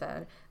blir det så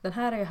här, den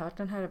här har jag hört,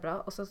 den här är bra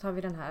och så tar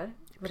vi den här.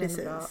 Den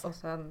är bra, och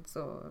sen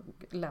så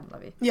lämnar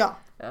vi. Ja,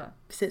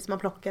 precis. Man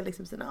plockar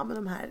liksom sina, men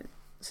de här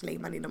så lägger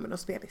man in dem i någon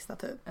spellista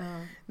typ.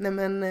 Nej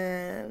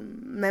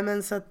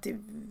men så att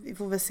vi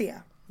får väl se.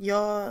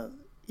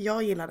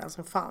 Jag gillar den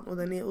som fan och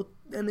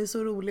den är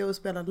så rolig att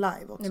spela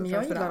live också. Nej, men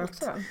jag gillar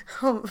också den.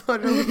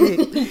 Vad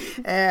roligt.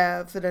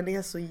 För den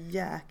är så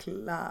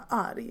jäkla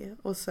arg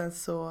och sen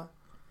så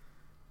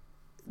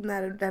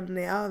när den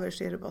är över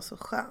så är det bara så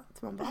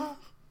skönt. Man bara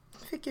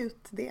fick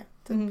ut det.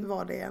 Typ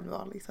vad det än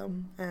var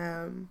liksom.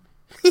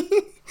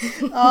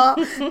 Ja,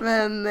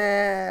 men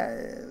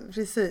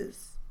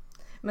precis.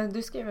 Men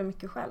du skriver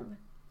mycket själv?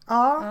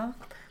 Ja.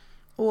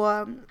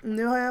 Och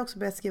nu har jag också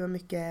börjat skriva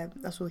mycket,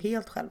 alltså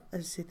helt själv,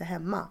 alltså sitta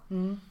hemma.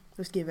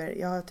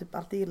 Jag har typ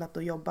alltid gillat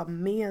att jobba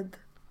med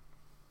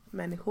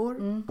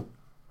människor.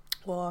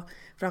 Och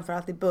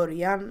framförallt i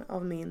början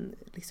av min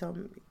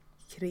liksom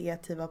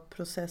kreativa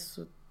process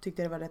så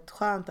tyckte jag det var rätt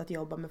skönt att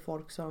jobba med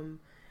folk som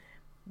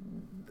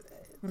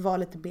var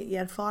lite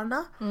mer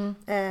erfarna.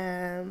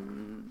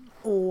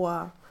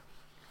 Och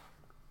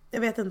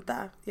jag vet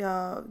inte.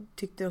 Jag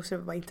tyckte också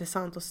det var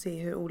intressant att se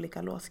hur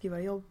olika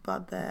låtskrivare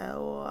jobbade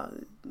och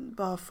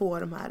bara få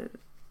de här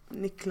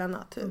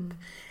nycklarna typ.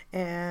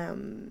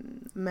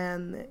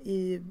 Men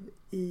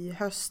i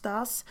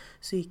höstas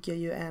så gick jag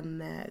ju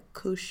en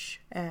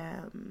kurs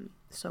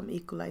som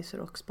Equalizer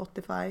och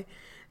Spotify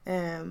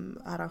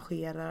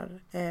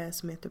arrangerar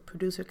som heter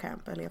Producer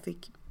Camp. Eller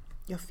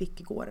jag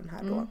fick gå den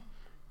här då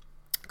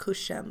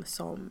kursen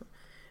som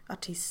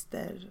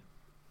artister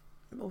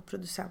och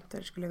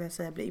producenter skulle jag vilja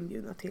säga blir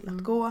inbjudna till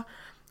att gå.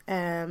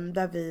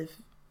 Där vi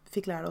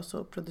fick lära oss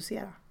att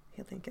producera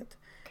helt enkelt.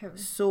 Kul.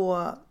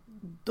 Så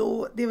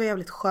då, det var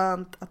jävligt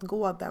skönt att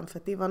gå den, för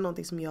att det var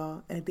någonting som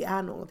det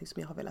är någonting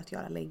som jag har velat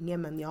göra länge,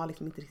 men jag har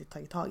liksom inte riktigt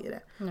tagit tag i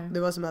det. Det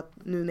var som att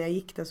nu när jag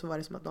gick den så var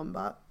det som att de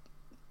bara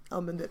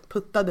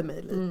puttade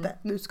mig lite.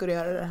 Nu ska du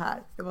göra det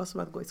här. Det var som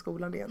att gå i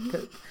skolan igen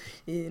typ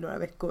i några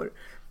veckor.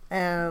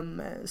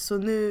 Så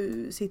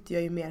nu sitter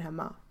jag ju mer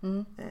hemma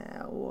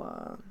och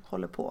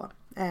håller på.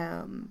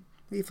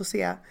 Vi får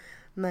se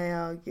när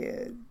jag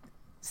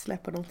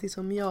släpper någonting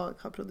som jag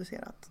har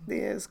producerat.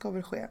 Det ska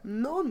väl ske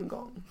någon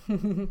gång.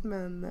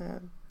 Men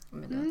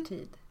du har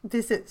tid.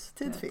 Precis,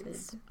 tid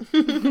finns.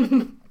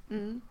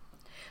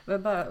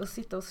 Men bara att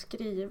sitta och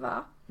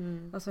skriva.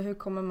 Alltså hur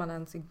kommer man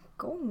ens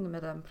igång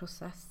med den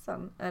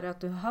processen? Är det att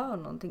du hör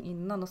någonting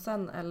innan och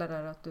sen, eller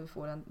är det att du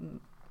får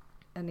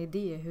en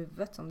idé i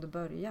huvudet som du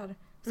börjar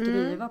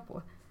skriva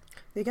på?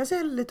 Det kan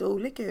se lite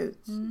olika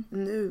ut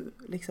nu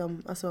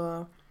liksom,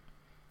 alltså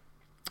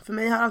för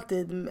mig har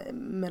alltid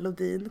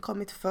melodin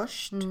kommit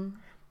först.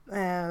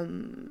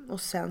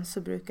 Och sen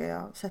så brukar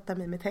jag sätta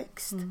mig med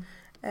text.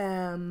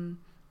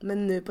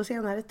 Men nu på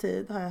senare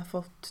tid har jag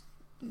fått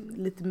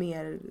lite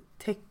mer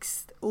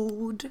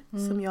textord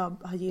som jag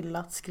har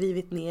gillat,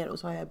 skrivit ner, och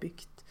så har jag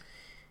byggt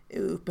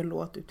upp en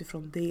låt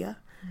utifrån det.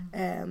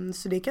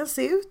 Så det kan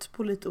se ut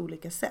på lite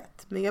olika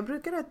sätt. Men jag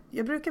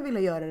brukar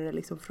vilja göra det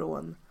liksom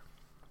från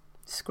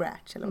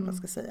scratch, eller vad man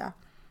ska säga.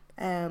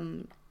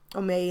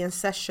 Om jag är i en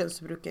session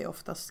så brukar jag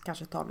oftast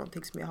kanske ta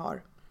någonting som jag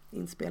har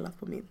inspelat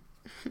på min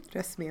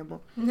röstmemo.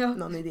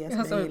 Någon idé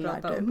som jag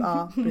gillar typ.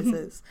 Ja,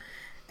 precis.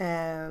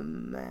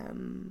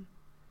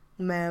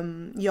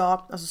 Men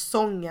ja, alltså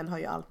sången har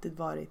ju alltid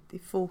varit i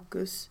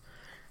fokus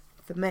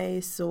för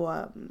mig,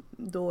 så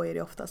då är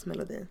det oftast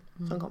melodin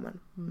som kommer.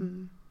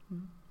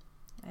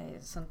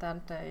 Sånt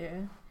där är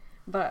ju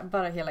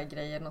bara hela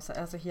grejen och så,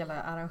 alltså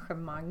hela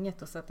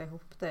arrangemanget och sätta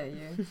ihop det är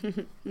ju.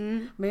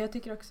 Men jag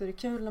tycker också det är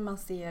kul när man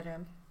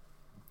ser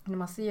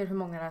hur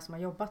många det är som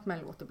har jobbat med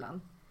en låt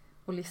ibland.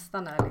 Och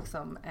listan är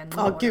liksom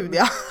enorm. Gud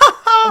ja.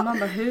 Och man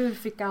bara, hur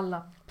fick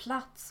alla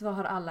plats? Vad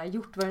har alla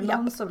gjort? Var det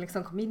någon som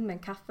liksom kom in med en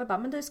kaffe? Bara,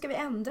 men du, ska vi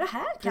ändra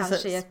här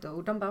kanske i ett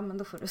ord? De bara, men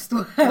då får du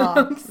stå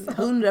här också.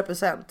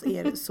 100%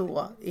 är det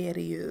så. Är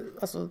det ju,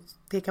 alltså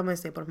det kan man ju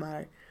se på de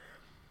här,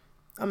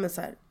 ja men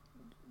så här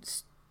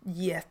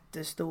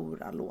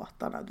jättestora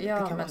låtarna. Det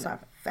kan vara så här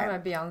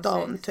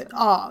 15 typ.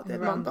 Ja, det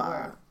man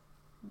bara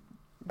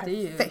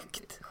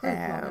perfekt.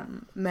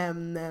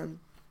 Men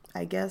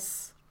I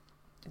guess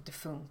det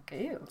funkar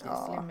ju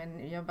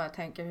men jag bara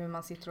tänker hur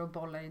man sitter och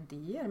bollar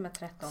idéer med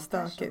 13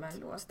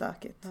 personer.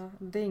 Stökigt. Ja,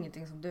 det är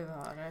ingenting som du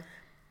har.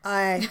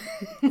 Nej,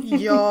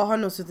 jag har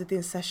nog suttit i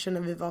en session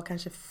när vi var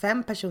kanske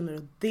 5 personer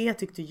och det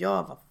tyckte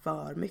jag var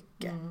för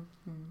mycket.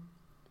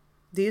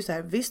 Det är ju så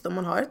här, visst om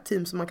man har ett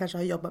team som man kanske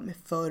har jobbat med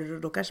förr,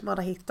 då kanske man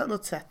har hittat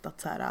något sätt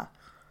att så här,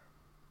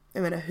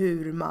 jag menar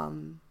hur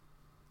man,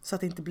 så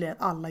att det inte blir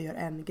att alla gör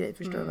en grej,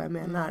 förstår du vad jag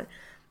menar?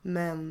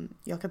 Men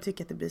jag kan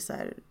tycka att det blir så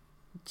här,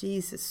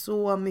 Jesus,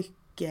 så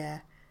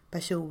mycket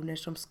personer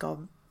som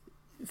ska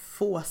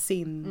få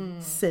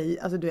sin sig,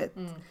 alltså du vet.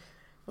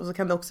 Och så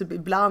kan det också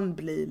ibland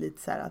bli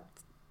lite så här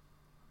att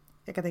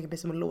jag kan tänka mig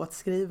som en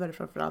låtskrivare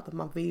framförallt, att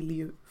man vill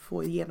ju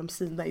få igenom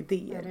sina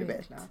idéer, du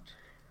vet.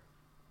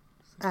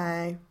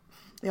 Nej,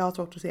 jag har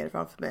svårt att se det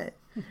framför mig.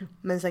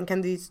 Men sen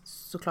kan det ju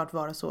såklart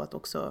vara så att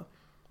också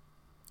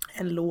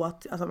en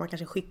låt, alltså man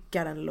kanske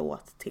skickar en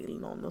låt till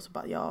någon och så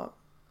bara, jag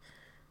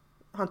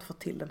har inte fått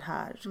till den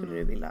här, skulle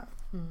du vilja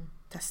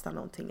testa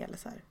någonting eller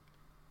så här.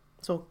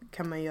 Så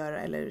kan man göra,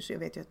 eller så jag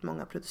vet ju att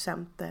många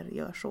producenter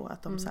gör så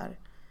att de så här,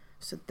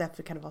 så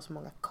därför kan det vara så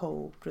många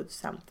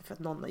co-producenter, för att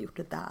någon har gjort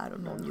det där och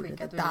någon gjorde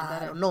det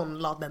där och någon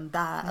la den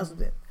där, alltså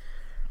det.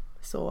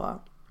 Så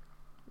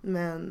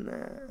men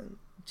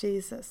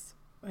Jesus,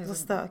 så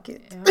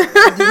stökigt. Ja,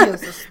 det är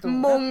så stora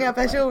många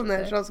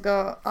personer som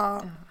ska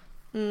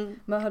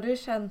Men har du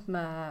känt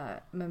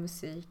med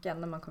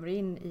musiken när man kommer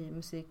in i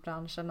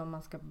musikbranschen, om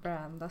man ska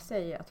branda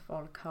sig, att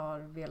folk har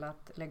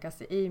velat lägga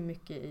sig i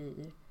mycket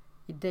i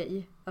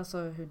dig, alltså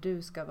hur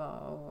du ska vara,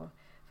 och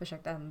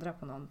försökt ändra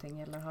på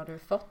någonting, eller har du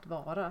fått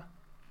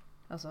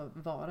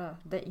vara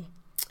dig?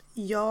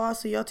 Ja,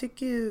 alltså jag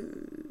tycker ju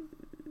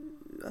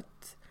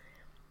att,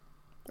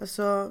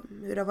 alltså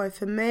hur det var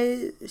för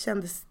mig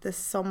kändes det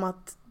som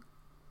att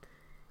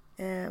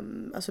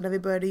alltså när vi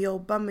började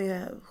jobba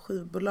med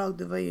skivbolag,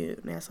 det var ju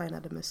när jag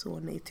signade med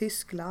Sony i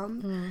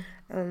Tyskland.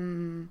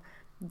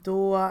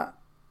 Då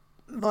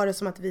var det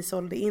som att vi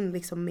sålde in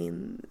liksom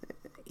min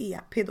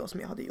EP då som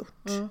jag hade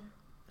gjort.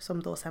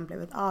 Som då sen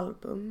blev ett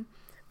album.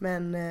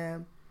 Men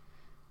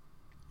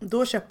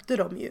då köpte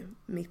de ju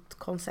mitt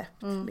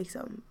koncept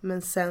liksom.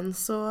 Men sen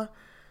så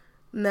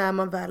när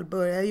man väl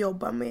började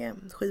jobba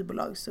med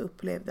skivbolag så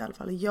upplevde i alla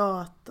fall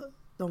jag att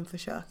de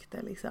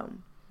försökte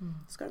liksom,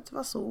 ska det inte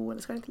vara så,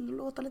 eller ska det inte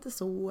låta lite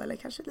så, eller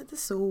kanske lite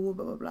så,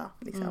 bla bla bla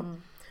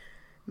liksom.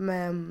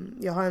 Men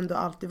jag har ändå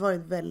alltid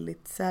varit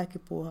väldigt säker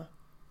på,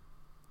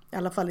 i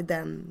alla fall i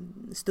den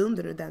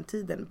stunden och den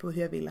tiden, på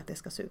hur jag vill att det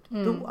ska se ut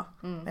då.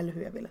 Eller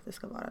hur jag vill att det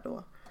ska vara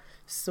då.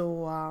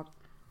 Så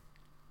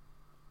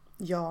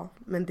ja,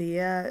 men det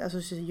är,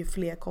 alltså ju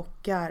fler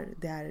kockar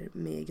det är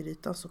med i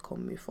grytan så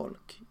kommer ju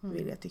folk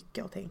vilja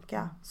tycka och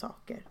tänka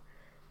saker.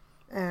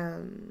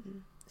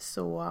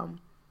 Så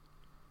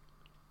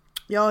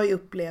jag har ju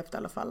upplevt i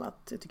alla fall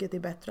att jag tycker att det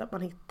är bättre att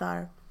man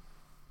hittar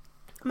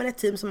ett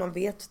team som man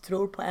vet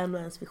tror på en och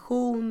ens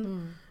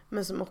vision,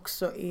 men som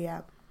också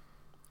är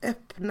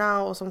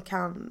öppna och som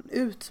kan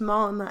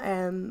utmana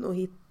en och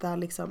hitta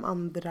liksom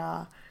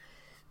andra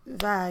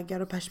vägar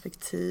och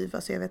perspektiv.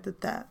 Alltså jag vet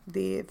inte,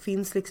 det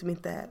finns liksom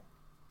inte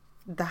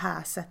det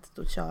här sättet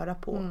att köra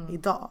på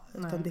idag.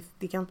 Utan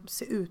det kan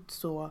se ut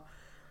så,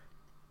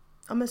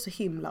 ja, men så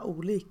himla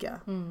olika.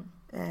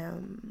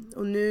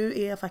 Och nu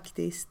är jag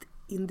faktiskt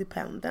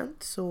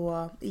independent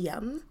så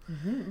igen.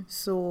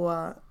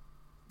 Så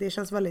det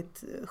känns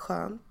väldigt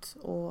skönt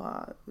och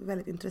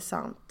väldigt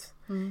intressant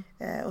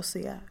att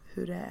se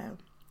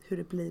hur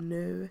det blir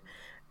nu.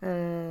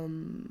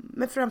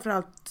 Men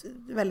framförallt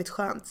väldigt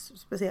skönt,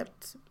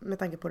 speciellt med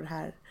tanke på det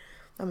här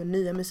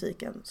nya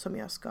musiken som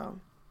jag ska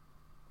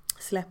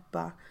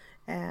släppa.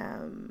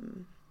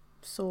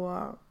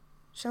 Så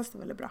känns det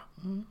väldigt bra.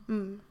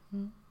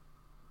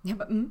 Jag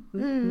bara,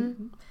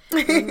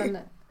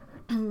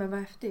 Men vad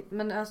häftigt.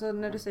 Men alltså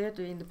när du säger att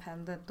du är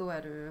independent, då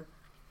är du...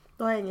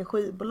 Då har jag ingen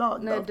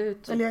skivbolag. Nej, du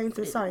typ eller jag är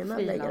inte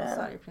signad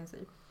längre. I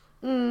princip.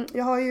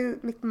 Jag har ju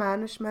mitt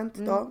management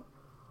då.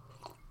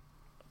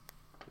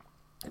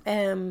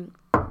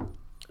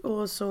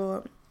 Och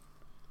så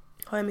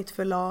har jag mitt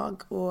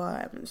förlag och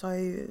så har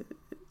jag ju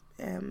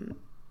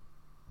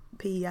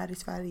PR i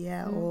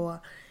Sverige och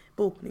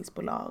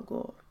bokningsbolag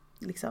och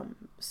liksom,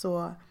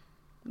 så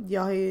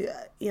jag har ju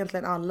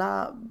egentligen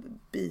alla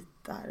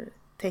bitar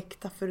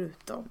täckta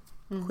förutom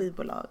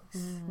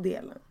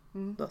skivbolagsdelen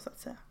då så att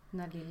säga. Den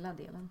här lilla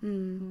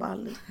delen.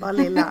 Bara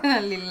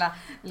lilla. lilla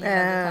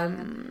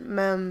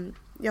men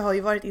jag har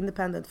ju varit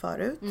independent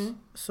förut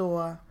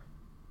så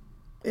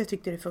jag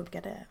tyckte det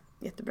funkade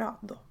jättebra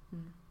då.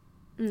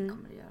 Det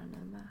kommer du göra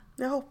nu med.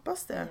 Jag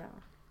hoppas det.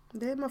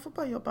 Ja. Man får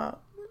bara jobba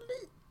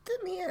lite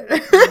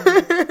mer.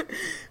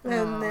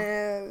 Men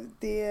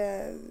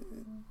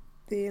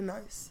det är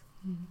nice.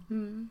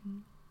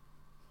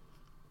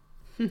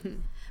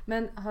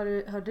 Men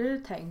har du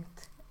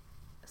tänkt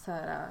så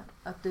här,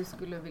 att du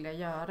skulle vilja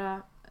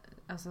göra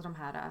alltså de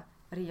här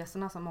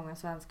resorna som många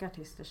svenska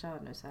artister kör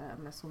nu så här,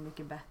 med Så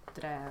mycket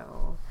bättre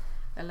och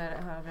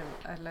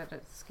eller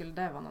skulle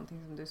det vara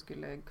någonting som du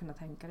skulle kunna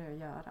tänka dig att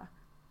göra?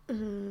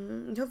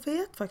 Jag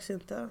vet faktiskt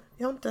inte.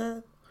 Jag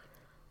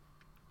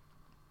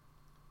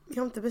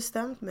har inte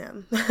bestämt mig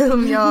än.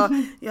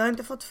 Jag har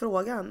inte fått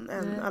frågan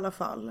än i alla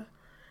fall.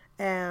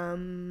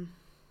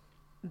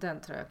 Den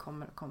tror jag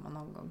kommer att komma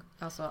någon gång.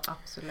 Alltså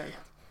absolut.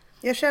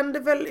 Jag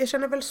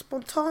känner väl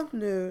spontant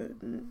nu,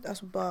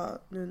 alltså bara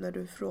nu när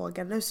du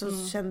frågar nu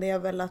så kände jag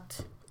väl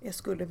att jag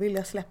skulle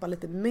vilja släppa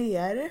lite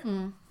mer.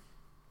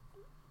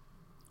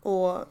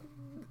 Och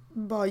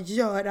bara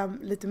göra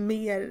lite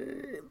mer,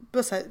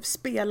 bara så här,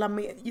 spela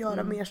mer,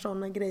 göra mer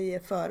sådana grejer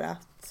för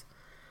att,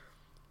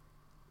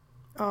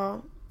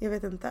 ja, jag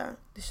vet inte.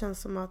 Det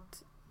känns som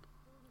att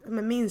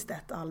men minst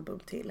ett album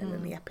till eller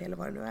en EP eller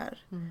vad det nu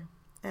är.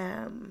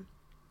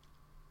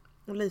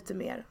 Och lite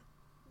mer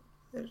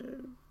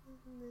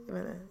jag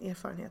vet inte,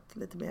 erfarenhet,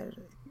 lite mer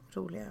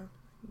roliga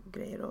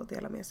grejer att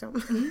dela med sig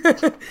om.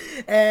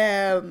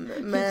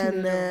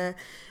 Men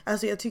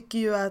alltså jag tycker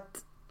ju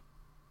att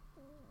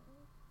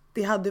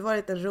det hade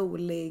varit en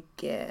rolig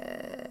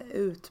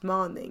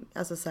utmaning.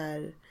 Alltså så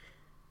här,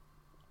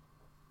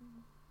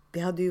 det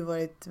hade ju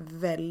varit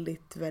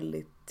väldigt,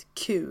 väldigt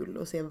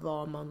kul att se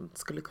vad man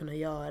skulle kunna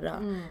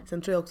göra.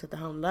 Sen tror jag också att det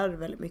handlar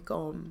väldigt mycket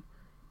om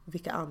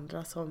vilka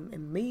andra som är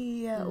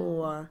med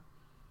och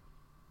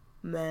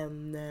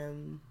men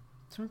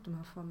jag tror inte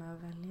man får med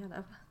att välja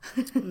det.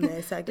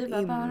 Nej, säkert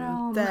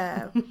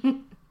inte.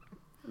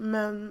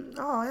 Men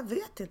ja, jag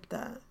vet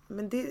inte.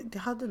 Men det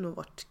hade nog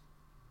varit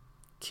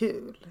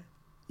kul.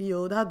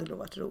 Jo, det hade nog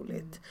varit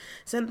roligt.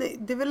 Sen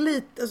det är väl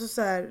lite alltså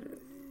så här,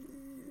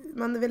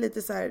 man är väl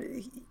lite så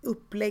här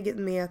upplägget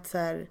med att så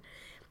här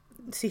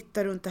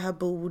sitta runt det här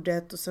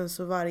bordet och sen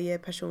så varje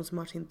person som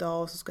har sin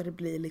dag och så ska det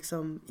bli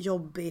liksom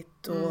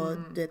jobbigt och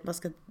du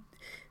vet,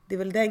 det är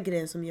väl den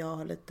grejen som jag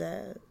har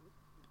lite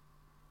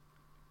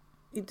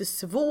inte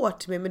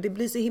svårt med, men det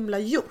blir så himla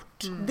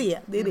gjort. Det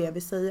är det jag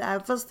vill säga.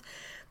 Även fast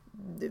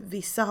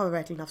vissa har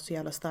verkligen haft så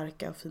jävla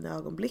starka och fina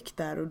ögonblick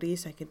där och det är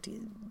säkert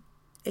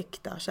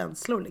äkta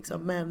känslor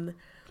liksom, men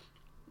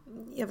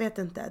jag vet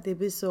inte, det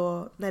blir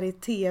så när det är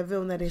tv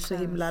och när det är så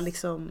himla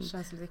liksom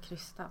känns lite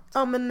krystat.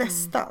 Ja, men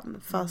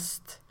nästan,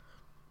 fast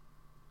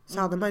så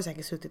hade man ju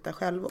säkert suttit där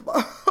själv och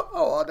bara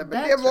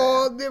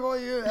det var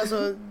ju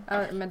alltså,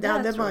 men det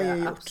hade man ju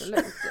gjort.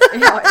 Absolut.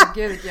 Ja,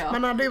 gud ja.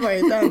 Man hade ju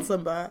varit den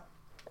som bara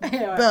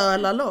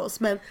böla loss.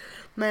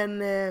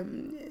 Men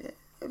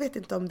jag vet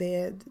inte om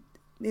det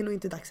är nog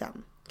inte dags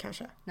än,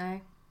 kanske.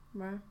 Nej,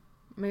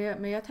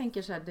 men jag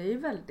tänker så här, det är ju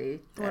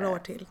väldigt... Några år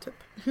till, typ.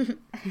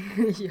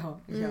 ja,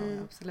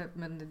 absolut.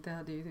 Men det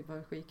hade ju typ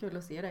varit skitkul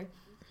att se dig.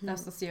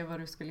 Alltså se vad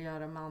du skulle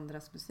göra med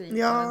andras musik.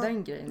 Ja,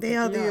 den grejen, det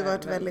hade ju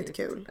varit väldigt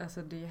kul.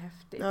 Alltså det är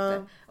häftigt.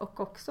 Ja. Och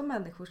också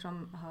människor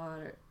som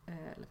har...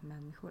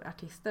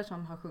 artister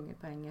som har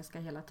sjungit på engelska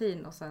hela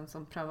tiden. Och sen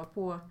som prövar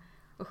på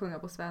att sjunga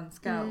på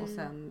svenska. Och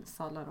sen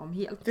sadlar de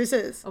helt.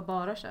 Precis. Och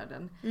bara kör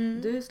den.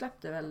 Du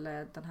släppte väl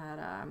den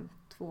här...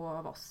 Två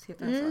av oss,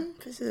 heter den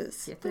så?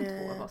 Precis. Heter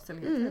den Två av oss?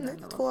 Eller heter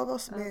den Två av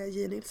oss med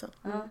Janice.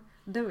 Ja,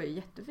 det var ju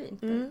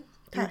jättefint. Men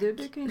du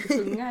brukar ju inte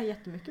sjunga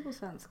jättemycket på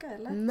svenska,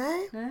 eller?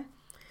 Nej.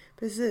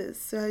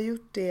 Precis, så jag har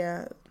gjort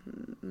det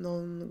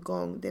någon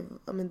gång.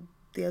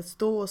 Dels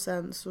då och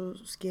sen så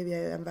skrev jag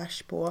ju en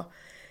vers på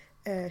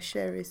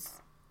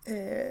Cherries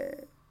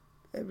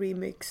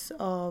remix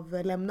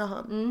av Lämna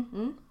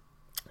han.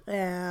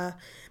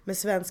 Men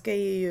svenska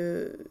är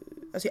ju...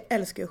 Alltså jag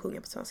älskar att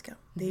sjunga på svenska.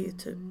 Det är ju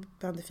typ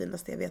bland det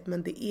finaste jag vet.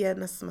 Men det är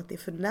nästan som att det är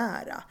för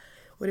nära.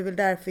 Och det är väl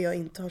därför jag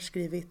inte har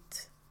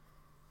skrivit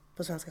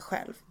på svenska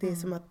själv. Det är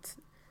som att...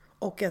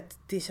 Och att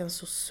det känns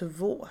så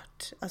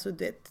svårt. Alltså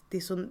det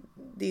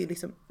är ju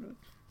liksom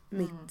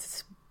mitt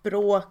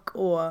språk.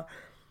 Och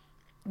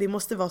det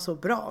måste vara så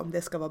bra om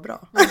det ska vara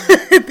bra.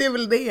 Det är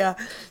väl det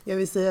jag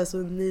vill säga. Så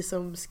ni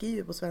som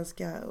skriver på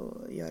svenska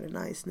och gör det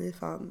nice. Ni är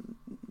fan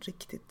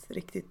riktigt,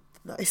 riktigt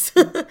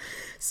nice.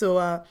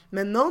 Så,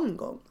 men någon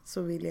gång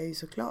så vill jag ju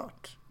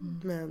såklart.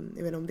 Men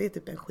jag vet inte om det är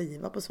typ en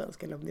skiva på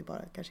svenska. Eller om det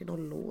bara kanske är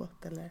någon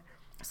låt. Eller...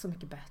 Så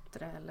mycket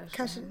bättre eller så.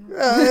 Kanske.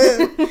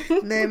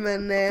 Nej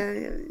men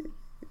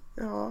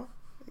ja,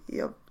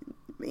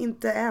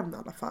 inte än i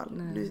alla fall.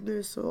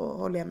 Nu så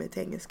håller jag mig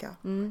till engelska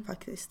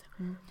faktiskt.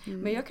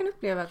 Men jag kan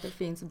uppleva att det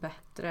finns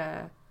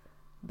bättre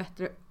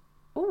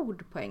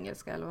ord på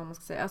engelska eller vad man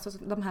ska säga. Alltså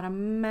de här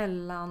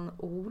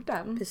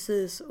mellanorden.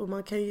 Precis, och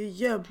man kan ju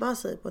gömma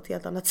sig på ett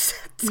helt annat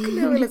sätt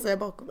skulle jag vilja säga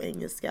bakom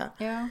engelska.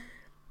 Ja.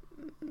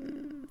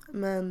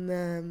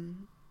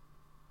 Men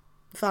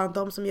fan,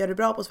 de som gör det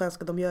bra på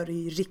svenska, de gör det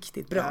ju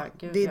riktigt bra. Ja,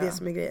 gud, det är det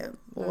som är grejen.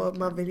 Och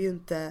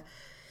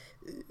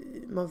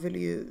man vill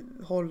ju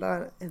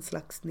hålla en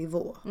slags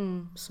nivå.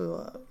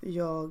 Så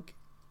jag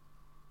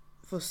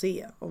får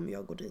se om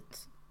jag går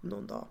dit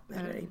någon dag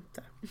eller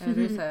inte. Är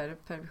du så här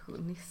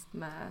perfektionist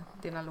med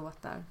dina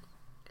låtar?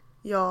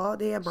 Ja,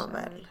 det är man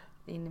väl.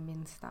 In i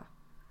minsta.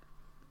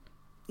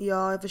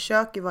 Ja, jag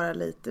försöker vara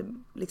lite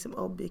liksom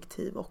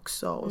objektiv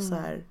också. Och så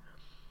här,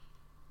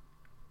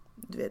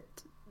 du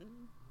vet,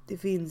 det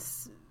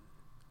finns,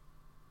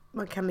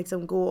 man kan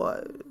liksom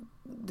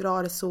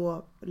dra det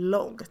så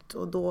långt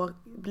och då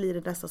blir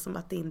det nästan som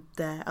att det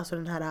inte, alltså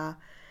den här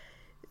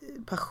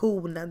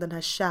passionen, den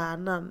här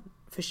kärnan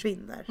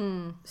försvinner.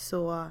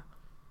 Så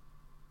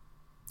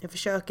jag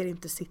försöker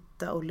inte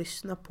sitta och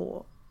lyssna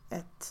på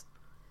ett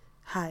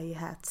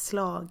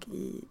hi-hat-slag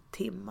i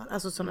timmar.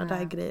 Alltså sådana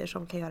där grejer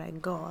som kan göra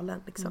en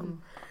galen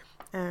liksom.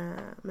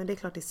 Men det är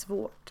klart det är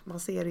svårt. Man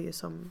ser det ju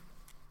som,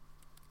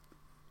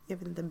 jag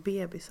vet inte,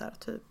 bebisar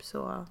typ.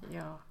 Så.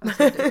 Ja,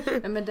 alltså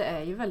men det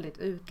är ju väldigt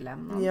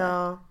utlämnande.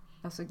 Ja.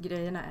 Alltså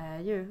grejerna är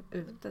ju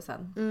ute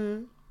sen.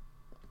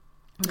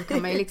 Då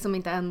kan man ju liksom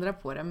inte ändra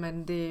på det.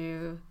 Men det är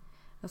ju...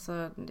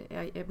 Alltså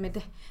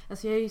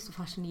jag är ju så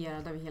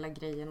fascinerad av hela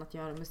grejen att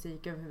göra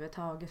musik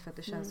överhuvudtaget. För att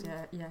det känns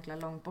ju jäkla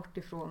långt bort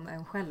ifrån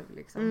en själv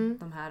liksom.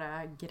 De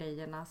här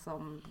grejerna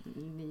som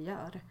ni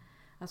gör.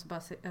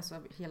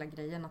 Alltså hela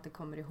grejen att det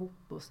kommer ihop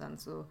och sen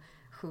så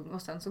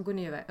går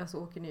ni iväg, alltså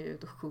åker ni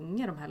ut och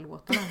sjunger de här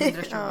låtarna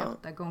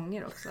 128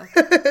 gånger också.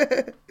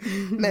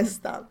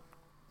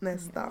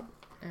 Nästan.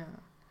 Ja.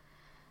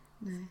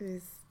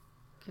 Nej.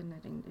 Kunde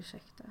ringa,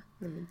 ursäkta.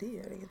 Nej men det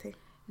gör ingenting.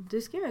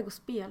 Du ska iväg och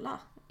spela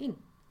in,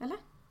 eller?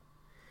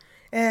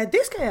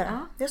 Det ska jag göra.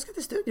 Ja. Jag ska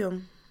till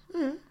studion.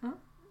 Ja.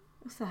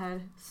 Och så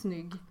här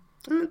snygg.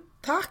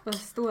 Tack. Bara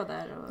stå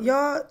där och...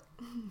 Jag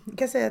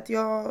kan säga att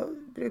jag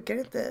brukar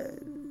inte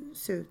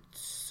se ut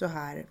så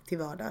här till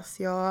vardags.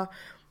 Jag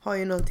har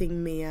ju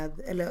någonting med,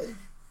 eller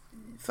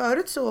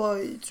förut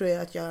så tror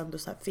jag att jag ändå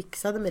så här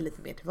fixade mig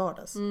lite mer till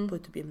vardags på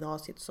typ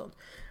gymnasiet och sånt.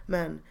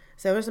 Men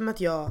sen var det som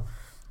att jag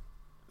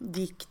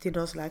gick till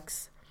någon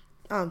slags,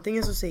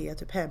 antingen så ser jag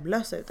typ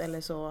hemlös ut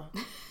eller så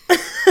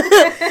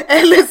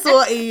eller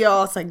så är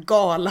jag så här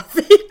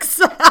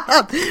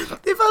galafixad.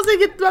 Det fanns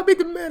inget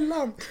mitt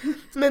emellan.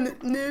 Men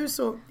nu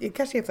så, det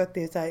kanske är för att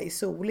det är så här är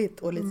soligt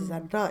och lite så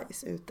här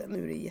nice ute.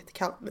 Nu är det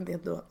jättekallt men det är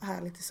ändå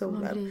härligt i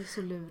solen. Man blir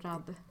så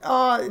lurad.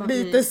 Ja,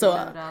 lite så.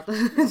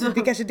 Så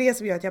det är kanske det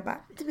som gör att jag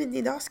bara, men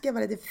idag ska jag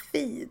vara lite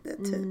fin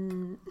typ.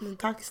 Men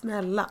tack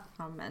snälla.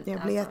 Ja, men,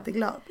 jag blir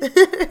jätteglad.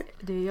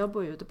 Jag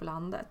bor ju ute på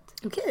landet.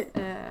 Okej.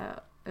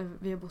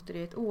 vi har bott i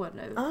det ett år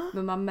nu.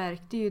 Men man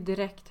märkte ju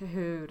direkt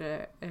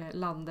hur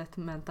landet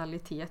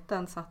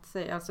mentaliteten satt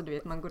sig. Alltså du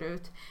vet, man går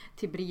ut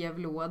till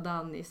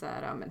brevlådan i så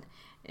här,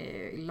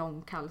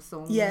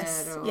 långkalsonger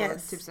och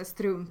typ så här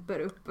strumpor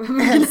upp.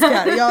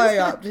 Älskar,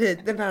 ja, precis.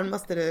 Den här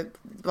måste du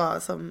vara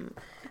som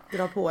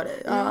dra på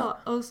dig. Ja,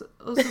 och så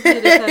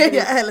blir det så här,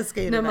 jag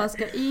älskar ju när det man där.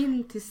 ska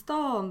in till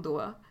stan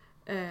då,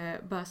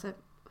 bara så här,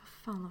 vad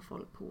fan har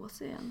folk på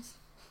sig ens?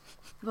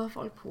 Vad har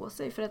folk på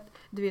sig? För att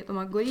du vet, om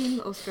man går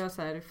in och ska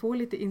så här, få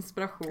lite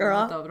inspiration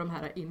av de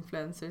här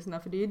influencersna,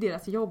 för det är ju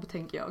deras jobb,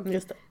 tänker jag.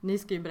 Just det. Ni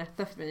ska ju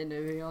berätta för mig nu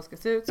hur jag ska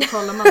se ut, så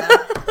kollar man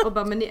där och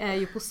bara, men ni är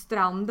ju på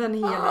stranden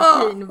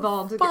hela tiden.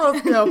 Vad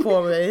ska jag ha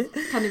på mig?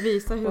 Kan ni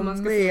visa hur man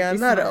ska se ut i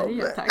menar de?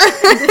 Sverige, tack?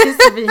 Det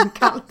är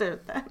svinkallt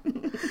ute.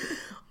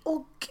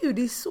 Åh gud,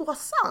 det är så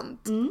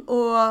sant.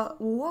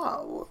 Och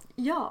wow.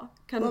 Ja,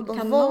 kan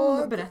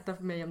någon berätta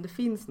för mig om det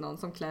finns någon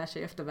som klär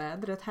sig efter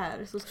vädret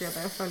här, så ska jag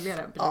börja följa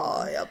den personen.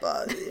 Ja,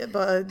 jag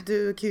bara,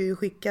 du kan ju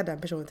skicka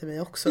den personen till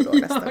mig också då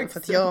nästa gång, för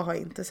att jag har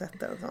inte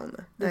sett en sån.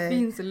 Det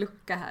finns en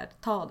lucka här,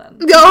 ta den.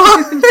 Ja,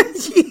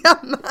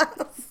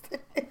 genast.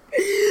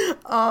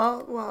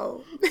 Ja,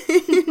 wow.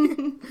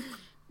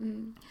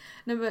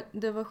 Nej,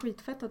 det var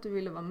skitfett att du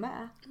ville vara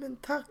med. Men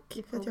tack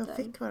för att jag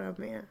fick vara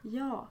med.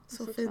 Ja,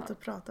 så fint att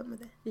prata med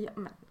dig. Ja,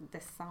 men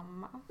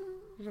detsamma.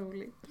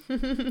 Roligt.